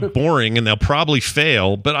kind of boring, and they'll probably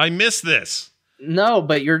fail, but I miss this. No,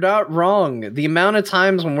 but you're not wrong. The amount of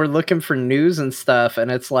times when we're looking for news and stuff,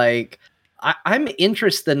 and it's like, I'm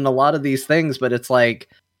interested in a lot of these things, but it's like,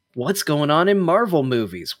 what's going on in Marvel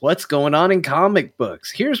movies? What's going on in comic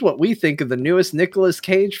books? Here's what we think of the newest Nicolas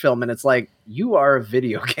Cage film. And it's like, you are a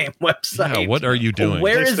video game website. Yeah, what are you doing?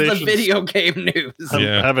 Where is the PlayStation's- video game news?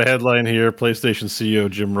 Yeah. I have a headline here. PlayStation CEO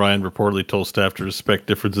Jim Ryan reportedly told staff to respect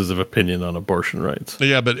differences of opinion on abortion rights.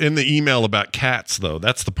 Yeah, but in the email about cats, though,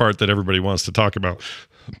 that's the part that everybody wants to talk about.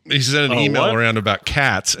 He sent an email what? around about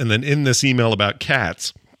cats, and then in this email about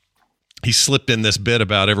cats, he slipped in this bit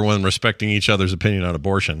about everyone respecting each other's opinion on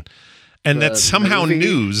abortion. And that's somehow movie?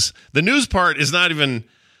 news. The news part is not even...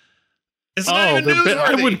 It's not even newsworthy.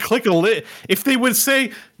 I would click a link. If they would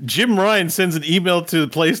say Jim Ryan sends an email to the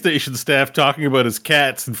PlayStation staff talking about his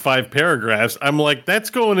cats in 5 paragraphs, I'm like,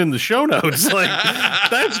 that's going in the show notes. Like,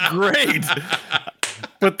 that's great.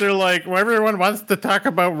 But they're like, well, everyone wants to talk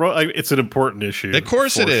about it's an important issue. Of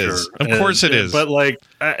course it is. Of course it is. But like,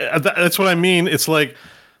 that's what I mean. It's like,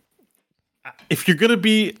 if you're going to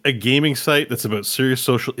be a gaming site that's about serious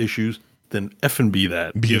social issues, then effing be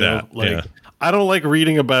that. Be you know? that, Like, yeah. I don't like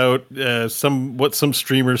reading about what some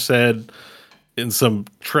streamer said in some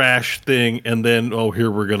trash thing, and then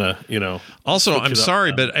here we're gonna Also, switch I'm it up sorry,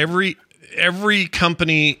 now. but every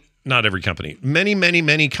company, not every company,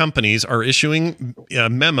 many companies are issuing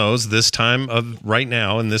memos this time of right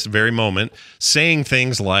now in this very moment, saying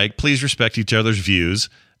things like, please respect each other's views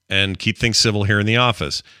and keep things civil here in the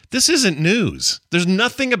office. This isn't news. There's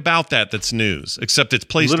nothing about that that's news, except it's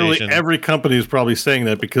PlayStation. Literally every company is probably saying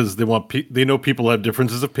that because they want they know people have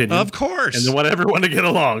differences of opinion, Of course. and they want everyone to get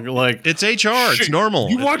along. Like, It's HR. It's normal.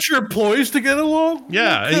 You want your employees to get along?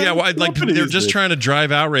 Yeah, What kind yeah. of Well, like company they're is just this? trying to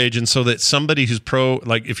drive outrage, and so that somebody who's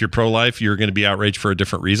like if you're pro-life, you're going to be outraged for a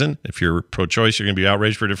different reason. If you're pro-choice, you're going to be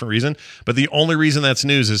outraged for a different reason. But the only reason that's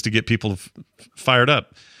news is to get people fired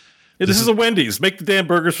up. This is a Wendy's. Make the damn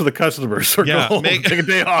burgers for the customers, or go home, take a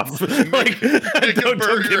day off. Like,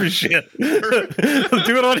 don't give a shit.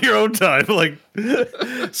 Do it on your own time. Like,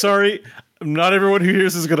 sorry, not everyone who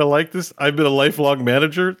hears is going to like this. I've been a lifelong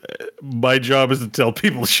manager. My job is to tell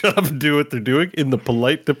people to shut up and do what they're doing in the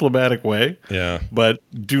polite, diplomatic way. Yeah. But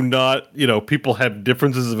do not, people have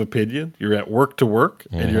differences of opinion. You're at work to work,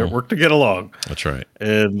 and you're at work to get along. That's right.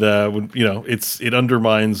 And it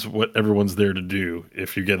undermines what everyone's there to do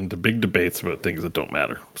if you get into big debates about things that don't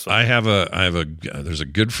matter. So There's a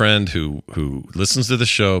good friend who listens to the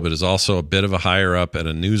show, but is also a bit of a higher up at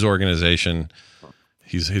a news organization.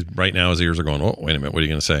 He's right now, his ears are going, oh, wait a minute, what are you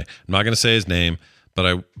going to say? I'm not going to say his name,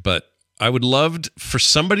 but I would love for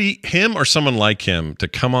him or someone like him to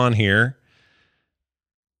come on here.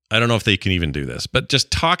 I don't know if they can even do this, but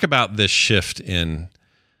just talk about this shift in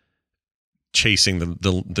chasing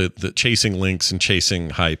the chasing links and chasing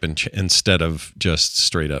hype instead of just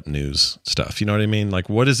straight up news stuff. You know what I mean? Like,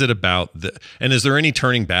 what is it about? And is there any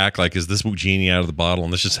turning back? Like, is this genie out of the bottle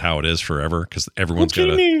and this is how it is forever? Because everyone's got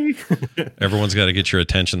to get your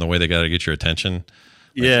attention the way they got to get your attention.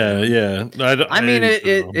 Yeah.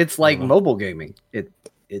 It's like mobile gaming.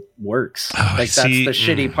 It works. That's the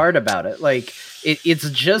shitty part about it. Like, it's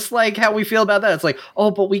just like how we feel about that. It's like, oh,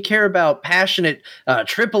 but we care about passionate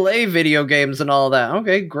AAA video games and all that.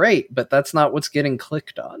 Okay, great, but that's not what's getting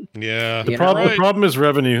clicked on. Yeah. The problem is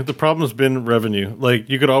revenue. The problem has been revenue. Like,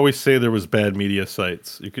 you could always say there was bad media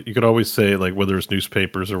sites. You could always say, like, whether it's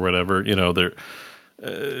newspapers or whatever,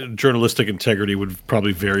 journalistic integrity would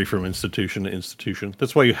probably vary from institution to institution.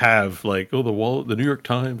 That's why you have, like, the New York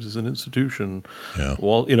Times is an institution. Yeah.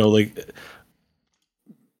 Well,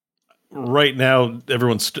 right now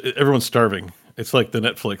everyone's starving. It's like the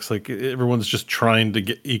Netflix. Like, everyone's just trying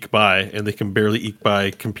to eke by, and they can barely eke by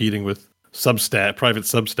competing with private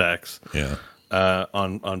Substacks. Yeah.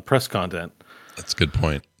 On press content. That's a good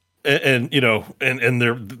point. And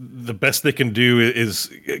they're the best they can do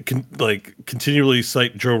is continually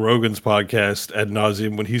cite Joe Rogan's podcast ad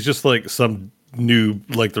nauseum when he's just like some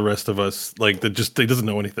noob like the rest of us, like that he doesn't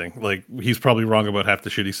know anything. Like, he's probably wrong about half the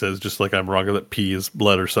shit he says, just like I'm wrong that pee is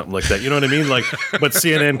blood or something like that. You know what I mean? Like, but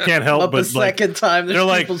CNN can't help. But the second time,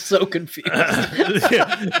 they're people so confused.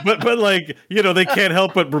 Yeah, but they can't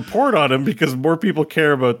help but report on him because more people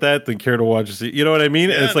care about that than care to watch it. You know what I mean?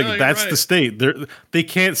 Yeah, and it's like that's the state. They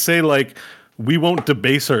can't say, like, we won't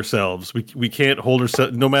debase ourselves. We can't hold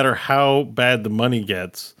ourselves, no matter how bad the money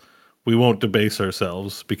gets. We won't debase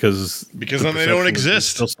ourselves because then they don't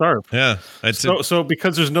exist. They'll starve. Yeah. So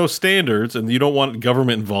because there's no standards, and you don't want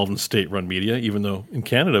government involved in state-run media, even though in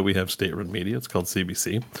Canada we have state-run media. It's called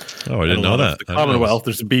CBC. Oh, I didn't know that. The Commonwealth,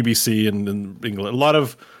 there's a BBC in England. A lot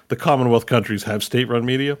of the Commonwealth countries have state-run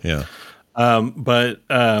media. Yeah. And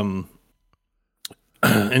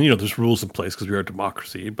there's rules in place because we are a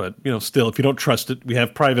democracy. But still, if you don't trust it, we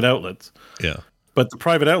have private outlets. Yeah. But the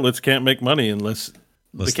private outlets can't make money unless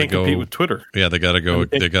they can't compete with Twitter. Yeah, they got to go.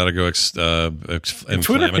 They got to go.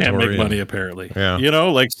 Twitter can't make money, apparently. Yeah,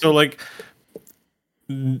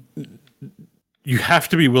 you have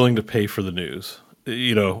to be willing to pay for the news.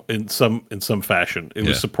 In some fashion. It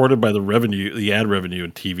was supported by the ad revenue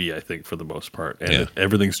in TV, I think, for the most part, and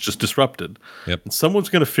everything's just disrupted. Yep. And someone's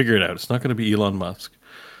going to figure it out. It's not going to be Elon Musk.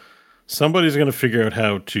 Somebody's going to figure out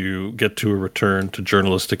how to get to a return to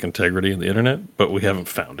journalistic integrity in the internet, but we haven't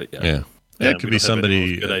found it yet. Yeah. It could be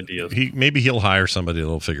somebody. Good ideas. Maybe he'll hire somebody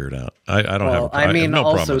that'll figure it out. I don't have a problem. I mean, no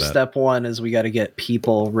also problem step one is we got to get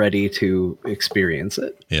people ready to experience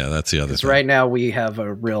it. Yeah, that's the other thing. Right now we have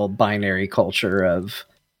a real binary culture of,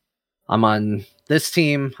 I'm on this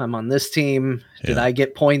team, I'm on this team. Did I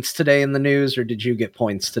get points today in the news, or did you get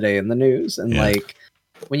points today in the news? And like,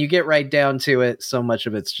 when you get right down to it, so much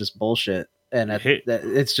of it's just bullshit. And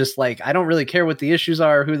it's just like, I don't really care what the issues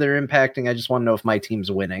are, who they're impacting. I just want to know if my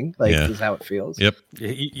team's winning. Like, this is how it feels. Yep.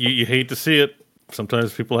 You hate to see it.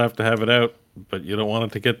 Sometimes people have to have it out, but you don't want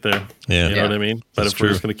it to get there. Yeah. You know what I mean? But if we're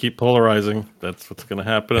just going to keep polarizing, that's what's going to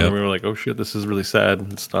happen. And we were like, oh shit, this is really sad,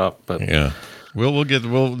 and stop. But yeah. There'll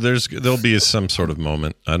be some sort of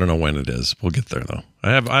moment. I don't know when it is. We'll get there though.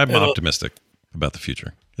 I'm optimistic about the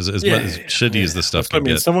future. As shitty as this stuff can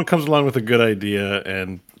get. Someone comes along with a good idea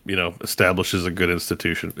and establishes a good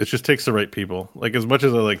institution. It just takes the right people. Like, as much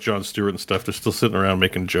as I like Jon Stewart and stuff, they're still sitting around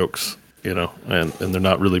making jokes, and they're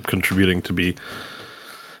not really contributing to be.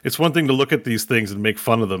 It's one thing to look at these things and make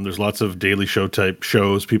fun of them. There's lots of Daily Show type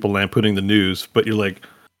shows, people lampooning the news, but you're like,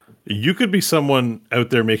 You could be someone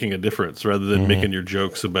out there making a difference rather than making your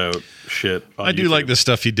jokes about shit. I do like the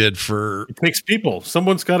stuff he did for. It takes people.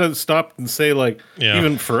 Someone's got to stop and say, like,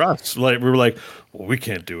 even for us, like, we were like, well, we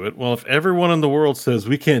can't do it. Well, if everyone in the world says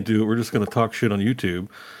we can't do it, we're just going to talk shit on YouTube,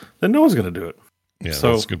 then no one's going to do it. Yeah,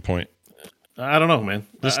 so, that's a good point. I don't know, man.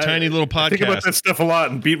 This tiny little podcast. I think about that stuff a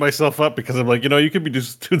lot and beat myself up because I'm like, you could be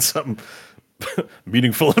just doing something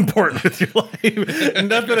meaningful and important with your life.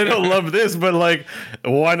 Not that I don't love this, but like,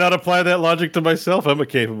 why not apply that logic to myself? I'm a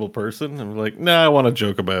capable person. I'm like, I want to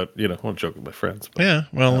joke about, I want to joke with my friends. But, yeah,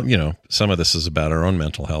 well, some of this is about our own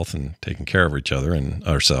mental health and taking care of each other and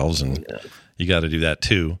ourselves, and you got to do that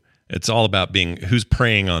too. It's all about who's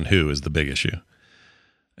preying on who is the big issue.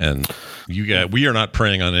 And we are not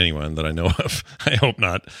preying on anyone that I know of. I hope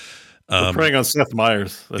not. We're preying on Seth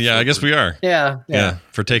Meyers. I guess we are. Yeah.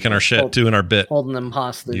 For taking our shit too in our bit. Holding them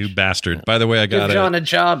hostage. You bastard. By the way, I got Give John a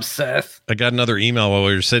job, Seth. I got another email while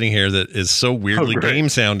we were sitting here that is so weirdly game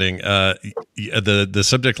sounding. The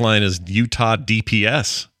subject line is Utah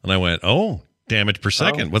DPS. And I went, damage per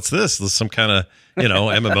second. What's this? This is some kind of,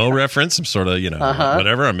 MMO reference, some sort of,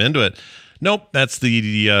 whatever. I'm into it. Nope, that's the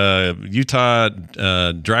Utah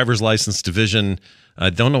Driver's License Division. I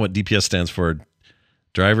don't know what DPS stands for.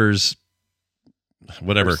 Drivers,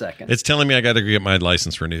 whatever. It's telling me I got to get my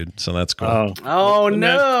license renewed, so that's cool. Oh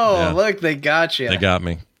no! Yeah. Look, they got you. They got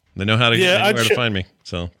me. They know how to get anywhere to find me.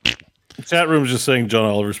 So. The chat room's just saying John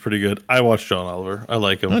Oliver's pretty good. I watched John Oliver. I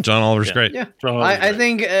like him. John Oliver's great. Yeah, I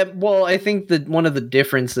think. I think that one of the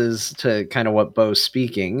differences to kind of what Bo's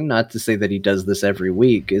speaking, not to say that he does this every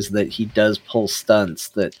week, is that he does pull stunts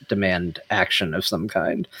that demand action of some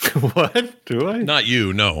kind. What do I? Not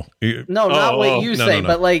you. No. No, not what you say,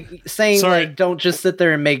 but like saying like don't just sit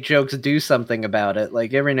there and make jokes. Do something about it.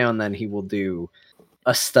 Like every now and then he will do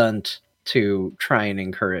a stunt to try and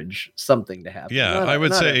encourage something to happen. Yeah, I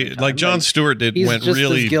would say like Jon Stewart did. He's went just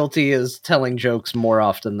really as guilty as telling jokes more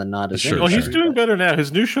often than not. Well, he's doing better now.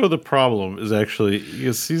 His new show, The Problem, is actually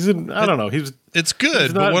he's in. I don't know. It's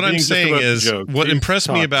good, but what I'm saying is, what impressed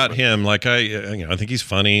me about him, like I think he's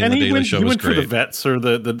funny, and the Daily Show was great. For the vets or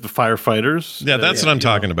the firefighters. Yeah, that's what I'm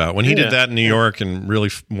talking about. When he did that in New York and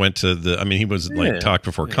really went to he was like talked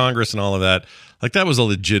before Congress and all of that. Like that was a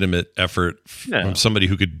legitimate effort from somebody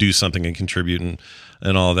who could do something and contribute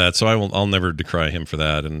and all of that. So I'll never decry him for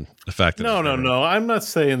that. And the fact that no, I'm not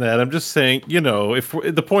saying that. I'm just saying, if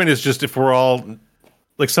the point is just if we're all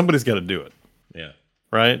like somebody's got to do it. Yeah.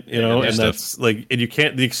 Right. And that's like, and you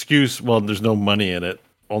can't, the excuse, well, there's no money in it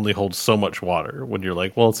only holds so much water when you're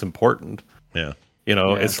like, well, it's important. Yeah.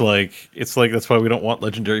 It's like that's why we don't want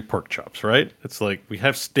legendary pork chops, right? It's like we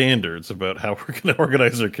have standards about how we're going to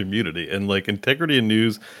organize our community, and like integrity in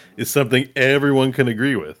news is something everyone can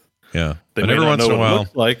agree with. Yeah, but every once in a while,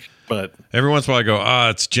 every once in a while, I go,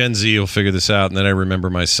 it's Gen Z. We'll figure this out, and then I remember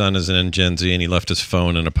my son is in Gen Z, and he left his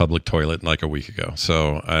phone in a public toilet like a week ago.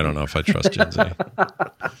 So I don't know if I trust Gen Z.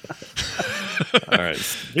 All right.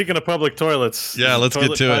 Speaking of public toilets, let's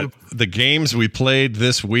get to it. The games we played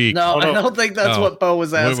this week. No, I don't think that's what Bo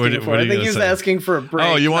was asking for. I think he was asking for a break.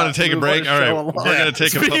 Oh, you want to take a break? All right, we're going to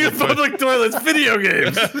take a public toilets. Video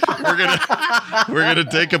games. we're gonna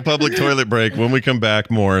take a public toilet break. When we come back,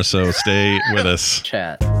 more. So stay with us.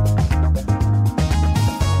 Chat.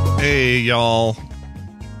 Hey, y'all.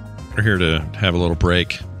 We're here to have a little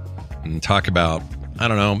break and talk about, I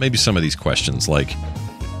don't know, maybe some of these questions like,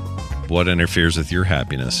 what interferes with your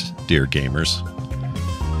happiness, dear gamers?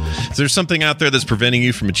 Is there something out there that's preventing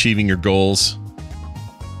you from achieving your goals?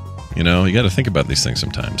 You got to think about these things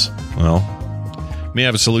sometimes. Well, we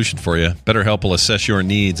have a solution for you. BetterHelp will assess your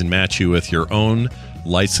needs and match you with your own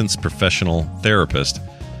licensed professional therapist.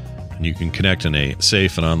 And you can connect in a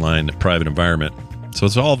safe and online private environment. So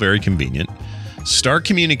it's all very convenient. Start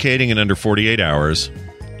communicating in under 48 hours,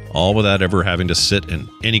 all without ever having to sit in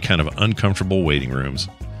any kind of uncomfortable waiting rooms.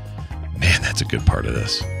 Man, that's a good part of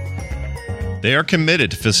this. They are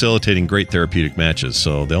committed to facilitating great therapeutic matches,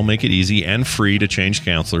 so they'll make it easy and free to change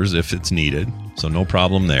counselors if it's needed, so no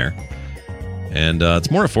problem there. And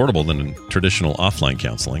it's more affordable than traditional offline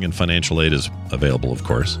counseling, and financial aid is available, of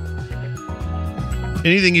course.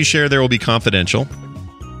 Anything you share there will be confidential.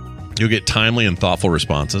 You'll get timely and thoughtful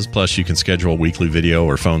responses, plus you can schedule weekly video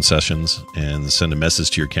or phone sessions and send a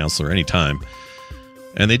message to your counselor anytime.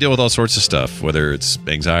 And they deal with all sorts of stuff, whether it's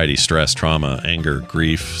anxiety, stress, trauma, anger,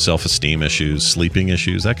 grief, self-esteem issues, sleeping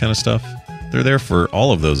issues, that kind of stuff. They're there for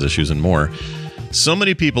all of those issues and more. So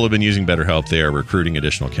many people have been using BetterHelp, they are recruiting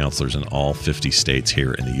additional counselors in all 50 states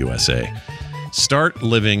here in the USA. Start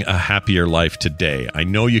living a happier life today. I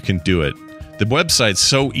know you can do it. The website's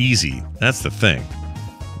so easy. That's the thing.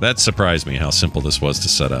 That surprised me how simple this was to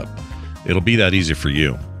set up. It'll be that easy for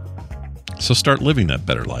you. So start living that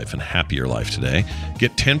better life and happier life today.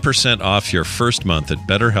 Get 10% off your first month at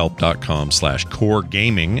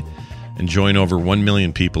betterhelp.com/coregaming and join over 1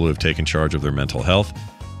 million people who have taken charge of their mental health.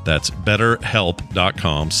 That's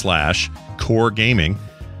betterhelp.com/coregaming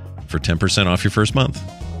for 10% off your first month.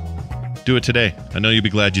 Do it today. I know you'll be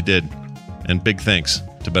glad you did. And big thanks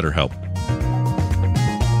to BetterHelp.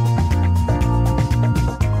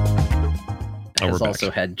 Has also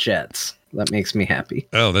had jets. That makes me happy.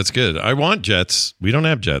 Oh, that's good. I want jets. We don't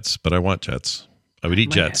have jets, but I want jets. I would eat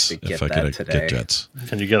might jets have to if I get could that get today. jets.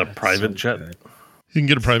 Can you get a private jet? good. You can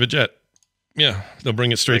get a private jet. Yeah, they'll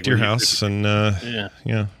bring it straight Like to your when you- house and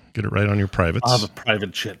Yeah. get it right on your privates. I'll have a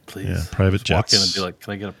private jet, please. Yeah, private Just walk in jets. and be like,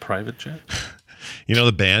 can I get a private jet? You know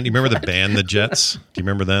the band? You remember the band, the Jets? Do you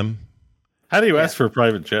remember them? How do you ask for a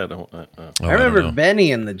private jet? Oh, I don't remember know.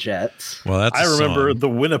 Benny and the Jets. Well, that's I a remember song. the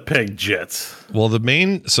Winnipeg Jets. Well, the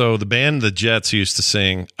band, the Jets used to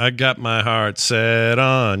sing, "I got my heart set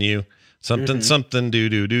on you." Something, something, do.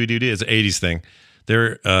 It's an 80s thing.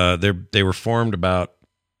 They were formed about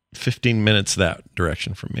 15 minutes that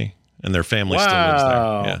direction from me, and their family still lives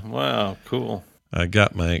there. Yeah. Wow, cool. I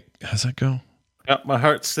got my, how's that go? Got my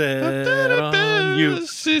heart set on you.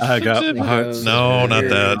 I got my heart set No, not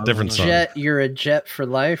that. on Different song. Jet, you're a jet for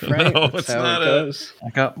life, right? No, That's it's how not it goes. I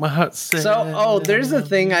got my heart set. So, there's a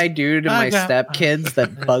thing I do to my stepkids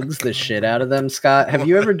that bugs the shit out of them, Scott. Have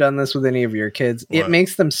you ever done this with any of your kids? What? It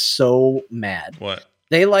makes them so mad. What?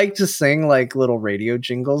 They like to sing like little radio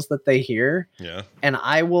jingles that they hear, Yeah. and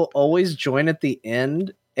I will always join at the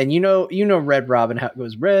end. And you know Red Robin, how it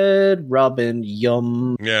goes, Red Robin,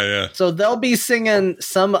 yum. Yeah. So they'll be singing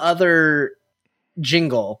some other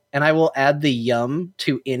jingle, and I will add the yum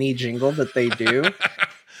to any jingle that they do.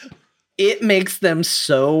 It makes them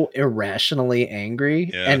so irrationally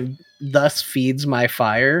angry, Yeah. and thus feeds my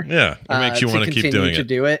fire. Yeah. It makes you want to keep continue doing to it.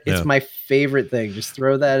 do it. It's Yeah. my favorite thing. Just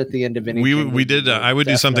throw that at the end of any. We jingle did. you do. I would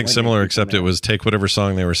do something Definitely similar, make except people it was take whatever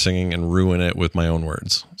song they were singing and ruin it with my own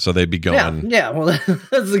words. So they'd be mad. going. Yeah. Well,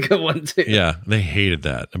 that's a good one too. Yeah, they hated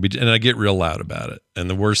that, and I get real loud about it.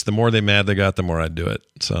 And the more they mad they got, the more I'd do it.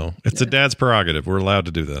 So it's a dad's prerogative. We're allowed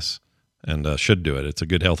to do this, and should do it. It's a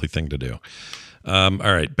good, healthy thing to do. All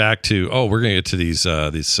right, back to we're gonna get to these.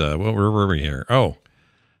 Where were we here? Oh,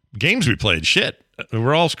 games we played. Shit,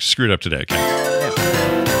 we're all screwed up today. Okay.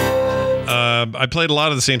 I played a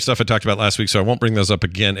lot of the same stuff I talked about last week, so I won't bring those up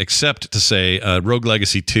again, except to say Rogue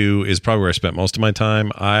Legacy 2 is probably where I spent most of my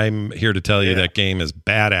time. I'm here to tell you that game is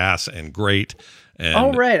badass and great. And,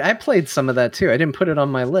 Oh, right. I played some of that too. I didn't put it on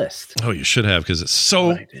my list. Oh, you should have, because it's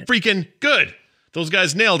so freaking good. Those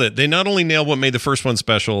guys nailed it. They not only nailed what made the first one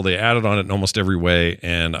special, they added on it in almost every way,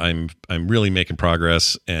 and I'm really making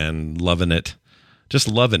progress and loving it. Just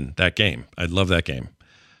loving that game. I love that game.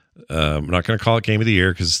 I'm not going to call it Game of the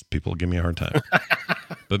Year because people will give me a hard time.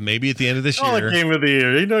 But maybe at the end of this Oh, year, game of the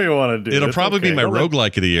year. You know you want to do. it'll It's probably be okay. my Don't let-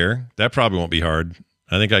 roguelike of the year. That probably won't be hard.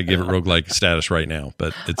 I think I'd give it roguelike status right now,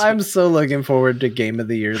 but it's I'm so looking forward to Game of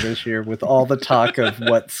the Year this year with all the talk of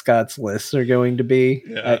what Scott's lists are going to be.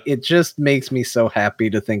 Yeah. It just makes me so happy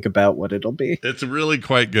to think about what it'll be. it's really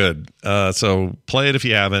quite good. So play it if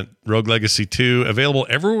you haven't. Rogue Legacy 2 available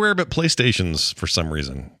everywhere but PlayStations for some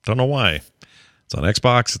reason. Don't know why. It's on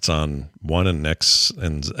Xbox. It's on One and X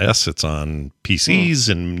and S. It's on PCs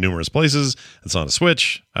in numerous places. It's on a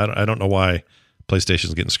Switch. I don't know why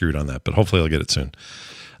PlayStation's getting screwed on that, but hopefully I'll get it soon.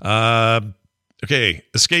 Okay,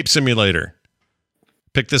 Escape Simulator.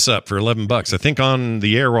 Picked this up for $11. I think on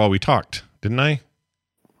the air while we talked, didn't I?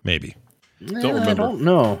 Maybe. remember. I don't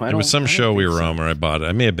know. It was some show we were on where I bought it.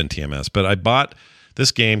 I may have been TMS, but I bought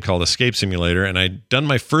this game called Escape Simulator, and I'd done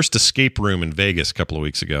my first escape room in Vegas a couple of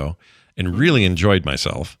weeks ago and really enjoyed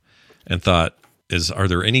myself and thought, are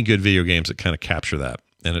there any good video games that kind of capture that?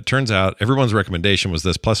 And it turns out everyone's recommendation was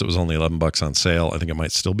this, plus it was only $11 on sale. I think it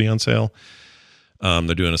might still be on sale.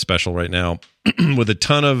 They're doing a special right now with a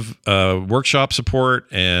ton of workshop support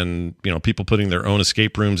and people putting their own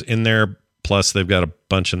escape rooms in there. Plus, they've got a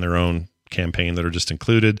bunch in their own campaign that are just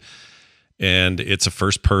included. And it's a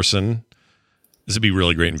first person. This would be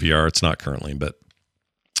really great in VR. It's not currently, but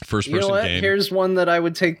first person You know what? game. Here's one that I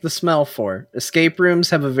would take the smell for. Escape rooms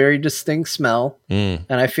have a very distinct smell. And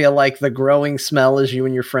I feel like the growing smell as you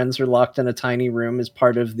and your friends are locked in a tiny room is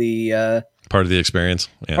part of the Part of the experience.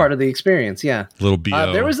 Yeah. part of the experience. Yeah. Little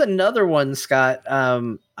BO. There was another one, Scott.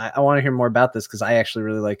 I want to hear more about this because I actually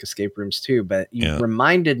really like escape rooms too. But you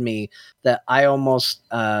reminded me that I almost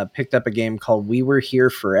picked up a game called We Were Here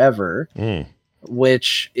Forever.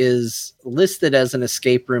 which is listed as an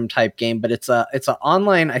escape room type game, but it's a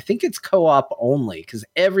online. I think it's co-op only because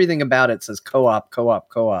everything about it says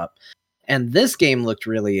co-op. And this game looked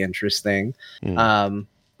really interesting.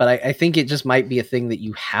 But I think it just might be a thing that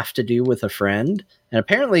you have to do with a friend. And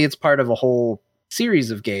apparently it's part of a whole series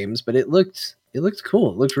of games, but it looked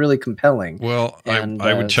cool. It looked really compelling. Well,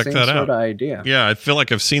 I would check that out. Sort of idea. Yeah, I feel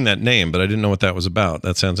like I've seen that name, but I didn't know what that was about.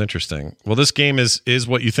 That sounds interesting. Well, this game is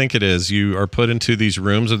what you think it is. You are put into these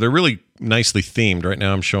rooms. They're really nicely themed. Right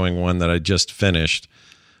now I'm showing one that I just finished.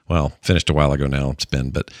 Well, finished a while ago now.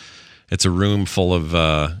 But it's a room full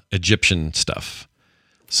of Egyptian stuff.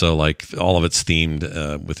 So like all of it's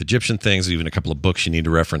themed with Egyptian things, even a couple of books you need to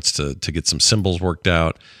reference to get some symbols worked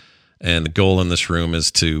out. And the goal in this room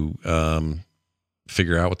is to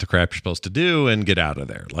figure out what the crap you're supposed to do and get out of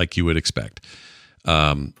there like you would expect.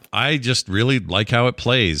 I just really like how it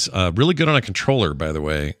plays. Really good on a controller, by the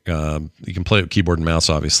way. You can play it with keyboard and mouse,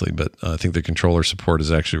 obviously, but I think the controller support is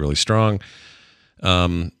actually really strong.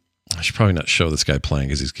 I should probably not show this guy playing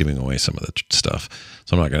because he's giving away some of the stuff.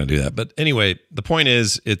 So I'm not going to do that. But anyway, the point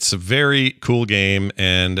is it's a very cool game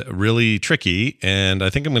and really tricky. And I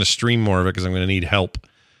think I'm going to stream more of it because I'm going to need help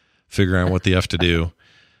figuring out what the F to do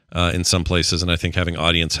in some places. And I think having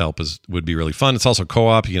audience help would be really fun. It's also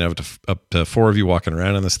co-op. You can have up to 4 of you walking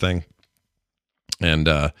around in this thing and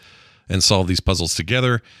solve these puzzles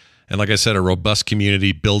together. And like I said, a robust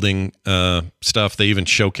community building stuff. They even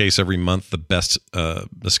showcase every month the best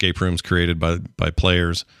escape rooms created by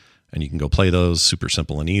players. And you can go play those. Super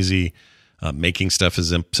simple and easy. Making stuff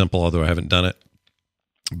is simple, although I haven't done it.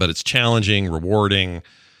 But it's challenging, rewarding,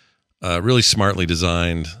 really smartly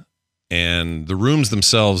designed. And the rooms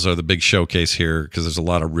themselves are the big showcase here because there's a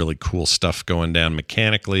lot of really cool stuff going down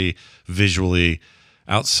mechanically, visually.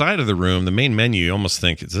 Outside of the room, the main menu, you almost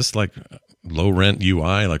think, is this like low rent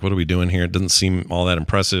UI? Like, what are we doing here? It doesn't seem all that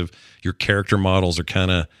impressive. Your character models are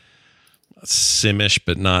kind of simish,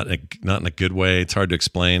 but not in a good way. It's hard to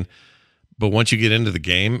explain. But once you get into the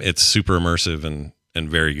game, it's super immersive and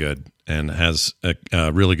very good and has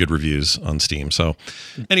really good reviews on Steam. So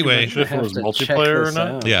anyway, if it was multiplayer or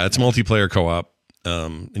not? Yeah, it's multiplayer co-op.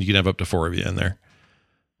 And you can have up to 4 of you in there.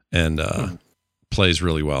 And plays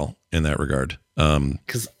really well in that regard.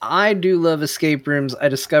 Because I do love escape rooms. I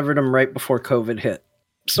discovered them right before COVID hit.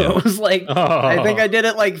 So it was like, I think I did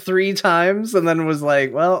it like 3 times and then was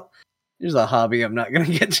like, well, here's a hobby I'm not going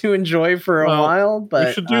to get to enjoy for a while, but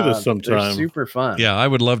we should do this sometime. They're super fun. Yeah, I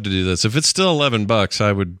would love to do this. If it's still $11,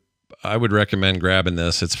 I would recommend grabbing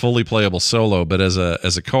this. It's fully playable solo, but as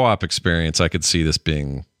a co-op experience, I could see this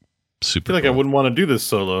being super. I feel like cool. I wouldn't want to do this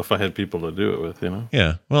solo if I had people to do it with, you know?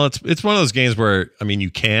 Yeah. Well, it's one of those games where, I mean, you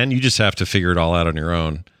just have to figure it all out on your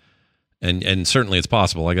own. And certainly it's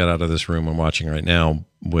possible. I got out of this room I'm watching right now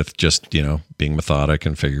with just, being methodic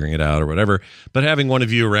and figuring it out or whatever. But having one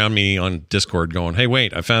of you around me on Discord going, hey,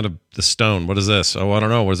 wait, I found the stone. What is this? Oh, I don't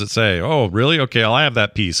know. What does it say? Oh, really? Okay, I'll have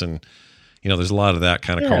that piece. And, there's a lot of that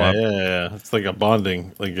kind of co-op. Yeah. It's like a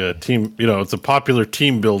bonding, like a team, it's a popular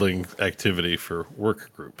team building activity for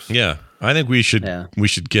work groups. Yeah. I think we should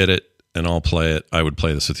get it and I'll play it. I would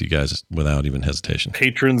play this with you guys without even hesitation.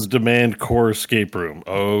 Patrons demand core escape room.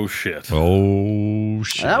 Oh, shit.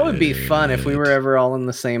 That would be fun if we were ever all in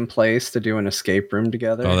the same place to do an escape room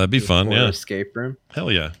together. Oh, that'd be fun, yeah. Escape room.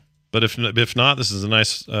 Hell yeah. But if not, this is a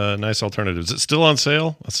nice alternative. Is it still on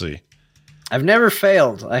sale? Let's see. I've never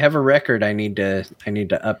failed. I have a record I need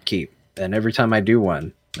to upkeep. And every time I do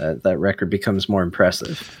one, that record becomes more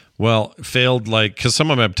impressive. Well, failed because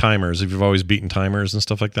some of them have timers. If you've always beaten timers and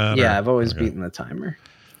stuff like that. Yeah, I've always beaten the timer.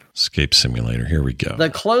 Escape Simulator. Here we go. The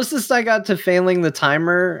closest I got to failing the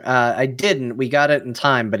timer, I didn't. We got it in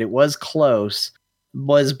time, but it was close.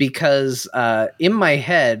 Was because in my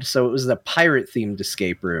head, so it was the pirate-themed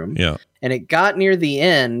escape room. Yeah. And it got near the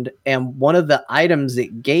end, and one of the items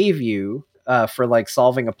it gave you for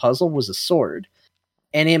solving a puzzle was a sword.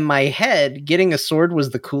 And in my head, getting a sword was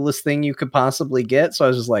the coolest thing you could possibly get. So I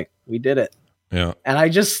was just like, we did it. Yeah. And I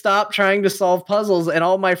just stopped trying to solve puzzles. And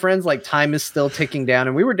all my friends, time is still ticking down.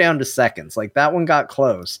 And we were down to seconds. That one got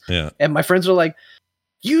close. Yeah. And my friends were like,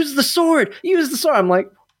 use the sword. Use the sword. I'm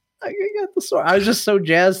like, I got the sword. I was just so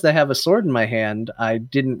jazzed to have a sword in my hand. I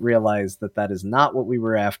didn't realize that is not what we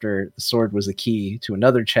were after. The sword was a key to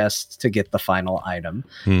another chest to get the final item.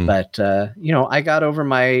 But, I got over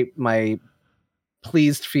my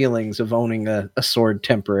pleased feelings of owning a sword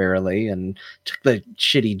temporarily and took the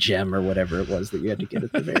shitty gem or whatever it was that you had to get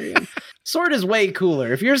at the very end. Sword is way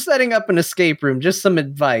cooler. If you're setting up an escape room, just some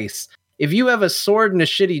advice. if you have a sword and a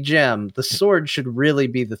shitty gem, the sword should really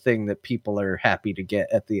be the thing that people are happy to get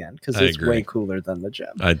at the end because it's way cooler than the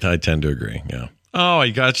gem. I tend to agree. Yeah. Oh,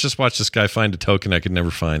 you guys just watch this guy find a token I could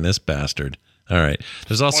never find. This bastard. All right.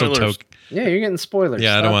 There's also token. Yeah, you're getting spoilers.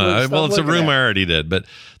 Yeah, I don't want to. Well, it's a room I already did, but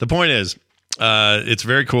the point is, it's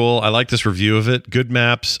very cool. I like this review of it. Good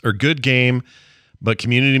maps or good game, but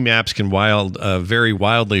community maps can vary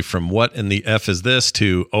wildly from what in the F is this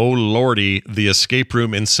to, oh lordy, the escape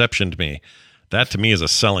room inceptioned me. That to me is a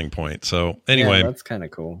selling point. So anyway, yeah, that's kind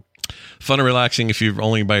of cool. Fun and relaxing if you're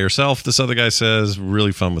only by yourself. This other guy says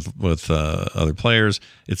really fun with other players.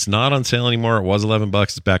 It's not on sale anymore. It was $11.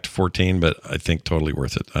 It's back to 14, but I think totally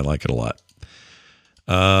worth it. I like it a lot.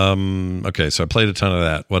 Okay, so I played a ton of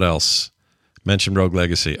that. What else? Mentioned Rogue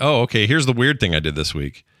Legacy. Oh, okay. Here's the weird thing I did this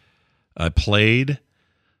week. I played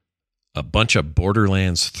a bunch of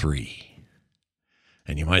Borderlands 3.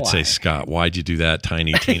 And you might say, Scott, why'd you do that?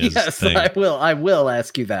 Tiny Tina's yes, thing. I will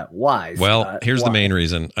ask you that. Why? Well, Scott? here's the main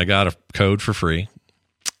reason. I got a code for free.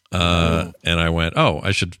 And I went,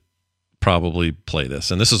 I should probably play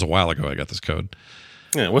this. And this is a while ago I got this code.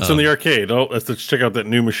 Yeah, what's in the arcade? Oh, let's check out that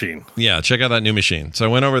new machine. Yeah, check out that new machine. So I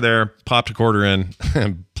went over there, popped a quarter in,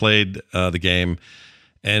 and played the game.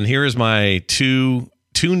 And here is my two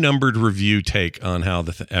numbered review take on how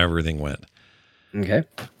everything went. Okay.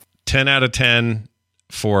 10 out of 10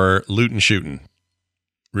 for loot and shooting.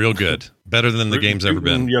 Real good. Better than the game's ever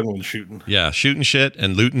been. Young one shooting. Yeah, shooting shit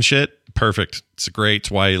and looting shit. Perfect. It's great.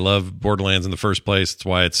 It's why you love Borderlands in the first place. It's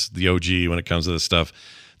why it's the OG when it comes to this stuff.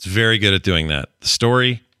 It's very good at doing that. The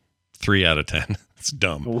story, 3 out of 10. It's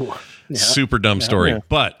dumb. Ooh, yeah. Super dumb story. Yeah.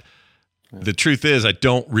 But the truth is, I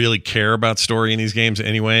don't really care about story in these games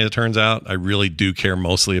anyway, it turns out. I really do care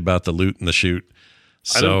mostly about the loot and the shoot.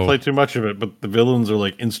 So, I didn't play too much of it, but the villains are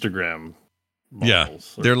like Instagram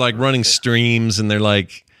models. Yeah, they're like running streams and they're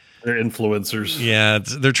influencers. Yeah,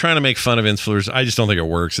 they're trying to make fun of influencers. I just don't think it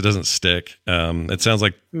works. It doesn't stick. It sounds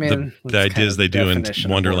like the ideas they do in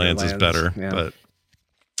Wonderlands is better, but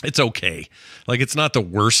it's okay. Like, it's not the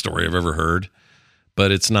worst story I've ever heard,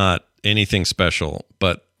 but it's not anything special.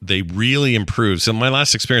 But they really improved. So my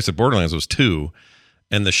last experience at Borderlands was 2,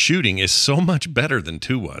 and the shooting is so much better than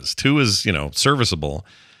 2 was. 2 is, serviceable.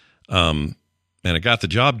 And it got the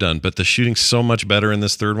job done, but the shooting's so much better in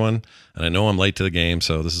this third one. And I know I'm late to the game,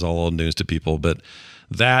 so this is all old news to people, but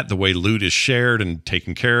the way loot is shared and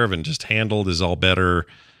taken care of and just handled is all better.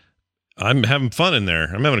 I'm having fun in there.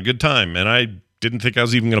 I'm having a good time, and I didn't think I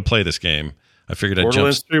was even going to play this game. I figured I'd jump.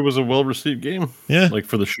 Borderlands 3 was a well-received game. Yeah. Like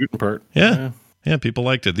for the shooting part. Yeah, people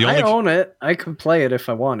liked it. I own it. I could play it if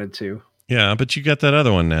I wanted to. Yeah, but you got that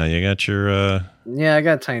other one now. You got your... Yeah, I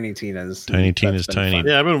got Tiny Tina's. Tiny Tina's tiny. Fun.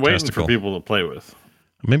 Yeah, I've been waiting for people to play with.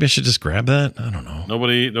 Maybe I should just grab that. I don't know.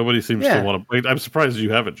 Nobody seems to want to play. I'm surprised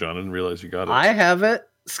you have it, John. I didn't realize you got it. I have it.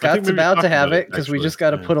 Scott's about to have it because we just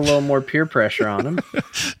got to put a little more peer pressure on him.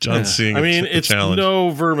 John's seeing. I mean, it's challenge.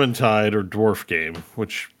 No Vermintide or Dwarf game,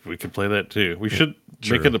 which we could play that too. We should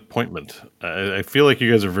make an appointment. I feel like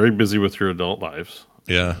you guys are very busy with your adult lives.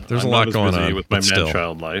 Yeah, there's a lot going on with my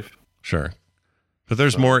man-child life. Sure. But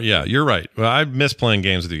there's more. Yeah, you're right. Well, I miss playing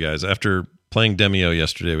games with you guys after playing Demio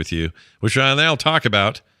yesterday with you, which I'll talk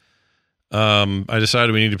about. I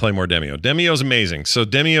decided we need to play more Demio. Demio is amazing. So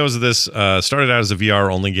Demio is this started out as a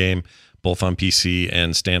VR only game, both on PC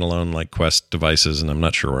and standalone like Quest devices, and I'm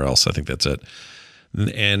not sure where else. I think that's it.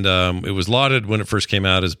 And it was lauded when it first came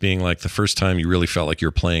out as being like the first time you really felt like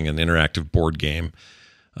you're playing an interactive board game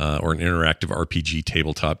or an interactive RPG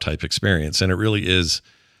tabletop type experience, and it really is.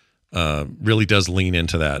 Really does lean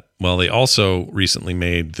into that. Well, they also recently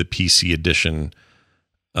made the PC edition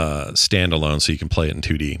standalone, so you can play it in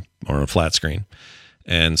 2D or on a flat screen.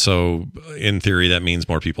 And so, in theory, that means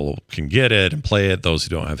more people can get it and play it. Those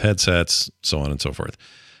who don't have headsets, so on and so forth.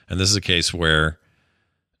 And this is a case where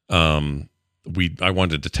I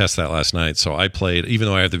wanted to test that last night. So I played, even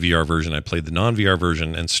though I have the VR version, I played the non-VR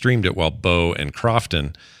version and streamed it while Bo and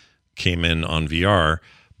Crofton came in on VR.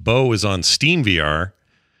 Bo is on Steam VR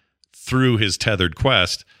through his tethered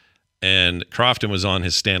Quest, and Crofton was on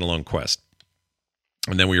his standalone Quest.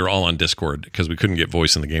 And then we were all on Discord because we couldn't get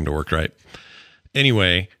voice in the game to work right.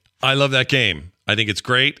 Anyway, I love that game. I think it's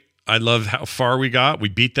great. I love how far we got. We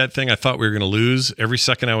beat that thing. I thought we were going to lose. Every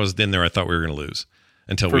second I was in there, I thought we were going to lose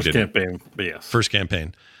until we didn't. First campaign, but yes. First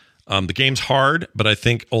campaign. The game's hard, but I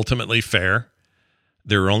think ultimately fair.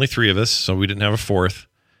 There were only 3 of us, so we didn't have a 4th.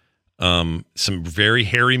 Some very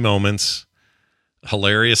hairy moments.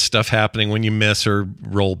 Hilarious stuff happening when you miss or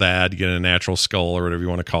roll bad. You get a natural skull or whatever you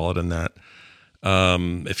want to call it in that.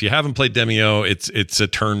 If you haven't played Demio, it's a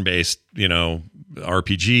turn-based,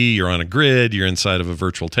 RPG. You're on a grid. You're inside of a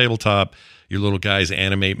virtual tabletop. Your little guys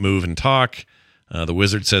animate, move, and talk. The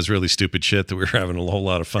wizard says really stupid shit that we were having a whole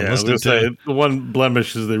lot of fun listening to. The one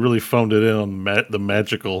blemish is they really phoned it in on the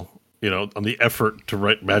magical, on the effort to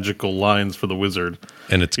write magical lines for the wizard.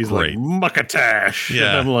 And it's He's great. Like, Muckatash.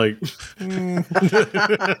 Yeah. And I'm like...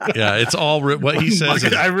 Yeah, it's all... what he says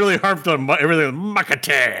is... I really harped on everything.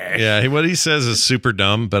 Muckatash. Yeah, what he says is super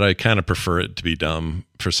dumb, but I kind of prefer it to be dumb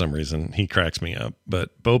for some reason. He cracks me up.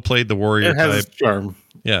 But Bo played the warrior It has type. its charm.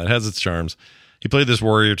 Yeah, it has its charms. He played this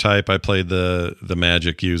warrior type. I played the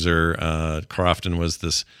magic user. Crofton is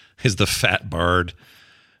the fat bard.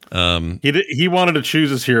 He wanted to choose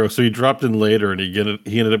his hero, so he dropped in later, and he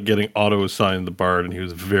ended up getting auto assigned the bard, and he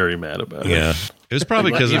was very mad about it. Yeah, it was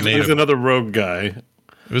probably because it made another rogue guy. It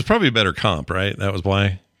was probably a better comp, right? That was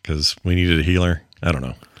why, because we needed a healer. I don't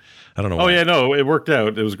know. Oh why. yeah, no, it worked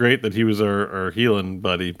out. It was great that he was our healing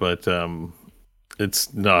buddy, but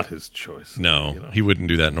it's not his choice. No, he wouldn't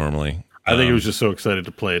do that normally. I think he was just so excited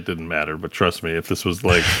to play, it didn't matter. But trust me, if this was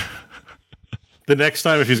like the next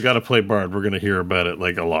time, if he's got to play Bard, we're going to hear about it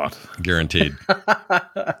like a lot. Guaranteed.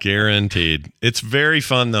 Guaranteed. It's very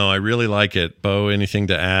fun, though. I really like it. Bo, anything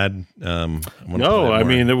to add? No, I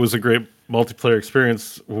mean, it was a great multiplayer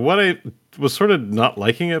experience. What I was sort of not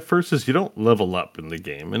liking at first is you don't level up in the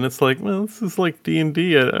game, and it's like, well, this is like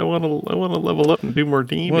D&D. I want to level up and do more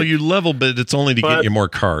damage. Well, you level, but it's only to get you more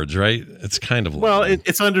cards, right? It's kind of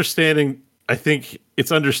it's understanding. I think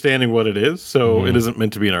it's understanding what it is. So it isn't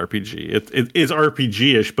meant to be an RPG. It is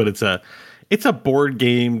RPG-ish, but it's a board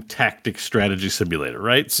game tactic strategy simulator,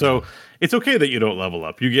 right? So it's okay that you don't level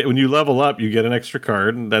up. When you level up, you get an extra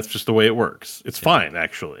card, and that's just the way it works. It's fine,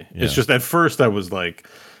 actually. Yeah. It's just at first I was like,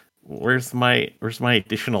 where's my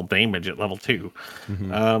additional damage at level 2?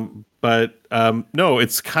 But no,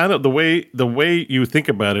 it's kind of the way you think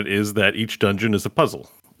about it is that each dungeon is a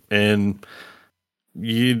puzzle, and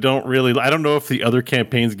you don't really. I don't know if the other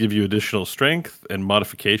campaigns give you additional strength and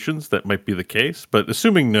modifications. That might be the case, but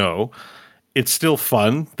assuming no, it's still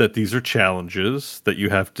fun that these are challenges that you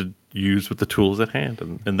have to use with the tools at hand,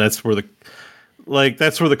 and that's where the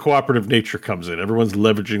cooperative nature comes in. Everyone's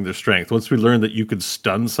leveraging their strength. Once we learned that you could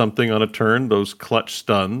stun something on a turn, those clutch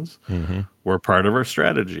stuns were part of our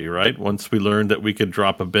strategy, right? Once we learned that we could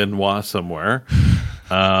drop a Benoit somewhere,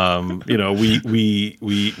 we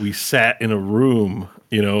sat in a room,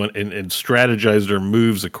 and strategized our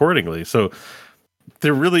moves accordingly. So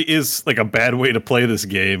there really is like a bad way to play this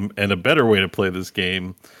game and a better way to play this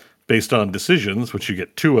game based on decisions, which you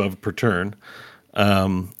get 2 of per turn.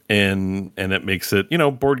 And it makes it,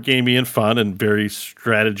 board gamey and fun and very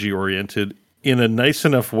strategy oriented in a nice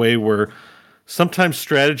enough way where sometimes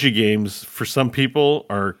strategy games for some people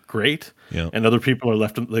are great and other people are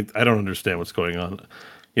left like, I don't understand what's going on.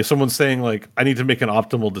 Someone's saying like, I need to make an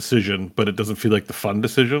optimal decision, but it doesn't feel like the fun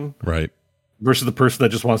decision. Right. Versus the person that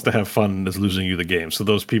just wants to have fun and is losing you the game. So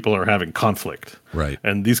those people are having conflict. Right.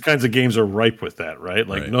 And these kinds of games are ripe with that, right?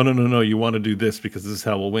 Like, no, you want to do this because this is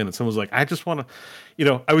how we'll win. And someone's like, I just want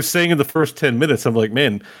to, I was saying in the first 10 minutes, I'm like,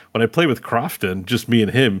 man, when I play with Crofton, just me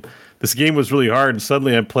and him, this game was really hard. And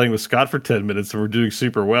suddenly I'm playing with Scott for 10 minutes and we're doing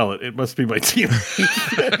super well. It must be my team.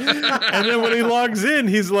 And then when he logs in,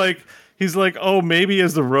 he's like, oh, maybe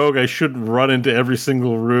as the rogue, I shouldn't run into every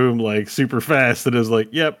single room like super fast. And it was like,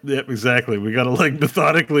 yep, exactly. We got to like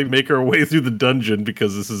methodically make our way through the dungeon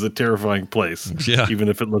because this is a terrifying place, even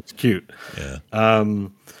if it looks cute. Yeah.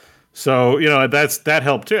 So that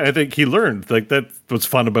helped too. I think he learned like that. What's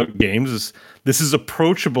fun about games is this is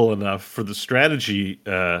approachable enough for the strategy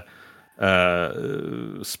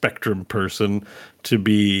spectrum person to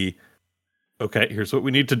be. Okay, here's what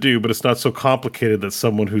we need to do, but it's not so complicated that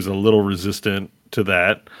someone who's a little resistant to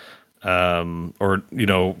that, or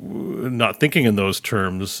not thinking in those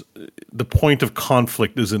terms, the point of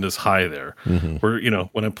conflict isn't as high there. Where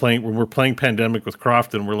when we're playing Pandemic with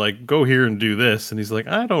Crofton, we're like, go here and do this, and he's like,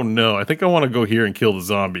 I don't know, I think I want to go here and kill the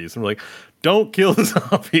zombies. And we're like, don't kill the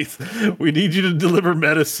zombies. We need you to deliver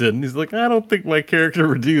medicine. And he's like, I don't think my character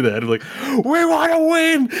would do that. I'm like, we want to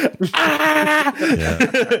win.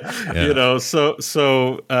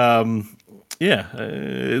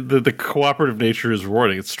 The cooperative nature is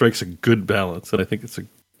rewarding. It strikes a good balance, and I think it's a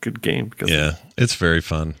good game. It's very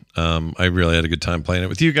fun. I really had a good time playing it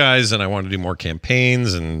with you guys, and I want to do more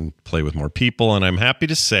campaigns and play with more people. And I'm happy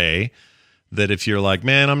to say that if you're like,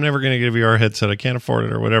 man, I'm never going to get a VR headset, I can't afford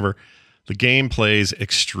it or whatever, the game plays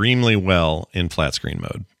extremely well in flat screen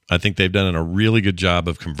mode. I think they've done a really good job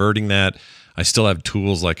of converting that. I still have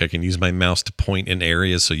tools like I can use my mouse to point in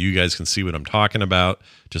areas so you guys can see what I'm talking about,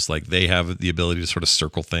 just like they have the ability to sort of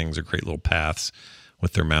circle things or create little paths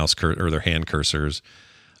with their mouse or their hand cursors.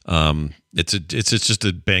 It's just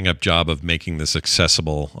a bang up job of making this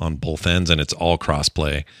accessible on both ends, and it's all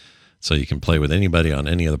crossplay, so you can play with anybody on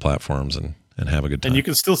any of the platforms and have a good time. And you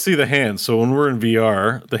can still see the hands. So when we're in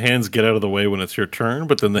VR, the hands get out of the way when it's your turn,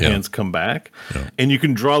 but then the hands come back. Yeah. And you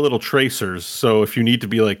can draw little tracers. So if you need to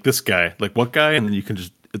be like this guy, like what guy? And then you can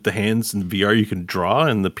just, the hands in VR, you can draw,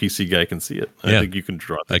 and the PC guy can see it. I think you can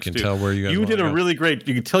draw. I can tell where you guys. You did a really great.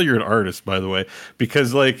 You can tell you're an artist, by the way,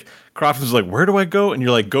 because like Crofton's like, where do I go? And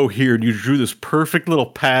you're like, go here. And you drew this perfect little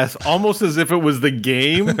path, almost as if it was the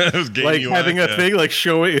game, like UI, having a thing, like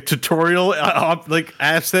showing a tutorial, like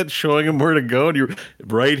asset showing him where to go. And you're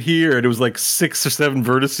right here, and it was like 6 or 7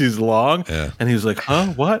 vertices long. Yeah. And he was like,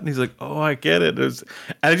 huh, what? And he's like, oh, I get it. And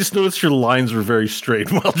I just noticed your lines were very straight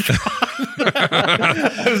and well drawn.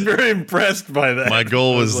 I was very impressed by that. My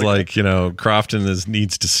goal was like Crofton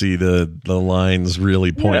needs to see the lines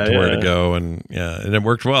really point to where to go, and it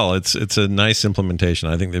worked well. It's a nice implementation.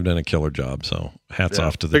 I think they've done a killer job. So hats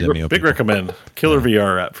off to the Demio. Big recommend. Killer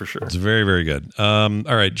VR app for sure. It's very, very good. All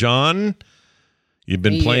right, John, you've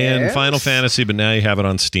been playing Final Fantasy, but now you have it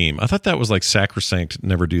on Steam. I thought that was like sacrosanct.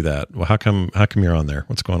 Never do that. Well, how come you're on there?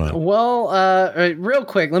 What's going on? Well, real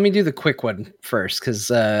quick, let me do the quick one first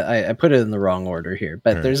because I put it in the wrong order here.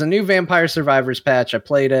 But there's a new Vampire Survivors patch. I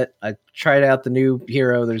played it. I tried out the new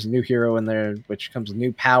hero. There's a new hero in there, which comes with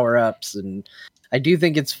new power-ups, and I do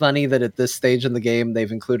think it's funny that at this stage in the game,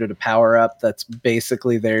 they've included a power-up that's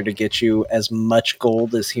basically there to get you as much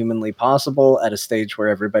gold as humanly possible at a stage where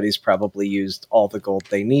everybody's probably used all the gold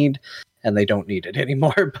they need, and they don't need it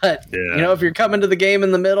anymore. But, if you're coming to the game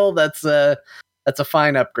in the middle, that's a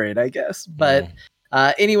fine upgrade, I guess. But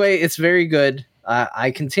anyway, it's very good.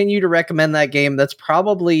 I continue to recommend that game. That's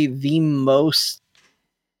probably the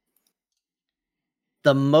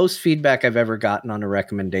most feedback I've ever gotten on a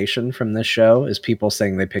recommendation from this show is people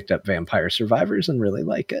saying they picked up Vampire Survivors and really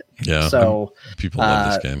like it. Yeah. So people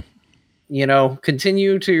love this game.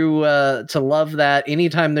 Continue to love that.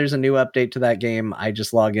 Anytime there's a new update to that game, I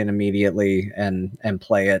just log in immediately and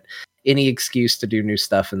play it. Any excuse to do new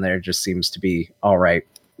stuff in there just seems to be all right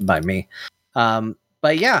by me.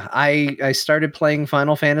 But yeah, I started playing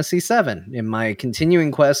Final Fantasy VII in my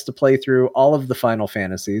continuing quest to play through all of the Final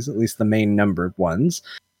Fantasies, at least the main numbered ones.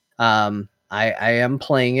 I am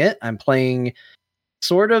playing it. I'm playing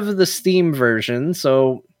sort of the Steam version.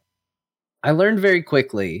 So I learned very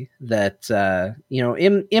quickly that,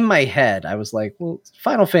 in my head, I was like, well,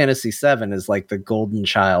 Final Fantasy VII is like the golden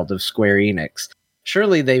child of Square Enix.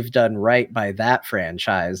 Surely they've done right by that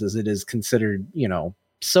franchise, as it is considered,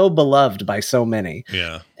 so beloved by so many.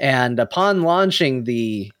 Yeah. And upon launching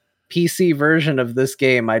the PC version of this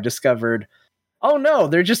game, I discovered, oh no,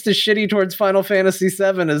 they're just as shitty towards Final Fantasy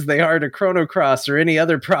VII as they are to Chrono Cross or any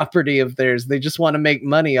other property of theirs. They just want to make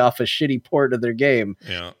money off a shitty port of their game.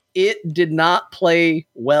 Yeah. It did not play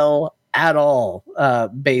well at all,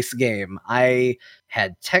 base game. I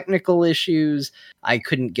had technical issues. I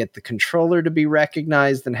couldn't get the controller to be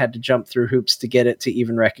recognized and had to jump through hoops to get it to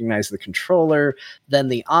even recognize the controller. Then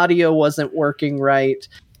the audio wasn't working right.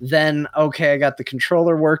 Then, I got the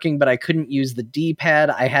controller working, but I couldn't use the D-pad.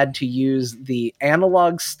 I had to use the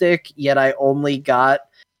analog stick, yet I only got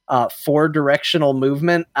 4 directional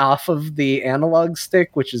movement off of the analog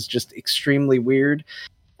stick, which is just extremely weird.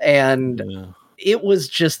 And it was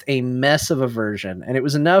just a mess of a version. And it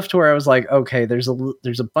was enough to where I was like, okay, there's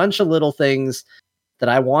a bunch of little things that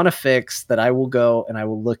I want to fix that I will go and I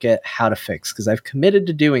will look at how to fix because I've committed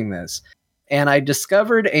to doing this. And I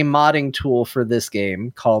discovered a modding tool for this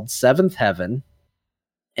game called Seventh Heaven.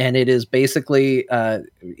 And it is basically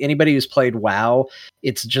anybody who's played WoW,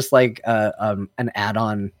 it's just like an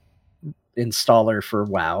add-on installer for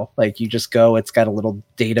WoW. Like you just go, it's got a little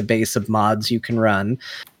database of mods you can run.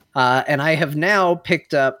 And I have now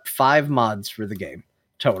picked up 5 mods for the game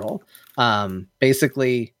total.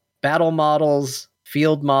 Basically battle models,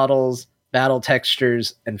 field models, battle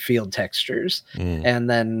textures, and field textures. And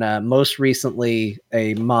then most recently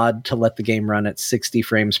a mod to let the game run at 60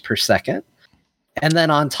 frames per second. And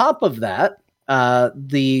then on top of that,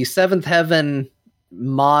 the Seventh Heaven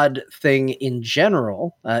mod thing in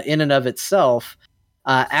general, in and of itself,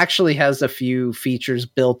 actually has a few features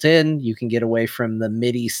built in. You can get away from the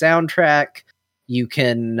MIDI soundtrack. You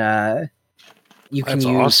can use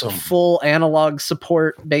awesome. Full analog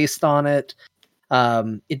support based on it.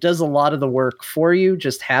 It does a lot of the work for you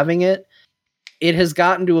just having it. It has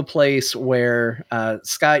gotten to a place where,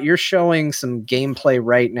 Scott, you're showing some gameplay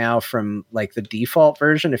right now from like the default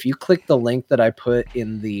version. If you click the link that I put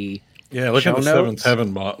in the Yeah, look show at the notes. Seventh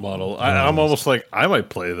Heaven model. I'm almost like, I might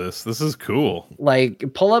play this. This is cool. Like,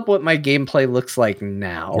 pull up what my gameplay looks like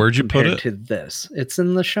now. Where'd you put compared it? to this? It's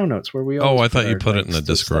in the show notes where we. Oh, always I thought you our put it in the links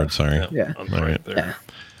to Discord. stuff. Sorry. Yeah. I'm All right right. there.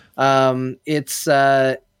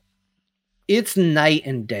 Yeah. It's night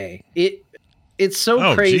and day. It's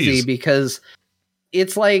so crazy geez. because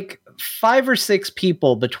it's like 5 or 6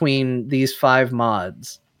 people between these 5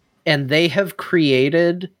 mods, and they have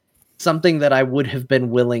created something that I would have been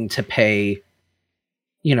willing to pay,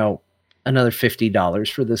 another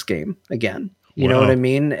 $50 for this game again. You know Wow. what I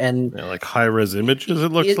mean? And Yeah, like high res images,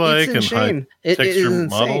 it looks like, it's and high insane. It is texture insane.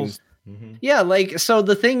 models. Yeah, like, so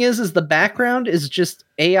the thing is the background is just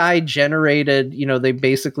AI generated. They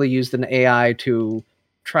basically used an AI to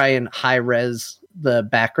try and high res the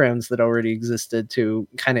backgrounds that already existed to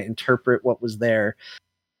kind of interpret what was there.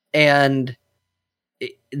 And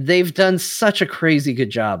they've done such a crazy good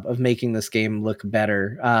job of making this game look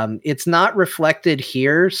better. It's not reflected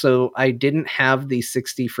here, so I didn't have the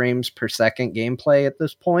 60 frames per second gameplay at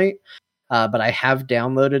this point, but I have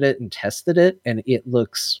downloaded it and tested it, and it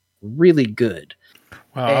looks really good.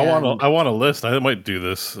 Wow, And- I want a list. I might do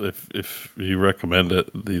this if you recommend it.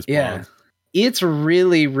 These mods. It's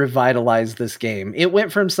really revitalized this game. It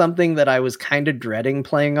went from something that I was kind of dreading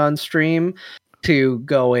playing on stream to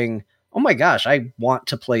going, oh my gosh, I want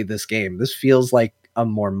to play this game. This feels like a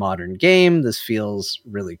more modern game. This feels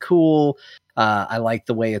really cool. I like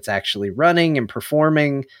the way it's actually running and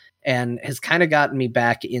performing, and has kind of gotten me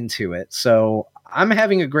back into it. So I'm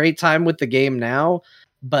having a great time with the game now,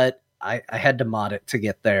 but I had to mod it to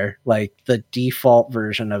get there. Like, the default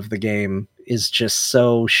version of the game is just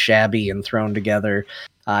so shabby and thrown together.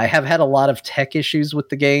 I have had a lot of tech issues with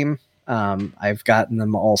the game. I've gotten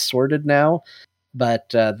them all sorted now, but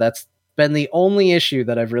that's been the only issue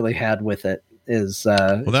that I've really had with it. Is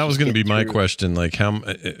Well, that was going to be my through. question. Like, how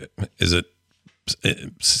is it?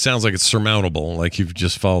 It sounds like it's surmountable. Like, you've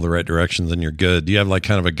just followed the right directions and you're good. Do you have like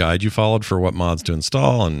kind of a guide you followed for what mods to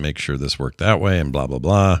install and make sure this worked that way and blah blah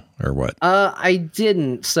blah, or what? I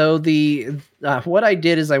didn't. So what I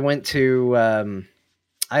did is I went to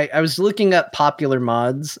I was looking up popular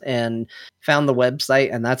mods and found the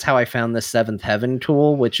website, and that's how I found the Seventh Heaven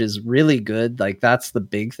tool, which is really good. Like, that's the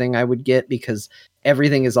big thing I would get, because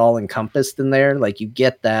everything is all encompassed in there. Like, you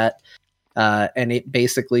get that, and it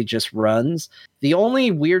basically just runs. The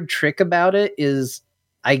only weird trick about it is,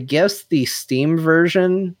 I guess the Steam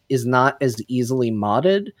version is not as easily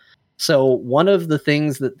modded. So one of the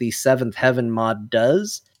things that the Seventh Heaven mod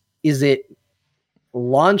does is it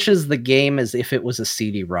launches the game as if it was a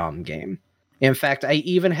CD-ROM game. In fact, I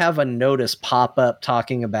even have a notice pop up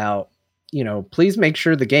talking about, please make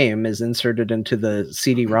sure the game is inserted into the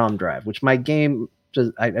CD-ROM drive, which my game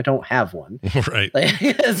does. I don't have one. Right. Like,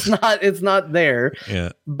 it's not there.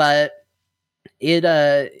 Yeah. But it,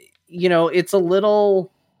 it's a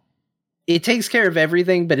little. It takes care of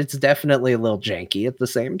everything, but it's definitely a little janky at the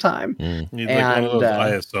same time. You need like one of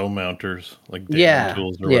those ISO mounters, like damage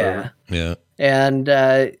tools or whatever. Yeah. And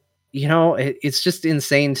it's just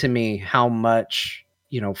insane to me how much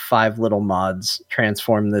 5 little mods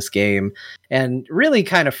transform this game, and really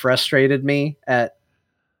kind of frustrated me at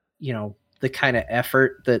the kind of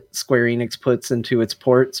effort that Square Enix puts into its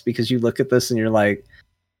ports, because you look at this and you're like,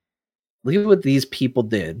 look at what these people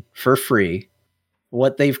did for free.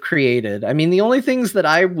 What they've created. I mean, the only things that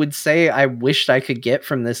I would say I wished I could get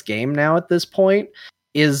from this game now at this point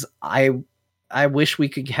is I wish we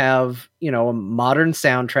could have, a modern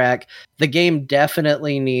soundtrack. The game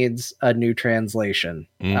definitely needs a new translation.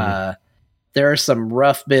 There are some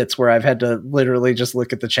rough bits where I've had to literally just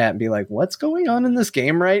look at the chat and be like, what's going on in this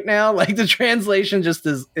game right now? Like, the translation just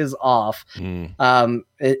is off,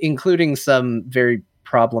 including some very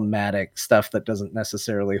problematic stuff that doesn't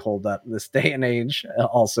necessarily hold up this day and age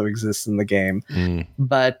also exists in the game.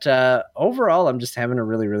 But overall, I'm just having a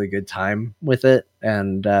really, really good time with it,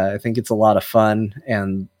 and I think it's a lot of fun.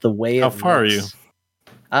 And the way How far are you?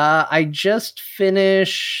 I just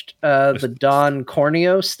finished the Don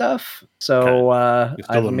Corneo stuff, so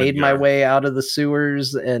I've made my way out of the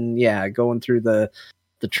sewers and going through the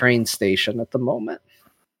train station at the moment.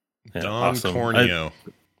 Yeah, Don awesome. Corneo.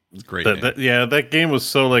 Great name. That game was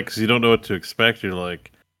so like, because you don't know what to expect. You're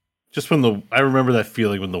like, just I remember that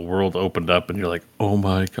feeling when the world opened up and you're like, oh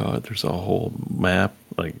my god, there's a whole map.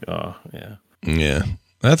 Like, oh yeah, yeah,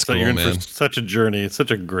 that's so cool, you're in man. for such a journey. It's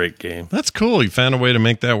such a great game. That's cool. You found a way to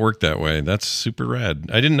make that work that way. That's super rad.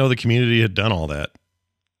 I didn't know the community had done all that.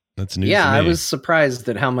 That's news. Yeah, to me. I was surprised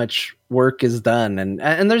at how much work is done,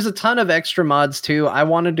 and there's a ton of extra mods too. I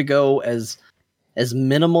wanted to go as as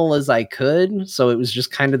minimal as I could. So it was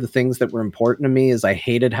just kind of the things that were important to me. Is I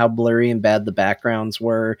hated how blurry and bad the backgrounds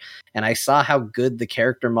were. And I saw how good the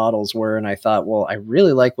character models were. And I thought, well, I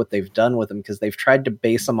really like what they've done with them because they've tried to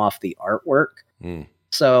base them off the artwork.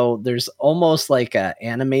 So there's almost like a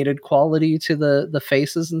animated quality to the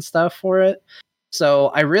faces and stuff for it. So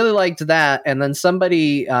I really liked that. And then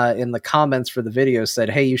somebody in the comments for the video said,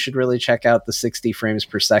 hey, you should really check out the 60 frames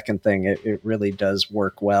per second thing. It really does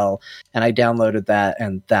work well. And I downloaded that,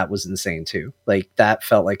 and that was insane too. Like, that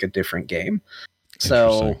felt like a different game.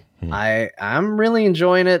 So I'm really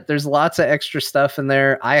enjoying it. There's lots of extra stuff in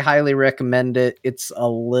there. I highly recommend it. It's a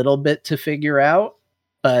little bit to figure out,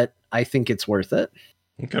 but I think it's worth it.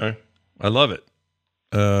 Okay. I love it.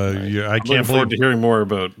 I can't forward to hearing more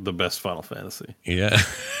about the best Final Fantasy. Yeah.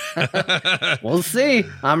 We'll see.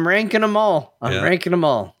 I'm ranking them all. Ranking them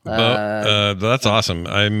all. That's awesome.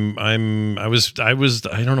 I don't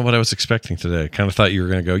know what I was expecting today. I kind of thought you were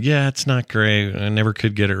going to go, yeah, it's not great. I never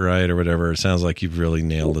could get it right or whatever. It sounds like you've really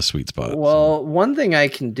nailed the sweet spot. Well, one thing I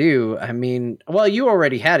can do, you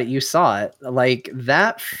already had it. You saw it. Like,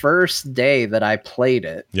 that first day that I played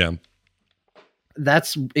it. Yeah.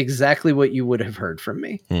 That's exactly what you would have heard from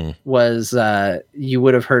me. Was you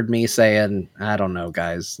would have heard me saying, I don't know,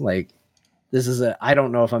 guys, like, I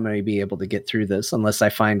don't know if I'm going to be able to get through this unless I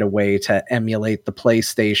find a way to emulate the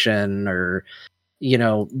PlayStation or,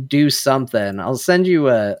 do something. I'll send you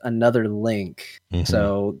another link.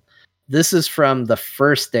 So this is from the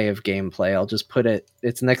first day of gameplay. I'll just put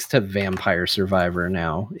it's next to Vampire Survivor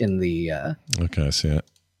now in the okay, I see it.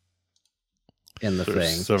 In the thing.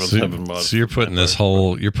 So you're putting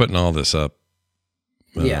you're putting all this up.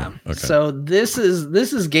 Yeah. Okay. So this is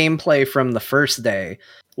gameplay from the first day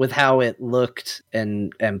with how it looked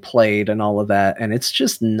and played and all of that. And it's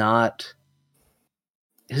just not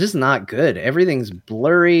good. Everything's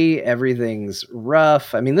blurry. Everything's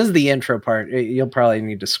rough. I mean, this is the intro part. You'll probably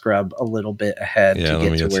need to scrub a little bit ahead to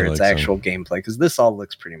get to where it's actual gameplay, because this all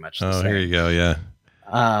looks pretty much the same. Oh, here you go. Yeah.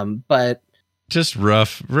 But just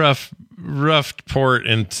rough port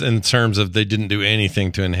in terms of they didn't do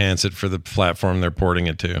anything to enhance it for the platform they're porting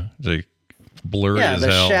it to. They blurry as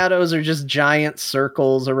hell. The shadows are just giant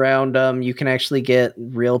circles around them. You can actually get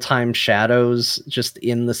real-time shadows just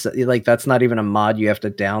in that's not even a mod you have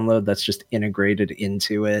to download. That's just integrated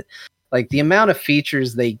into it. Like, the amount of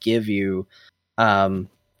features they give you,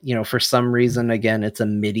 for some reason, again, it's a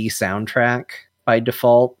MIDI soundtrack by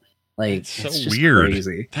default. Like, it's just weird.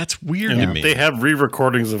 Crazy. That's weird to me. They have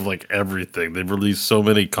re-recordings of like everything. They've released so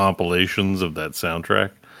many compilations of that soundtrack.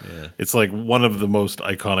 Yeah. It's like one of the most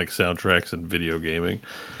iconic soundtracks in video gaming.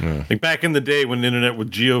 Yeah. Like, back in the day when the internet with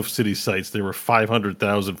GeoCity sites, there were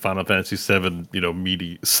 500,000 Final Fantasy VII,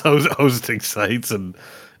 media hosting sites and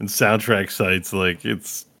soundtrack sites. Like,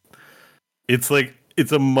 it's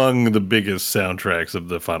among the biggest soundtracks of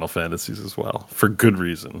the Final Fantasies as well, for good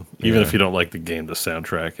reason. Even if you don't like the game, the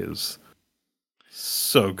soundtrack is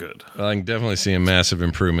so good. Well, I can definitely see a massive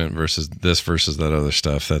improvement versus that other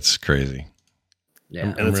stuff. That's crazy.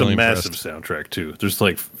 Yeah, and it's really a massive soundtrack too. There's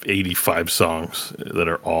like 85 songs that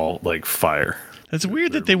are all like fire. It's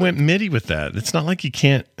weird that they went MIDI with that. It's not like you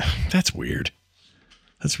can't. That's weird.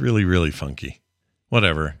 That's really, really funky.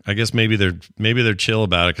 Whatever. I guess maybe they're chill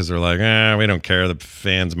about it because they're like, we don't care. The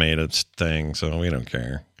fans made a thing, so we don't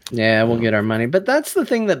care. Yeah, we'll get our money. But that's the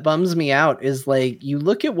thing that bums me out is, like, you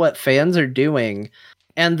look at what fans are doing,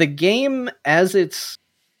 and the game as it's,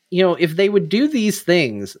 if they would do these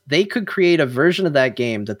things, they could create a version of that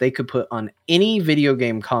game that they could put on any video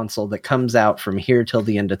game console that comes out from here till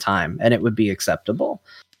the end of time, and it would be acceptable.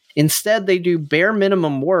 Instead, they do bare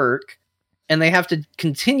minimum work, and they have to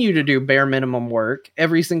continue to do bare minimum work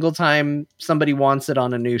every single time somebody wants it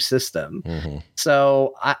on a new system. Mm-hmm.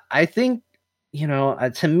 So I think,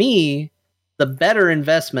 to me, the better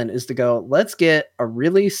investment is to go, let's get a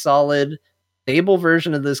really solid, stable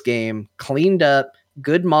version of this game, cleaned up,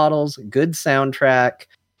 good models, good soundtrack,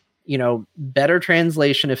 better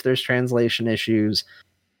translation if there's translation issues.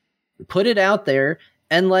 Put it out there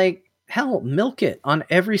and, like, hell, milk it on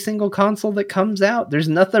every single console that comes out. There's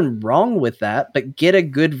nothing wrong with that, but get a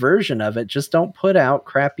good version of it. Just don't put out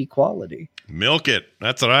crappy quality. Milk it.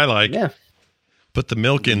 That's what I like. Yeah. Put the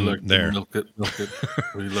milk in there. Milk it.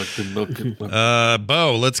 We like to milk it.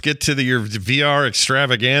 Bo, let's get to your VR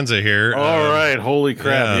extravaganza here. All right. Holy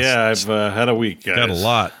crap. Yeah, I've had a week, guys. Got a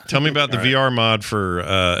lot. Tell me about the VR mod for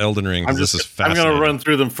Elden Ring, because this is fascinating. I'm going to run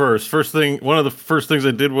through them first. One of the first things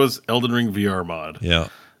I did was Elden Ring VR mod. Yeah.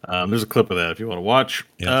 There's a clip of that if you want to watch.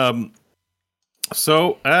 Yeah.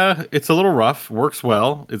 So it's a little rough. Works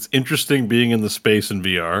well. It's interesting being in the space in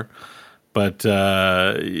VR. But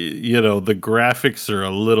the graphics are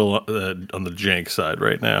a little on the jank side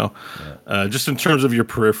right now. Just in terms of your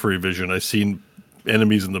periphery vision, I've seen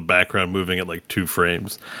enemies in the background moving at like 2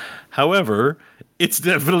 frames. However, it's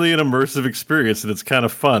definitely an immersive experience, and it's kind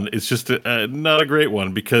of fun. It's just not a great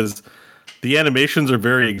one because the animations are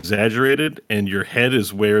very exaggerated, and your head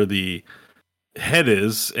is where the head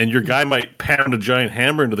is, and your guy might pound a giant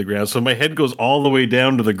hammer into the ground. So my head goes all the way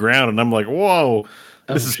down to the ground, and I'm like, whoa,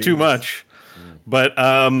 this is too much. But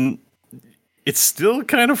it's still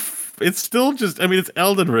just, I mean, it's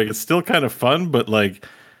Elden Ring. It's still kind of fun, but like,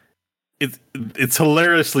 it's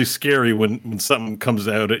hilariously scary when something comes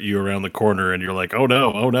out at you around the corner and you're like, oh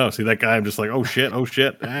no. See that guy? I'm just like, oh shit.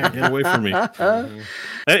 Get away from me. It's you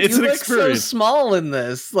an look experience. So small in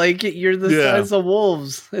this. Like you're the size of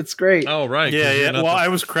wolves. It's great. Oh, right. Yeah. Well, I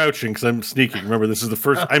was crouching because I'm sneaking. Remember, this is the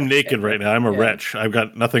first, I'm naked right now. I'm a wretch. I've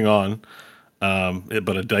got nothing on,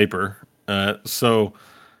 but a diaper. So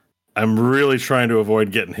I'm really trying to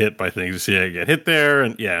avoid getting hit by things. You see, I get hit there,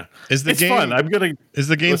 and it's fun. Is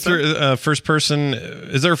the game through first person?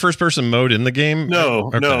 Is there a first person mode in the game? No,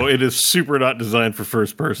 it is super not designed for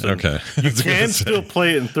first person. Okay, you can still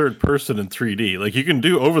play it in third person in 3D. Like you can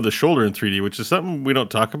do over the shoulder in 3D, which is something we don't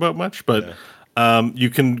talk about much, but. You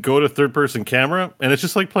can go to third-person camera, and it's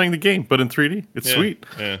just like playing the game, but in 3D. It's sweet.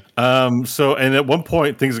 Yeah. And at one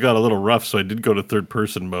point, things got a little rough, so I did go to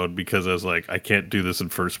third-person mode because I was like, I can't do this in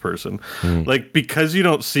first-person. Like, because you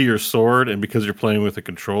don't see your sword, and because you're playing with a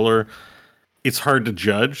controller, it's hard to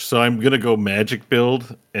judge. So I'm going to go magic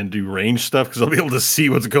build and do range stuff, because I'll be able to see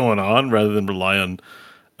what's going on, rather than rely on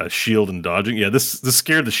a shield and dodging. Yeah, this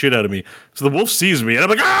scared the shit out of me. So the wolf sees me, and I'm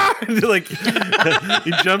like, ah! Like,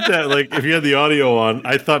 he jumped at, like, if you had the audio on,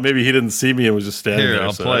 I thought maybe he didn't see me and was just standing there.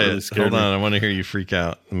 I'll play it. Hold on, I want to hear you freak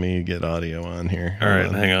out. Let me get audio on here. All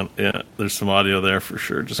right, hang on. Yeah, there's some audio there for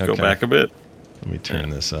sure. Just go back a bit. Let me turn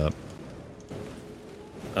this up.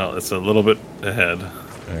 Oh, it's a little bit ahead.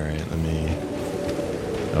 All right,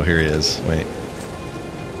 oh, here he is. Wait.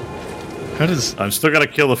 I'm still gotta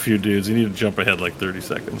kill a few dudes. You need to jump ahead like 30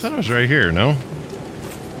 seconds. I thought it was right here, no?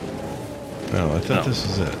 No, I thought this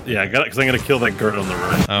was it. Yeah, I got it because I'm gonna kill that guard on the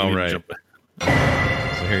right. Oh, right. So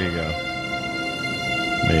here you go.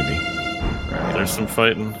 Maybe. There's some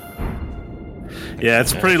fighting. Yeah,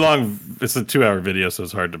 it's pretty long. It's a 2-hour video, so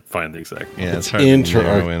it's hard to find the exact. Yeah, it's hard to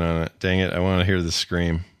narrow in on it. Dang it, I want to hear the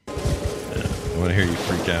scream. I want to hear you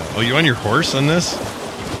freak out. Oh, you on your horse on this?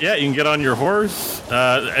 Yeah, you can get on your horse.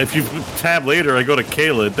 If you tab later, I go to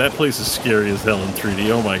Caelid. That place is scary as hell in 3D.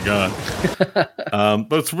 Oh my god!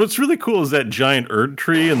 But what's really cool is that giant Erd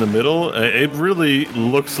tree in the middle. It really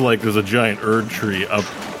looks like there's a giant Erd tree up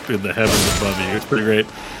in the heavens above you. It's pretty great.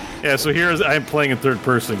 Yeah, so I'm playing in third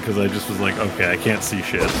person because I just was like, okay, I can't see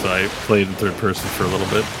shit. So I played in third person for a little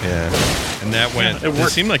bit. Yeah, and that went. It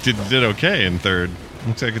seemed like it did okay in third.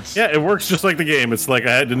 Looks like it's... Yeah, it works just like the game. It's like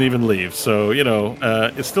I didn't even leave. So,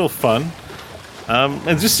 it's still fun.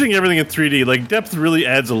 And just seeing everything in 3D, like, depth really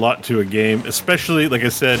adds a lot to a game, especially, like I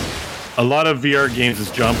said, a lot of VR games, as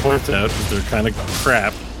John points out, because they're kind of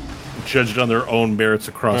crap, judged on their own merits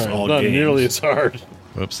across all not games. Not nearly as hard.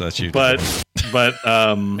 Whoops, that's you. But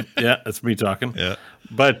yeah, that's me talking. Yeah.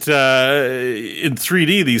 But in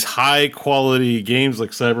 3D, these high-quality games like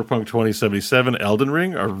Cyberpunk 2077, Elden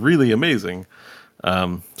Ring, are really amazing.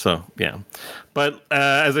 So yeah, but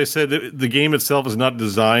as I said, the game itself is not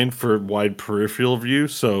designed for wide peripheral view.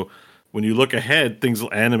 So when you look ahead, things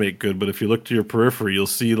will animate good. But if you look to your periphery, you'll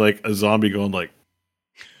see like a zombie going like,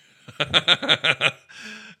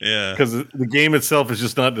 yeah, because the game itself is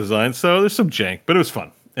just not designed. So there's some jank, but it was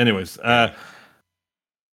fun. Anyways,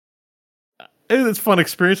 it's a fun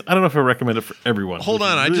experience. I don't know if I recommend it for everyone. Hold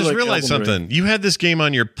on, I just realized something. You had this game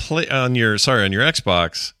on your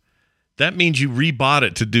Xbox. That means you rebought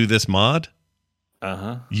it to do this mod?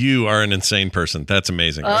 Uh-huh. You are an insane person. That's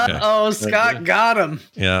amazing. Okay. Oh, Scott got him.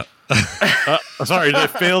 Yeah. Sorry, did I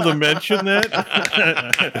fail to mention that?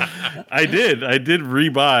 I did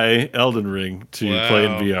rebuy Elden Ring to play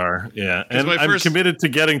in VR. Yeah, and I'm committed to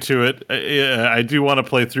getting to it. I do want to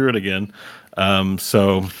play through it again.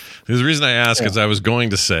 So the reason I ask is I was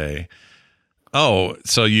going to say, oh,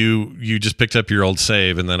 so you just picked up your old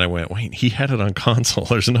save, and then I went, wait, he had it on console.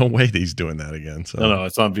 There's no way he's doing that again. So no,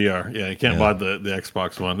 it's on VR. Yeah, you can't mod the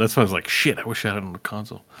Xbox One. That's why I was like, shit, I wish I had it on the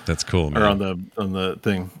console. That's cool, man. Or on the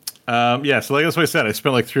thing. Yeah, so like that's what I said. I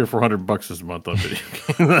spent like $300 or $400 this month on video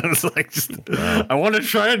games. I was like, I want to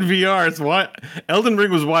try it in VR. It's why Elden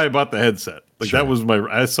Ring was why I bought the headset. Like that was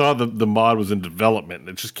I saw the mod was in development.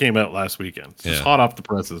 It just came out last weekend. It's just hot off the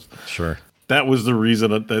presses. Sure. That was the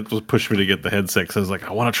reason that was pushed me to get the headset, because I was like,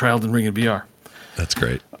 I want to try Elden Ring in VR. That's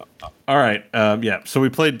great. All right. Yeah. So we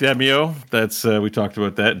played Demio. That's we talked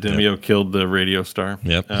about that. Demio killed the radio star.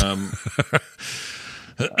 Yep.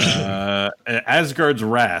 Asgard's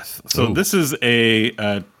Wrath. So this is a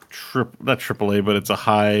not AAA, but it's a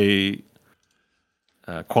high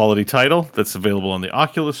quality title that's available on the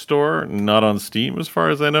Oculus Store, not on Steam, as far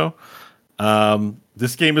as I know.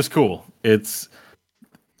 This game is cool. It's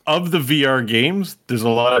of the VR games. There's a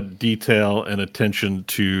lot of detail and attention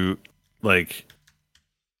to like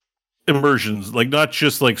immersions, like not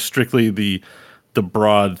just like strictly the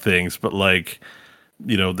broad things, but like,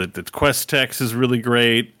 you know, the quest text is really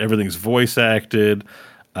great. Everything's voice acted.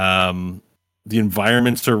 The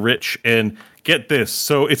environments are rich, and get this.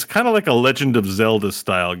 So it's kind of like a Legend of Zelda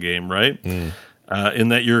style game, right? In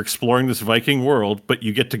that you're exploring this Viking world, but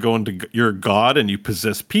you get to go into, you're a god and you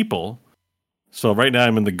possess people. So right now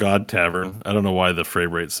I'm in the God Tavern. I don't know why the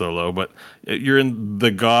frame rate's so low, but you're in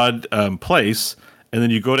the God place, and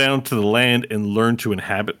then you go down to the land and learn to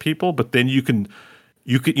inhabit people. But then you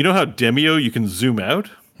know how Demio, you can zoom out?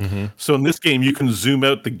 So in this game, you can zoom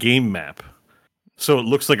out the game map. So it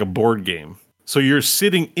looks like a board game. So you're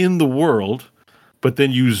sitting in the world, but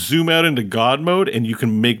then you zoom out into God mode, and you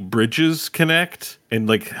can make bridges connect and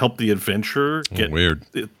like help the adventurer get weird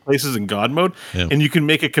places in God mode. And you can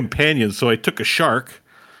make a companion. So I took a shark,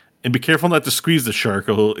 and be careful not to squeeze the shark,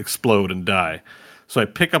 or he'll explode and die. So I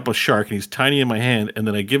pick up a shark, and he's tiny in my hand, and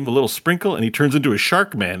then I give him a little sprinkle, and he turns into a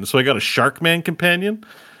shark man. So I got a shark man companion.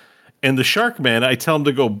 And the shark man, I tell him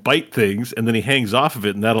to go bite things, and then he hangs off of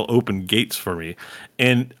it, and that'll open gates for me.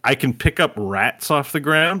 And I can pick up rats off the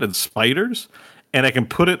ground and spiders, and I can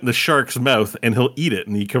put it in the shark's mouth, and he'll eat it,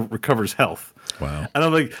 and he recovers health. Wow. And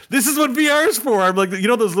I'm like, this is what VR is for. I'm like, you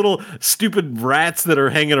know those little stupid rats that are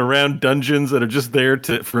hanging around dungeons that are just there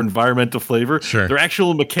for environmental flavor? Sure. They're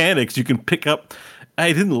actual mechanics you can pick up.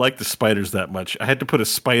 I didn't like the spiders that much. I had to put a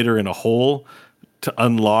spider in a hole to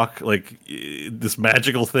unlock like this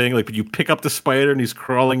magical thing. Like, but you pick up the spider and he's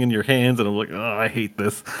crawling in your hands, and I'm like, oh, I hate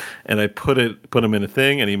this. And I put him in a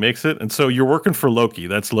thing, and he makes it. And so you're working for Loki.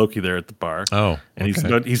 That's Loki there at the bar. Oh, and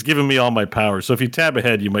he's giving me all my powers. So if you tab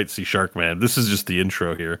ahead, you might see Sharkman. This is just the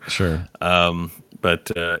intro here. Sure.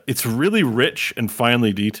 But it's really rich and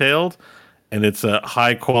finely detailed, and it's a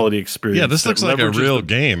high quality experience. Yeah, this looks like a real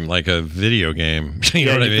game, like a video game. You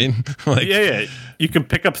know what I mean? Like, yeah. You can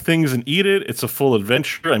pick up things and eat it. It's a full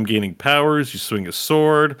adventure. I'm gaining powers. You swing a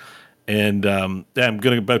sword. And I'm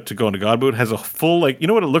about to go into God mode. It has a full, like, you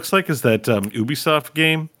know what it looks like is that Ubisoft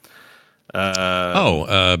game?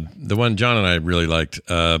 The one John and I really liked.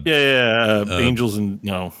 Angels and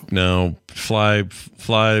Fly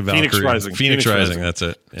Valkyrie. Phoenix Rising. That's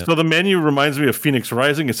it. Yeah. So the menu reminds me of Phoenix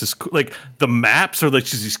Rising. It's this like the maps are like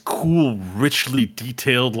just these cool, richly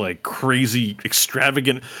detailed, like crazy,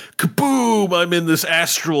 extravagant. Kaboom! I'm in this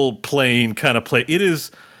astral plane kind of play. It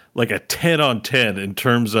is like a 10 on 10 in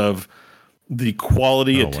terms of the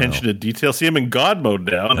quality, attention to detail. See, I'm in God mode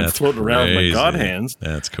now, and I'm floating around with my God hands.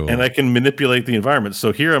 That's cool. And I can manipulate the environment.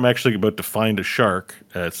 So here I'm actually about to find a shark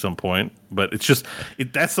at some point, but it's just,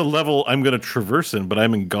 that's the level I'm going to traverse in, but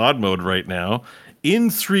I'm in God mode right now in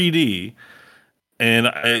 3D.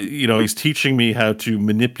 And he's teaching me how to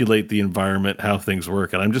manipulate the environment, how things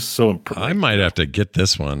work. And I'm just so impressed. I might have to get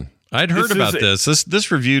this one. I'd heard about this.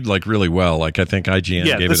 This reviewed like really well. Like I think IGN gave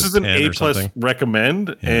it a 10 or something. This is an A+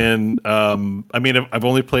 recommend. Yeah. And I mean, I've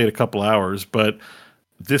only played a couple hours, but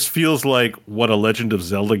this feels like what a Legend of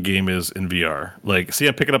Zelda game is in VR. Like, see,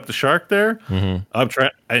 I'm picking up the shark there. Mm-hmm. I'm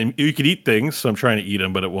trying. You can eat things, so I'm trying to eat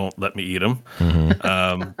them, but it won't let me eat them.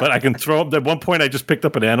 Mm-hmm. But I can throw them. At one point, I just picked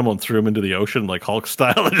up an animal and threw him into the ocean, like Hulk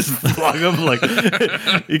style, and just flung him. Like,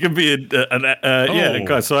 you can be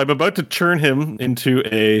So I'm about to turn him into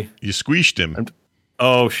a. You squeezed him.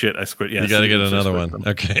 Oh shit! I squid. Yeah, you got to get another one.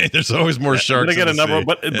 Okay, there's always more sharks. I'm gonna get another one,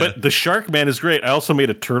 but the shark man is great. I also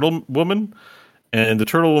made a turtle woman. And the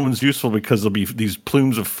turtle woman's useful because there'll be these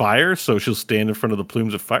plumes of fire, so she'll stand in front of the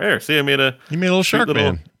plumes of fire. See, you made a little shark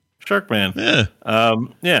man. Shark man. Yeah.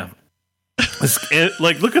 And,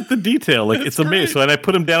 like, look at the detail. Like, it's amazing. So, and I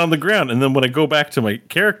put him down on the ground, and then when I go back to my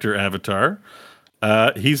character avatar,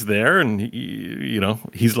 he's there, and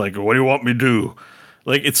he's like, "What do you want me to do?"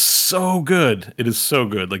 Like, it's so good. It is so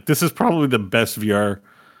good. Like, this is probably the best VR.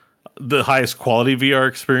 The highest quality VR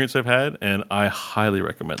experience I've had, and I highly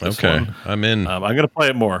recommend this one. I'm in. I'm going to play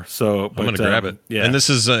it more. So I'm going to grab it. Yeah, and this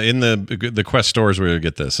is in the Quest stores where you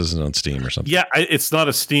get this. This isn't on Steam or something. Yeah, it's not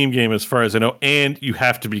a Steam game as far as I know, and you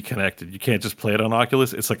have to be connected. You can't just play it on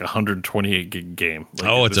Oculus. It's like a 128 gig game.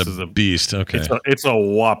 Like, it's a beast. Okay, it's a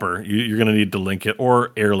whopper. You're going to need to link it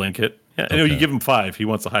or air link it. Yeah, I know you give him 5. He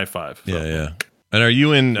wants a high 5. So. Yeah. And are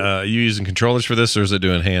you using controllers for this, or is it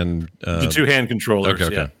doing hand? The 2 hand controllers.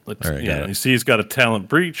 Okay. Yeah. All right, got it. You see, he's got a talent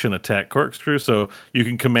breach and attack corkscrew, so you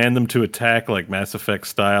can command them to attack like Mass Effect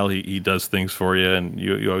style. He does things for you, and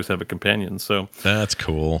you always have a companion. So that's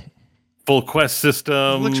cool. Full quest system.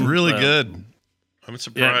 It looks really good. I'm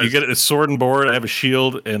surprised. Yeah, you get a sword and board. I have a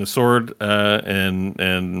shield and a sword,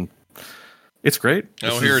 and it's great.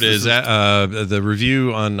 Here it is. The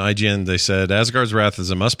review on IGN, they said, Asgard's Wrath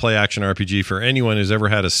is a must-play action RPG for anyone who's ever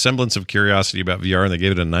had a semblance of curiosity about VR, and they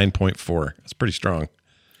gave it a 9.4. That's pretty strong.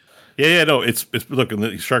 Yeah, no, it's look, in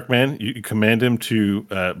the Shark Man, you command him to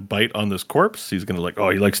bite on this corpse. He's going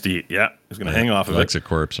to he likes to eat. Yeah, he's going to hang off of it. Likes a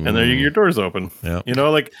corpse. And there your door's open. Yeah. You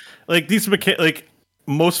know, like these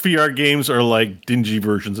most VR games are like dingy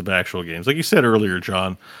versions of actual games. Like you said earlier,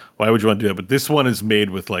 John, why would you want to do that? But this one is made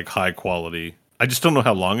with like high quality. I just don't know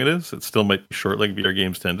how long it is. It still might be short, like VR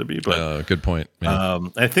games tend to be. But good point. Yeah.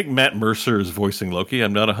 I think Matt Mercer is voicing Loki.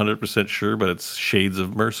 I'm not 100% sure, but it's shades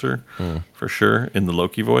of Mercer for sure in the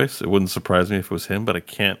Loki voice. It wouldn't surprise me if it was him, but I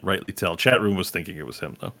can't rightly tell. Chat room was thinking it was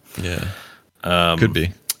him though. Yeah, could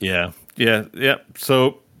be. Yeah.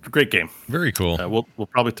 So great game. Very cool. We'll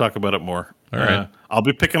probably talk about it more. All right. I'll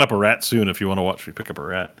be picking up a rat soon if you want to watch me pick up a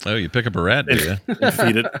rat. Oh, you pick up a rat, do you?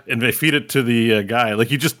 And they feed it to the guy.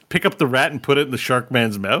 Like you just pick up the rat and put it in the shark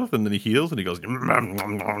man's mouth, and then he heals and he goes.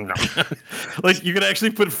 Like you can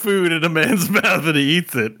actually put food in a man's mouth and he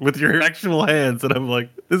eats it with your actual hands. And I'm like,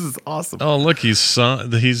 this is awesome. Oh, look, he's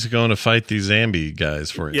going to fight these Zambi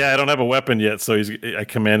guys for you. Yeah, I don't have a weapon yet, so I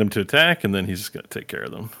command him to attack, and then he's just going to take care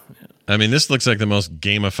of them. Yeah. I mean, this looks like the most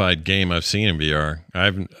gamified game I've seen in VR.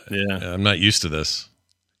 I'm not used to this.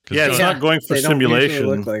 Yeah, it's not going for simulation.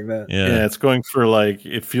 Look like that. Yeah, it's going for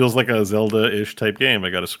it feels like a Zelda-ish type game. I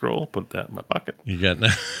got to scroll, put that in my pocket.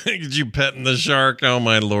 Did you petting the shark? Oh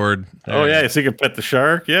my lord! Yeah, so you can pet the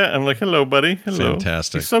shark. Yeah, I'm like, hello, buddy. Hello.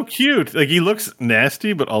 Fantastic. He's so cute. Like he looks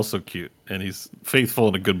nasty, but also cute, and he's faithful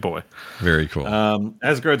and a good boy. Very cool.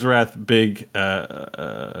 Asgard's Wrath, big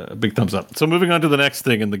thumbs up. So moving on to the next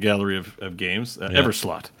thing in the gallery of games,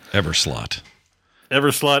 Everslot.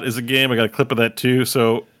 Everslot is a game. I got a clip of that too.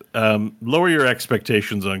 So lower your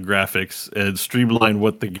expectations on graphics and streamline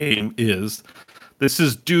what the game is. This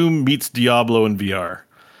is Doom meets Diablo in VR.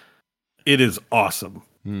 It is awesome.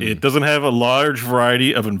 It doesn't have a large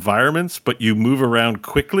variety of environments, but you move around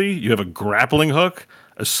quickly. You have a grappling hook,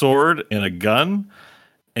 a sword, and a gun.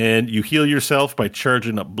 And you heal yourself by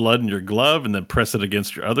charging up blood in your glove and then press it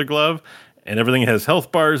against your other glove. And everything has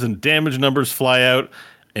health bars and damage numbers fly out.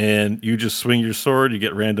 And you just swing your sword, you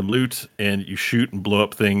get random loot, and you shoot and blow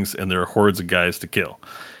up things, and there are hordes of guys to kill.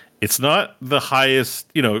 It's not the highest,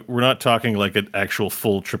 we're not talking like an actual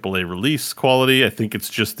full AAA release quality. I think it's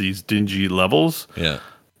just these dingy levels. Yeah.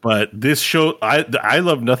 But this show, I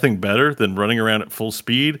love nothing better than running around at full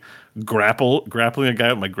speed, grappling a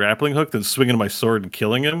guy with my grappling hook, then swinging my sword and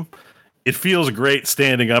killing him. It feels great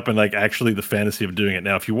standing up and actually the fantasy of doing it.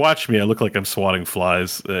 Now, if you watch me, I look like I'm swatting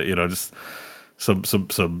flies, just... Some some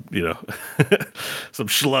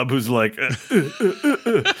schlub who's like,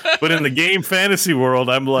 but in the game fantasy world,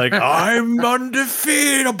 I'm like, I'm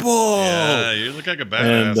undefeatable. Yeah, you look like a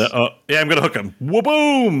badass. And I'm gonna hook him.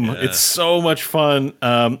 Whoa-boom! Yeah. It's so much fun.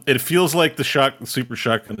 It feels like the Super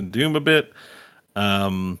Shotgun and Doom a bit,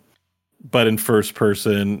 but in first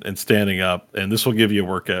person and standing up. And this will give you a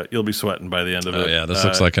workout. You'll be sweating by the end of it. Oh yeah, this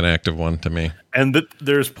looks like an active one to me. And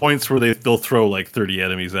there's points where they'll throw 30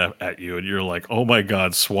 enemies at you, and you're like, oh my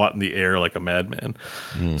god, swat in the air like a madman.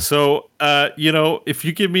 So, if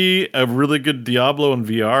you give me a really good Diablo in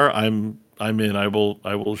VR, I'm in. I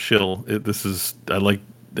will shill. I like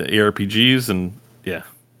the ARPGs, and yeah.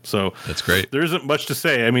 So that's great. There isn't much to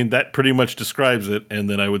say. I mean, that pretty much describes it. And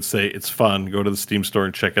then I would say it's fun. Go to the Steam store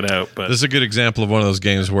and check it out. But this is a good example of one of those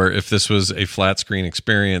games where if this was a flat screen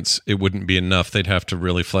experience, it wouldn't be enough. They'd have to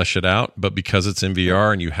really flesh it out. But because it's in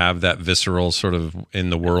VR and you have that visceral sort of in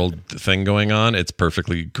the world thing going on, it's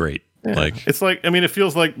perfectly great. Yeah. It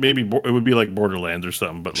feels like maybe it would be like Borderlands or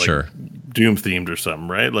something, but sure. Doom themed or something,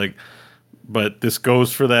 right? But this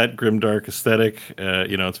goes for that grimdark aesthetic.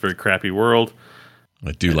 It's a very crappy world.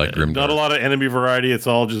 I do like grimdark. Not a lot of enemy variety. It's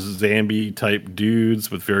all just Zambi type dudes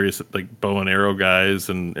with various bow and arrow guys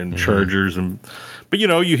and chargers but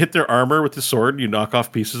you hit their armor with the sword. You knock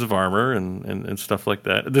off pieces of armor and stuff like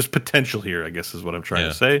that. There's potential here, I guess, is what I'm trying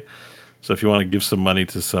to say. So if you want to give some money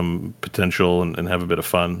to some potential and have a bit of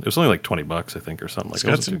fun, it was only like $20, I think, or something like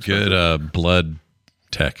that. It's got some good blood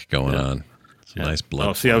tech going on. Nice blood.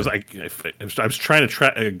 Oh, see, I was trying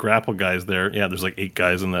to grapple guys there. Yeah, there's 8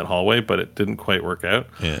 guys in that hallway, but it didn't quite work out.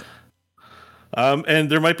 Yeah. And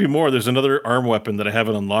there might be more. There's another arm weapon that I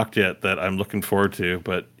haven't unlocked yet that I'm looking forward to.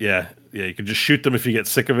 But yeah, you can just shoot them if you get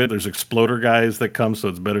sick of it. There's exploder guys that come, so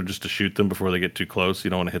it's better just to shoot them before they get too close. You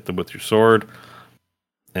don't want to hit them with your sword.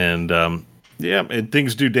 And and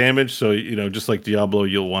things do damage. So just like Diablo,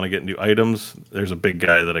 you'll want to get new items. There's a big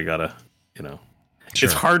guy that I gotta, Sure.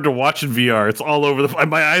 It's hard to watch in VR. It's all over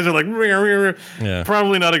my eyes are like, yeah.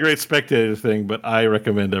 Probably not a great spectator thing, but I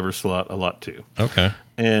recommend Everslot a lot too. Okay.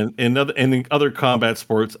 And in other combat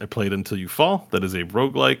sports, I played Until You Fall. That is a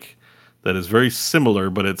roguelike that is very similar,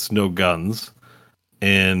 but it's no guns.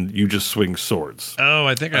 And you just swing swords. Oh,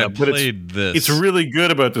 I think I played this. It's really good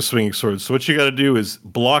about the swinging swords. So what you got to do is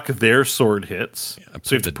block their sword hits. Yeah,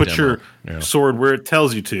 so you have to put your sword where it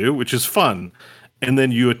tells you to, which is fun. And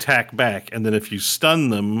then you attack back. And then if you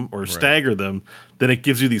stun them or stagger them, then it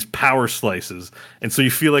gives you these power slices. And so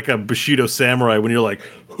you feel like a Bushido samurai when you're like,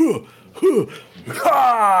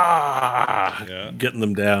 getting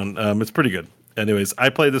them down. It's pretty good. Anyways, I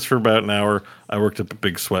played this for about an hour. I worked up a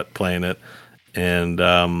big sweat playing it. And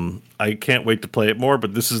I can't wait to play it more.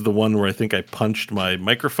 But this is the one where I think I punched my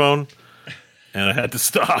microphone. And I had to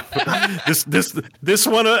stop. This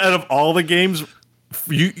one out of all the games...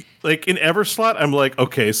 like in Everslot, I'm like,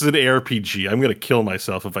 okay, this is an ARPG. I'm gonna kill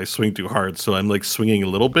myself if I swing too hard, so I'm like swinging a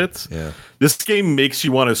little bit. Yeah. This game makes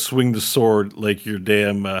you want to swing the sword like your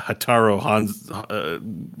damn Hataro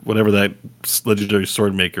whatever that legendary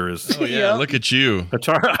sword maker is. Oh yeah, look at you,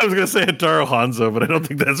 Hataro. I was gonna say Hataro Hanzo, but I don't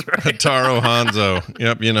think that's right. Hataro Hanzo.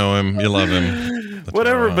 Yep, you know him, you love him.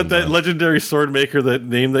 Whatever, but that legendary sword maker, that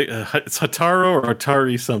name, it's Hataro or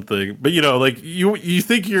Atari something. But like you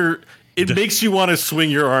think you're. It makes you want to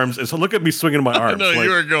swing your arms. And so look at me swinging my arms. No, like,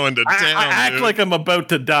 you are going to town. I act like I'm about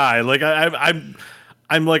to die. Like I'm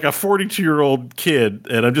like a 42-year-old kid,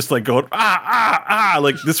 and I'm just like going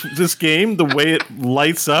like this game. The way it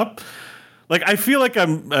lights up, like I feel like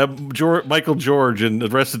I'm Michael George in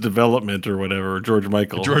Arrested Development or whatever. Or George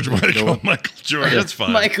Michael. Michael George. That's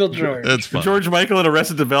fine. Michael George. That's fine. George Michael in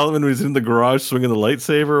Arrested Development when he's in the garage swinging the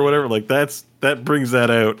lightsaber or whatever. Like that brings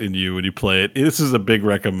that out in you when you play it. This is a big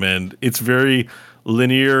recommend. It's very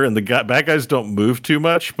linear, and the bad guys don't move too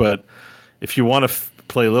much. But if you want to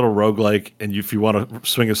play a little roguelike, and if you want to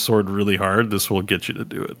swing a sword really hard, this will get you to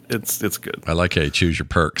do it. It's good. I like how you choose your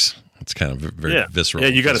perks. It's kind of very visceral.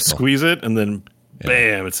 Yeah, you got to squeeze it, and then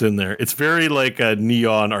bam, it's in there. It's very like a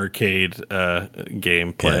neon arcade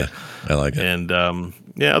game play. Yeah, I like it. And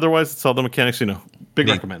otherwise, it's all the mechanics. Big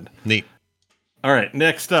recommend. Neat. All right,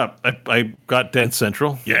 next up, I got Dance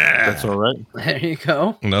Central. Yeah. That's all right. There you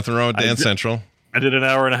go. Nothing wrong with Dance Central. I did an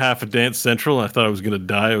hour and a half of Dance Central, and I thought I was going to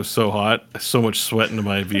die. It was so hot. So much sweat into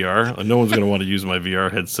my VR. No one's going to want to use my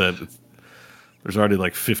VR headset. There's already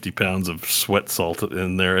like 50 pounds of sweat salt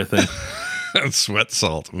in there, I think. Sweat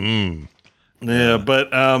salt. Yeah, but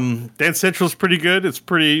Dance Central is pretty good. It's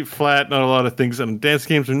pretty flat, not a lot of things. And dance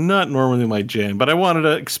games are not normally my jam, but I wanted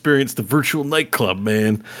to experience the virtual nightclub,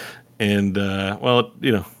 man. And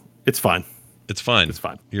it's fine. It's fine. It's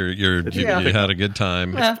fine. You had a good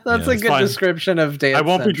time. Yeah, that's a good description of Dance I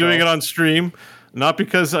won't Central. be doing it on stream, not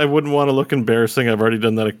because I wouldn't want to look embarrassing. I've already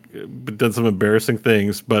done some embarrassing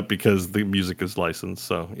things, but because the music is licensed.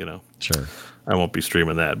 So sure, I won't be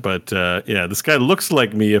streaming that. But this guy looks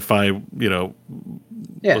like me if I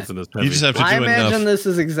wasn't as heavy. You just have to do I imagine enough. this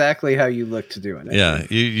is exactly how you look to doing it. Yeah,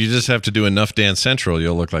 you just have to do enough Dance Central.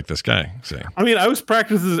 You'll look like this guy. See. I mean, I was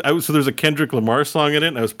practicing. So there's a Kendrick Lamar song in it,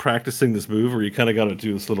 and I was practicing this move where you kind of got to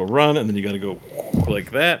do this little run, and then you got to go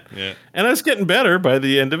like that. Yeah. And I was getting better by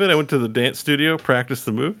the end of it. I went to the dance studio, practiced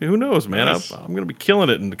the move. Who knows, man? Nice. I'm going to be killing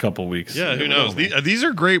it in a couple weeks. Yeah, who knows? These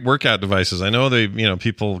are great workout devices. I know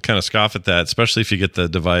people kind of scoff at that, especially if you get the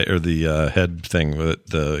device or the head thing with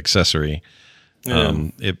the accessory. Yeah.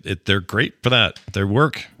 They're great for that. They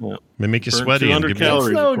work. Yeah. They make you sweaty. And It's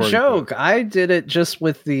no joke. I did it just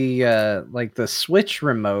with the the Switch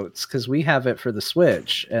remotes because we have it for the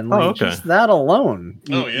Switch, and just that alone.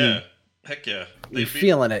 Heck yeah. You're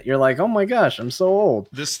feeling it. You're like, oh my gosh, I'm so old.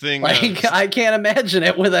 This thing, I can't imagine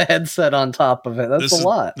it with a headset on top of it. That's a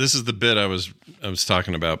lot. This is the bit I was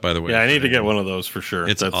talking about, by the way. Yeah, I need to get one of those for sure.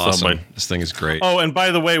 That's awesome. This thing is great. Oh, and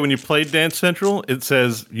by the way, when you play Dance Central, it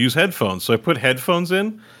says use headphones. So I put headphones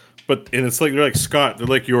in, and it's like they're like Scott. They're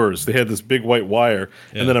like yours. They had this big white wire,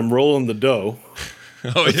 and then I'm rolling the dough.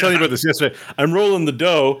 I was telling you about this yesterday. I'm rolling the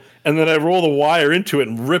dough, and then I roll the wire into it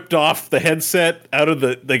and ripped off the headset out of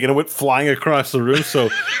the, like, and it went flying across the room. So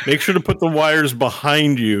make sure to put the wires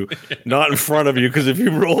behind you, not in front of you, because if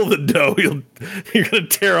you roll the dough, you're going to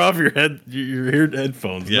tear off your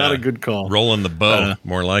headphones. Yeah. Not a good call. Rolling the bow,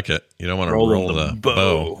 more like it. You don't want to roll the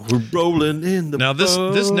bow. We're rolling in the now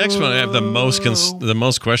bow. This next one I have the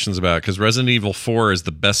most questions about, because Resident Evil 4 is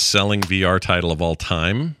the best-selling VR title of all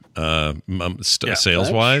time,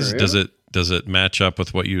 sales-wise. Does it match up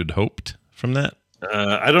with what you had hoped from that?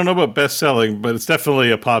 I don't know about best-selling, but it's definitely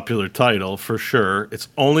a popular title for sure. It's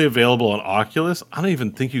only available on Oculus. I don't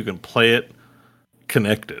even think you can play it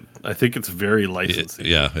connected. I think it's very licensing.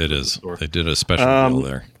 It is. They did a special deal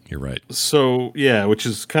there. You're right. So, yeah, which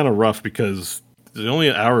is kind of rough because there's only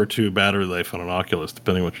an hour or two battery life on an Oculus,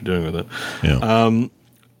 depending on what you're doing with it. Yeah.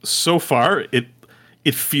 So far,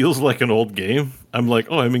 it feels like an old game. I'm like,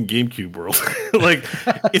 oh, I'm in GameCube world. Like,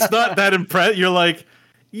 it's not that impressive. You're like,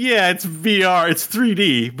 yeah, it's VR, it's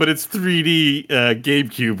 3D, but it's 3D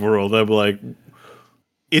GameCube world. I'm like,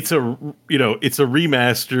 it's a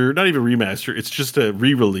remaster, not even remaster. It's just a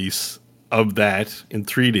re-release of that in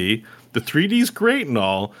 3D. The 3D's great and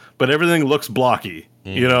all, but everything looks blocky.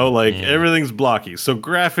 Everything's blocky. So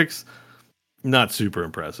graphics, not super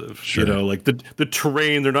impressive. Sure. Like the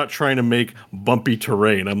terrain, they're not trying to make bumpy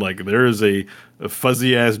terrain. I'm like, there is a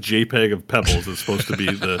fuzzy ass JPEG of pebbles that's supposed to be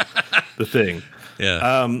the thing.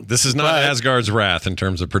 Yeah. This is not Asgard's Wrath in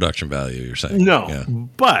terms of production value, you're saying. No. Yeah.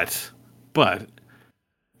 But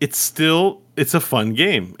it's a fun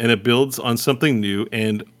game, and it builds on something new,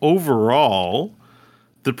 and overall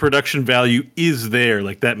the production value is there.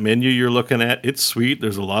 Like that menu you're looking at, it's sweet.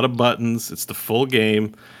 There's a lot of buttons. It's the full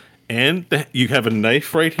game. And you have a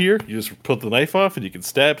knife right here. You just put the knife off and you can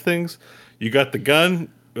stab things. You got the gun.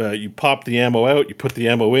 You pop the ammo out. You put the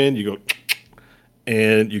ammo in. You go,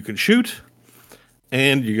 and you can shoot.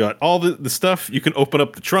 And you got all the stuff. You can open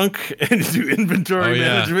up the trunk and do inventory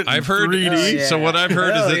management. I've heard 3D. So what I've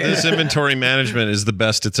heard is that this inventory management is the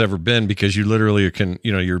best it's ever been, because you literally can,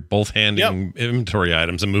 you're both handing inventory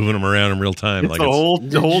items and moving them around in real time. It's a whole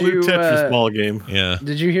new Tetris ball game. Yeah.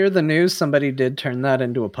 Did you hear the news? Somebody did turn that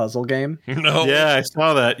into a puzzle game. No. Yeah, I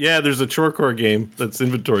saw that. Yeah, there's a Chorecore game that's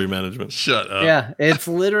inventory management. Shut up. Yeah, it's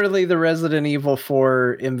literally the Resident Evil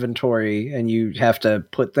 4 inventory, and you have to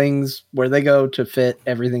put things where they go to fit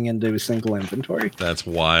everything into a single inventory. That's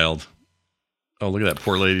wild. Oh, look at that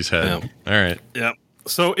poor lady's head. Yeah. All right. Yeah.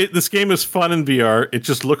 So this game is fun in VR. It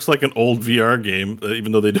just looks like an old VR game,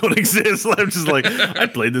 even though they don't exist. I'm just like, I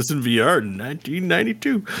played this in VR in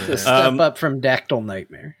 1992. A step up from Dactyl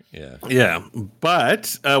Nightmare. Yeah. Yeah.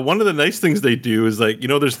 But one of the nice things they do is, like,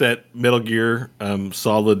 there's that Metal Gear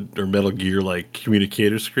Solid or Metal Gear like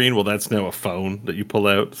communicator screen. Well, that's now a phone that you pull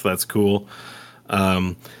out. So that's cool.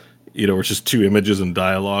 It's just two images and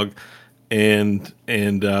dialogue. And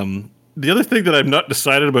the other thing that I'm not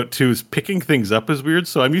decided about too is picking things up is weird.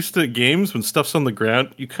 So I'm used to games when stuff's on the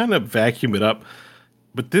ground, you kind of vacuum it up.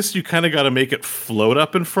 But this, you kind of got to make it float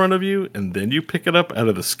up in front of you, and then you pick it up out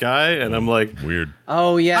of the sky. And I'm like, weird.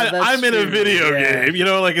 Oh yeah, I'm in a video game.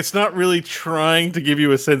 Like, it's not really trying to give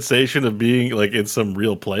you a sensation of being like in some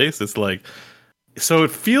real place. It's like, so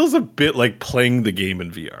it feels a bit like playing the game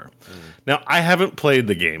in VR. Now, I haven't played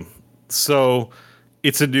the game, so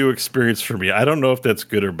it's a new experience for me. I don't know if that's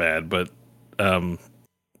good or bad, but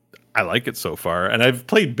I like it so far. And I've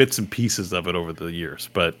played bits and pieces of it over the years,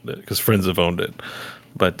 but because friends have owned it.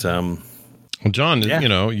 But well, John,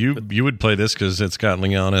 you would play this because it's got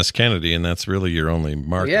Leon S. Kennedy, and that's really your only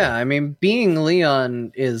market. Yeah, I mean, being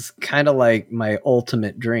Leon is kind of like my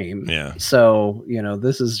ultimate dream. Yeah. So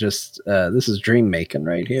this is just this is dream making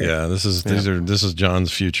right here. Yeah, this is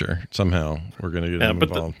John's future. Somehow we're gonna get him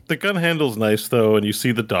involved. The gun handle's nice though, and you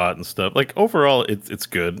see the dot and stuff. Like overall, it's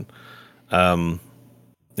good.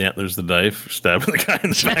 Yeah, there's the knife stabbing the guy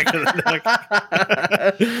in the back of the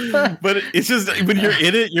neck. But it's just when you're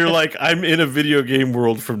in it, you're like, I'm in a video game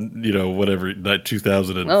world from whatever,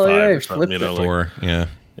 2005 or something. Yeah.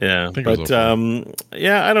 But I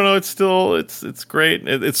don't know. It's still it's great.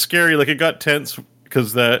 It's scary. Like, it got tense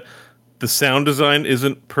because the sound design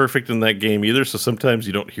isn't perfect in that game either. So sometimes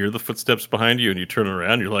you don't hear the footsteps behind you, and you turn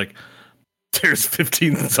around, you're like, there's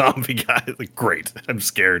 15 zombie guys. Like, great. I'm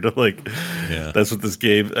scared. Like, that's what this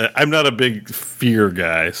game. I'm not a big fear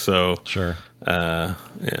guy, so sure. But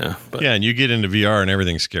and you get into VR and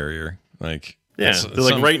everything's scarier. Like, they're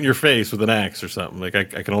like right in your face with an axe or something. Like, I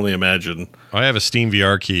can only imagine. I have a Steam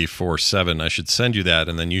VR key for 7. I should send you that,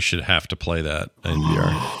 and then you should have to play that in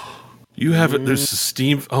VR. You have it. There's a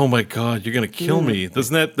Steam. Oh my God, you're gonna kill me.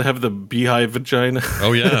 Doesn't that have the beehive vagina?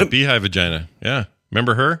 Oh yeah, beehive vagina. Yeah.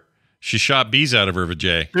 Remember her? She shot bees out of her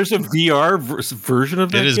vajay. There's a VR version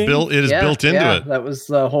of that. It is game? built. It is built into it. That was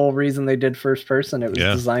the whole reason they did first person. It was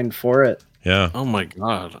designed for it. Yeah. Oh my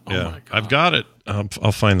god. Oh my god. I've got it.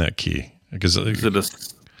 I'll find that key because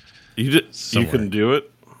you couldn't do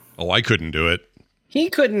it. Oh, I couldn't do it. He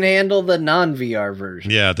couldn't handle the non-VR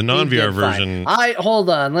version. Yeah, the non-VR version. Hold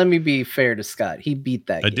on. Let me be fair to Scott. He beat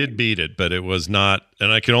that. I did beat it, but it was not,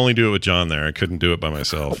 and I could only do it with John there. I couldn't do it by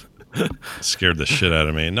myself. It scared the shit out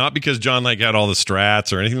of me. Not because John had all the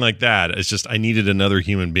strats or anything like that. It's just I needed another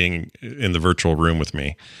human being in the virtual room with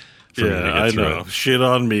me. I know. Shit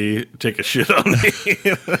on me. Take a shit on me.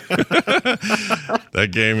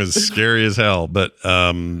 That game is scary as hell. But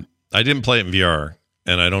I didn't play it in VR,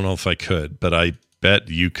 and I don't know if I could, but I bet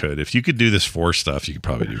you could. If you could do this 4 stuff, you could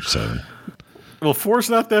probably do 7. Well,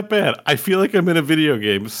 4's not that bad. I feel like I'm in a video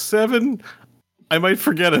game. 7, I might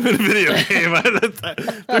forget I'm in a video game.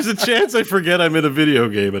 There's a chance I forget I'm in a video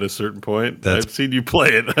game at a certain point. I've seen you play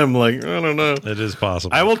it. I'm like, I don't know. It is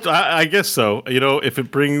possible. I guess so. If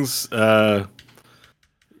it brings,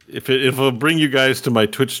 if it'll bring you guys to my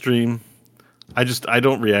Twitch stream. I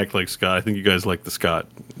don't react like Scott. I think you guys like the Scott.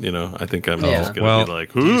 I think I'm just gonna be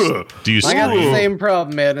like, do you I got the same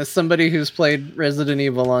problem, man. As somebody who's played Resident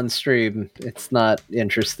Evil on stream, it's not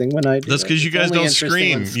interesting when I do. That's because you guys don't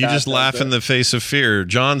scream. You just laugh in the face of fear.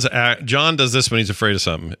 John does this when he's afraid of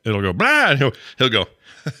something. It'll go, blah, and he'll go.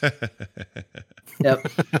 Yep.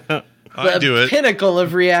 I do it. Pinnacle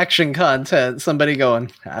of reaction content. Somebody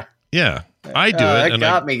going, ah. Yeah, I do it. That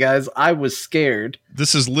got me, guys. I was scared.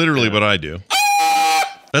 This is literally what I do.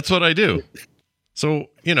 That's what I do. So,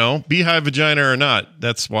 beehive vagina or not,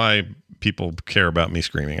 that's why people care about me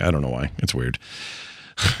screaming. I don't know why. It's weird.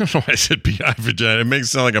 I don't know why I said beehive vagina. It makes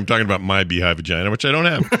it sound like I'm talking about my beehive vagina, which I don't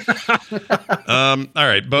have. All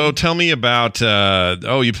right, Bo, tell me about,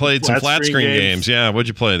 you played some flat screen games. Yeah, what'd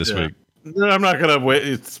you play this week? I'm not going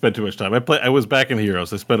to spend too much time. I was back in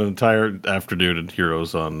Heroes. I spent an entire afternoon in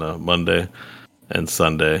Heroes on Monday and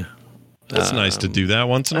Sunday. That's nice to do that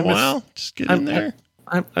once in a while. Just get in there.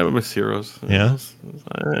 I miss Heroes. Yeah.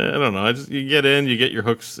 I don't know. You get in, you get your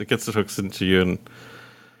hooks. It gets the hooks into you, and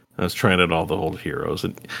I was trying out all the old Heroes.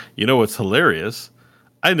 And you know what's hilarious?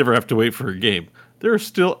 I never have to wait for a game. There are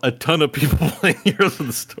still a ton of people playing Heroes in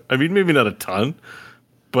the store. I mean, maybe not a ton,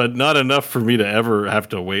 but not enough for me to ever have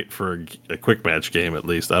to wait for a quick match game. At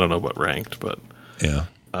least I don't know about ranked, but yeah,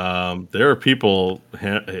 there are people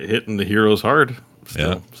hitting the Heroes hard.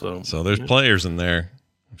 Still, yeah. So there's players in there.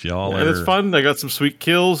 If y'all and it's fun. I got some sweet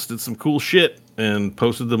kills, did some cool shit, and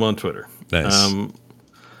posted them on Twitter. Nice.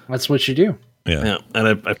 That's what you do. Yeah. And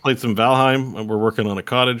I played some Valheim. And we're working on a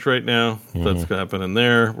cottage right now. That's happening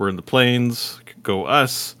there. We're in the plains. Go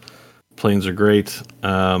us. Plains are great.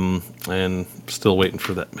 And still waiting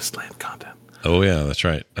for that Mistland content. Oh yeah, that's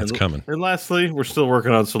right. That's coming. And lastly, we're still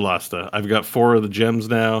working on Solasta. I've got 4 of the gems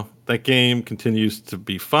now. That game continues to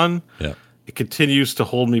be fun. Yeah. It continues to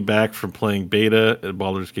hold me back from playing beta at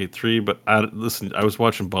Baldur's Gate 3, but I was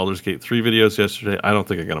watching Baldur's Gate 3 videos yesterday. I don't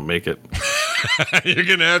think I'm going to make it. You're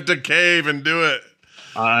going to have to cave and do it.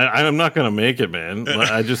 I'm not going to make it, man.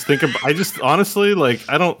 I just honestly,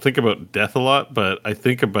 I don't think about death a lot, but I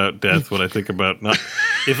think about death when I think about not.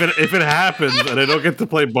 If it happens and I don't get to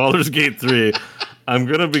play Baldur's Gate 3, I'm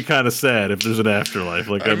going to be kind of sad if there's an afterlife.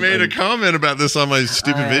 I made a comment about this on my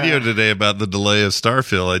stupid video today about the delay of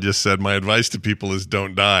Starfield. I just said my advice to people is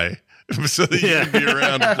don't die so that you can be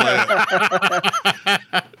around to play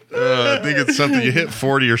it. I think it's something you hit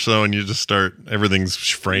 40 or so and you just start, everything's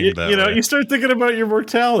framed that way. You start thinking about your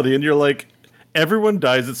mortality and you're like, everyone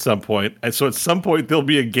dies at some point, and so at some point there'll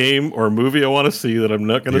be a game or a movie I want to see that I'm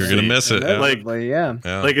not going to see. You're going to miss it.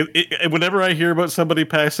 Yeah. Whenever I hear about somebody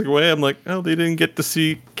passing away, I'm like, oh, they didn't get to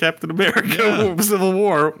see Captain America Civil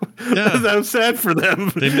War. Yeah. I'm sad for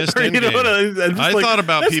them. They missed Endgame. I thought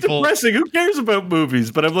about that's people. Depressing. Who cares about movies?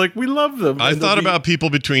 But I'm like, we love them. I thought about people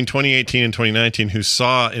between 2018 and 2019 who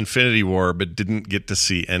saw Infinity War but didn't get to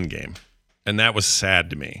see Endgame, and that was sad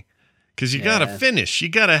to me. Because you got to finish. You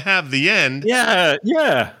got to have the end. Yeah. And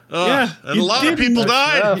a lot of people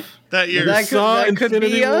died that year. That could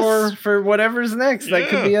be us for whatever's next. That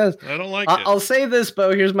could be us. I don't like it. I'll say this,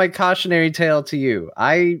 Bo. Here's my cautionary tale to you.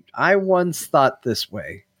 I once thought this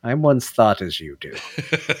way. I once thought as you do.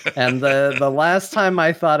 And the last time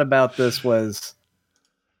I thought about this was,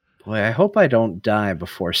 boy, I hope I don't die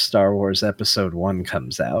before Star Wars Episode 1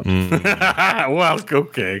 comes out. Well,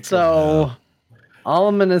 okay. So... all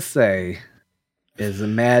I'm going to say is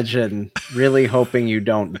imagine really hoping you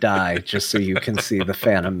don't die just so you can see the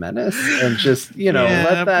Phantom Menace and just,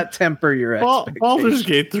 let that temper your expectations. Baldur's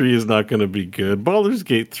Gate 3 is not going to be good. Baldur's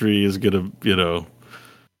Gate 3 is going to,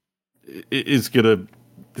 it's gonna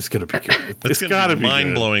be good. It's gotta be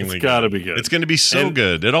mind-blowingly good. It's gotta be good. It's gonna be so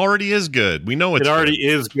good. It already is good. We know it already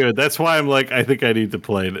is good. That's why I'm like, I think I need to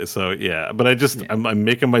play it. So yeah, but I'm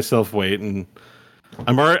making myself wait, and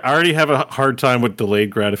I already have a hard time with delayed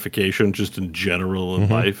gratification just in general in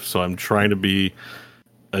life. So I'm trying to be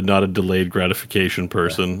not a delayed gratification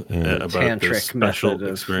person about Tantric this special method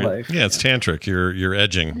of experience. life. Yeah, it's tantric. You're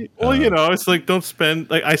edging. Well, it's like, don't spend,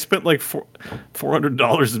 like, I spent like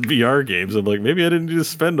 $400 in VR games. I'm like, maybe I didn't need to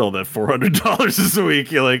spend all that $400 this week.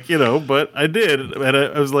 You're like, but I did, and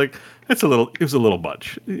I was like, it was a little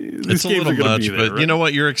much. It's a little much, there, but right? you know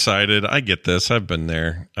what? You're excited. I get this. I've been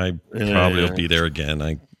there. I probably will be there again.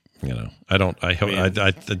 I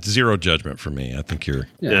zero judgment for me. I think you're.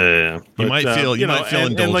 Yeah. You might feel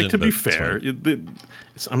indulgent. And like, to be but fair,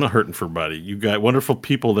 I'm not hurting for buddy. You got wonderful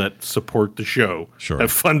people that support the show. Sure.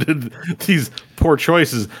 Have funded these poor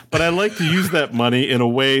choices, but I like to use that money in a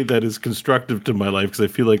way that is constructive to my life because I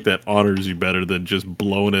feel like that honors you better than just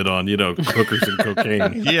blowing it on hookers and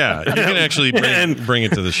cocaine. Yeah, you can actually bring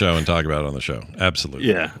it to the show and talk about it on the show. Absolutely.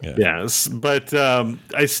 Yes, but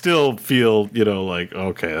I still feel like,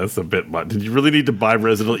 okay, that's a bit much. Did you really need to buy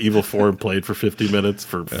Resident Evil 4 and play it for 50 minutes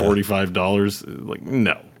for $45? Like,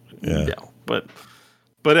 no,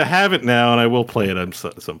 but I have it now, and I will play it at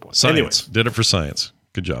some point. Science. Anyways. Did it for science.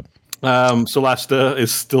 Good job. Solasta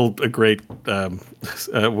is still a great. What do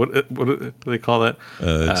they call that?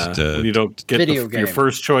 When you don't get your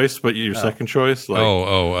first choice, but your second choice. Like,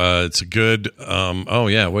 it's a good.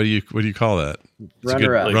 What do you call that?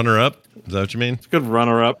 Runner up. Runner up. Is that what you mean? It's a good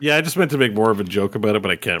runner up. Yeah, I just meant to make more of a joke about it,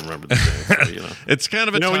 but I can't remember the name. So, It's kind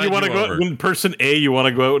of a when you want to go out, when person A you want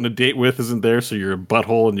to go out on a date with isn't there, so you're a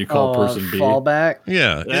butthole and you call person B. Fallback.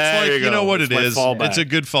 Yeah, it's like you know what it is. Fallback. It's a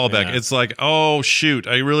good fallback. Yeah. It's like, oh shoot,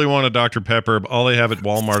 I really want a Dr. Pepper. But all they have at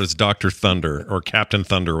Walmart is Dr. Thunder or Captain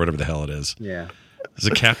Thunder, whatever the hell it is. Yeah. Is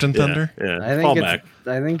it Captain Thunder? Yeah. I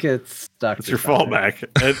think it's Dr. It's your Thunder.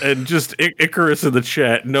 fallback. and just Icarus in the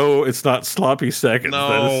chat. No, it's not sloppy seconds. No.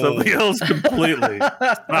 That is something else completely.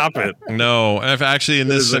 Stop it. No, if actually in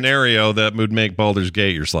this scenario that would make Baldur's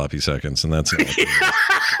Gate your sloppy seconds, and that's not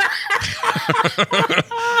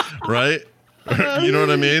right. You know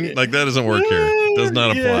what I mean? Like that doesn't work here. Does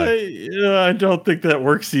not apply. Yeah, I don't think that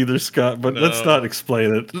works either, Scott. But let's not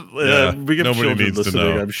explain it. We get nobody children needs to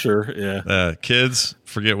listening, know. I'm sure. Yeah. Kids,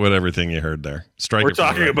 forget everything you heard there. Strike. We're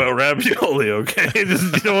talking about ravioli, okay?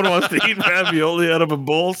 No one wants to eat ravioli out of a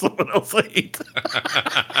bowl someone else ate.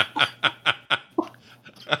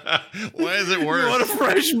 Why is it worse? You want a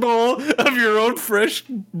fresh bowl of your own fresh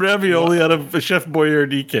ravioli out of a Chef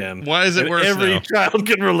Boyardee can. Why is it worse Every now? child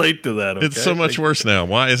can relate to that, okay? It's so much worse now.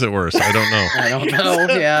 Why is it worse? I don't know. I don't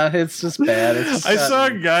know. Yeah, it's just bad. It's I saw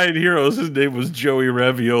a guy in Heroes. His name was Joey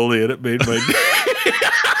Ravioli, and it made my day.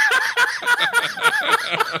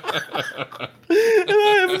 And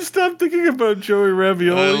I haven't stopped thinking about Joey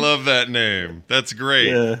Ravioli. I love that name. That's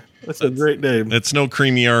great. Yeah, that's a great name. It's no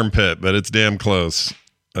creamy armpit, but it's damn close.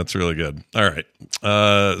 That's really good. All right.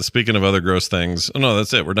 Speaking of other gross things. Oh, no,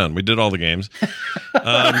 that's it. We're done. We did all the games.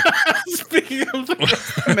 Speaking of a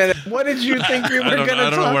minute. What did you think we were going to talk about? I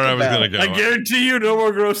don't know where I was going to go. I guarantee you no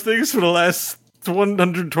more gross things for the last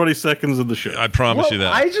 120 seconds of the show. I promise you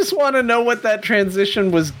that. I just want to know what that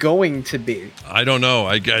transition was going to be. I don't know.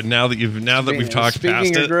 Now that we've talked past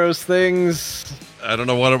Speaking of it, gross things, I don't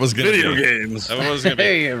know what it was going to be. Video games. I don't know what it was gonna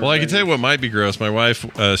be. Well, I can tell you what might be gross. My wife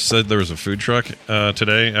said there was a food truck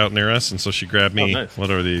today out near us, and so she grabbed me. Nice.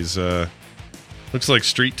 What are these? Looks like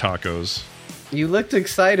street tacos. you looked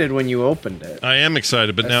excited when you opened it. I am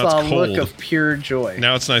excited, but now I saw it's a cold. look of pure joy.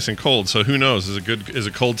 Now it's nice and cold. So who knows? Is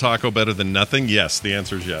a cold taco better than nothing? Yes, the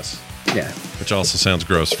answer is yes. Yeah. Which also sounds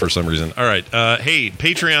gross for some reason. All right. Hey,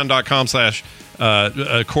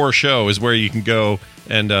 patreon.com/core show is where you can go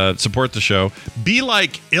and support the show. Be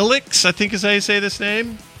like Ilix, I think is how you say this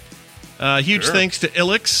name. Huge thanks to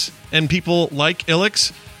Ilix and people like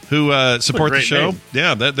Ilix who support the show. Name.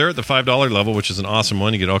 Yeah, they're at the $5 level, which is an awesome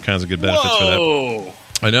one. You get all kinds of good benefits for that.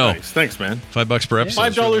 I know. Nice. Thanks, man. $5 per episode.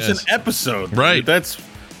 $5 an episode. Right. Dude, that's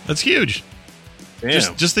huge.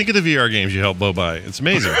 damn. Just think of the VR games you helped blow by. It's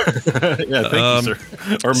amazing. Yeah, thank you, sir.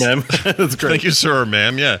 Or ma'am. That's great. Thank you, sir or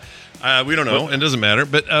ma'am. Yeah. We don't know. It doesn't matter.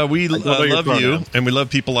 But we love you, and we love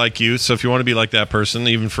people like you. So if you want to be like that person,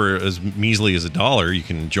 even for as measly as $1, you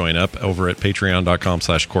can join up over at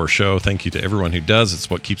patreon.com/core show. Thank you to everyone who does. It's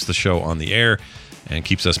what keeps the show on the air and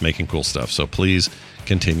keeps us making cool stuff. So please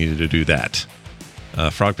continue to do that.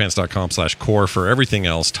 frogpants.com/core for everything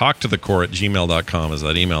else. talktothecore@gmail.com is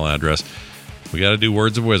that email address. We got to do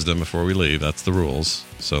words of wisdom before we leave. That's the rules.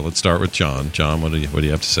 So let's start with John. John, what do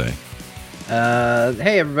you have to say?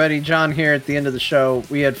 Hey everybody, John here at the end of the show.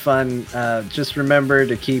 We had fun. Just remember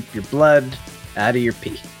to keep your blood out of your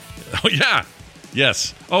pee. Oh, yeah.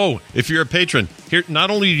 Yes. Oh, if you're a patron, here, not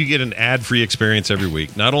only do you get an ad-free experience every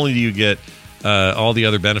week, not only do you get all the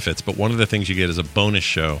other benefits, but one of the things you get is a bonus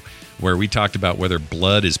show where we talked about whether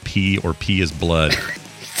blood is pee or pee is blood.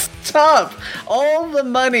 Stop! All the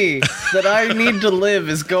money that I need to live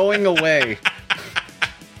is going away.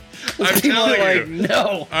 I'm People are like, telling you.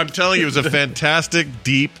 no. I'm telling you, it was a fantastic,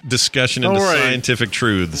 deep discussion into Don't worry. scientific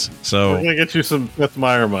truths. So We're gonna get you some Seth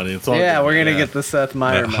Meyer money. It's all Yeah, good. we're gonna get the Seth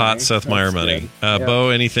Meyer that money. hot Seth Meyer That's money. good. Yeah. Bo,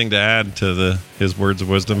 anything to add to his words of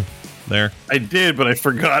wisdom there? I did, but I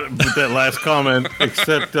forgot with that last comment.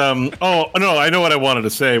 Except, oh no, I know what I wanted to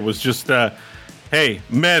say was just, hey,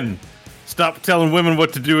 men, stop telling women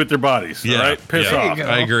what to do with their bodies. All right, piss yeah, off. There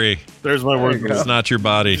you go. I agree. There's my word. you go. It's not your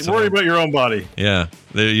body. so- Worry about your own body. Yeah,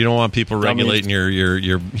 you don't want people regulating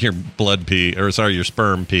your blood pee, or sorry, your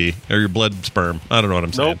sperm pee, or your blood sperm. I don't know what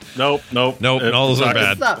I'm saying. Nope. Nope, all those are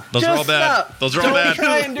bad. Stop. Those Just are all bad. Stop. Those are all Don't bad.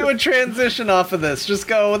 try and do a transition off of this. Just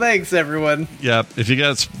go, thanks, everyone. Yeah, if you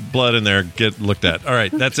got blood in there, get looked at. All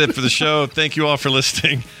right, that's it for the show. Thank you all for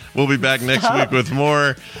listening. We'll be back next week with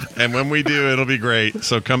more, and when we do, it'll be great.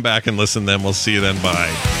 So come back and listen then. We'll see you then.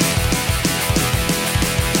 Bye.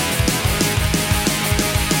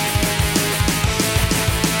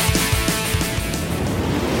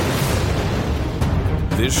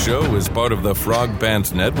 This show is part of the Frog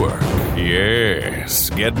Pants Network.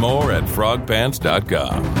 Yes. Get more at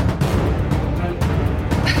frogpants.com.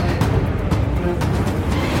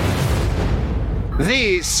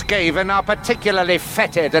 These Skaven are particularly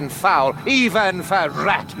fetid and foul, even for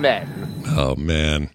rat men. Oh man.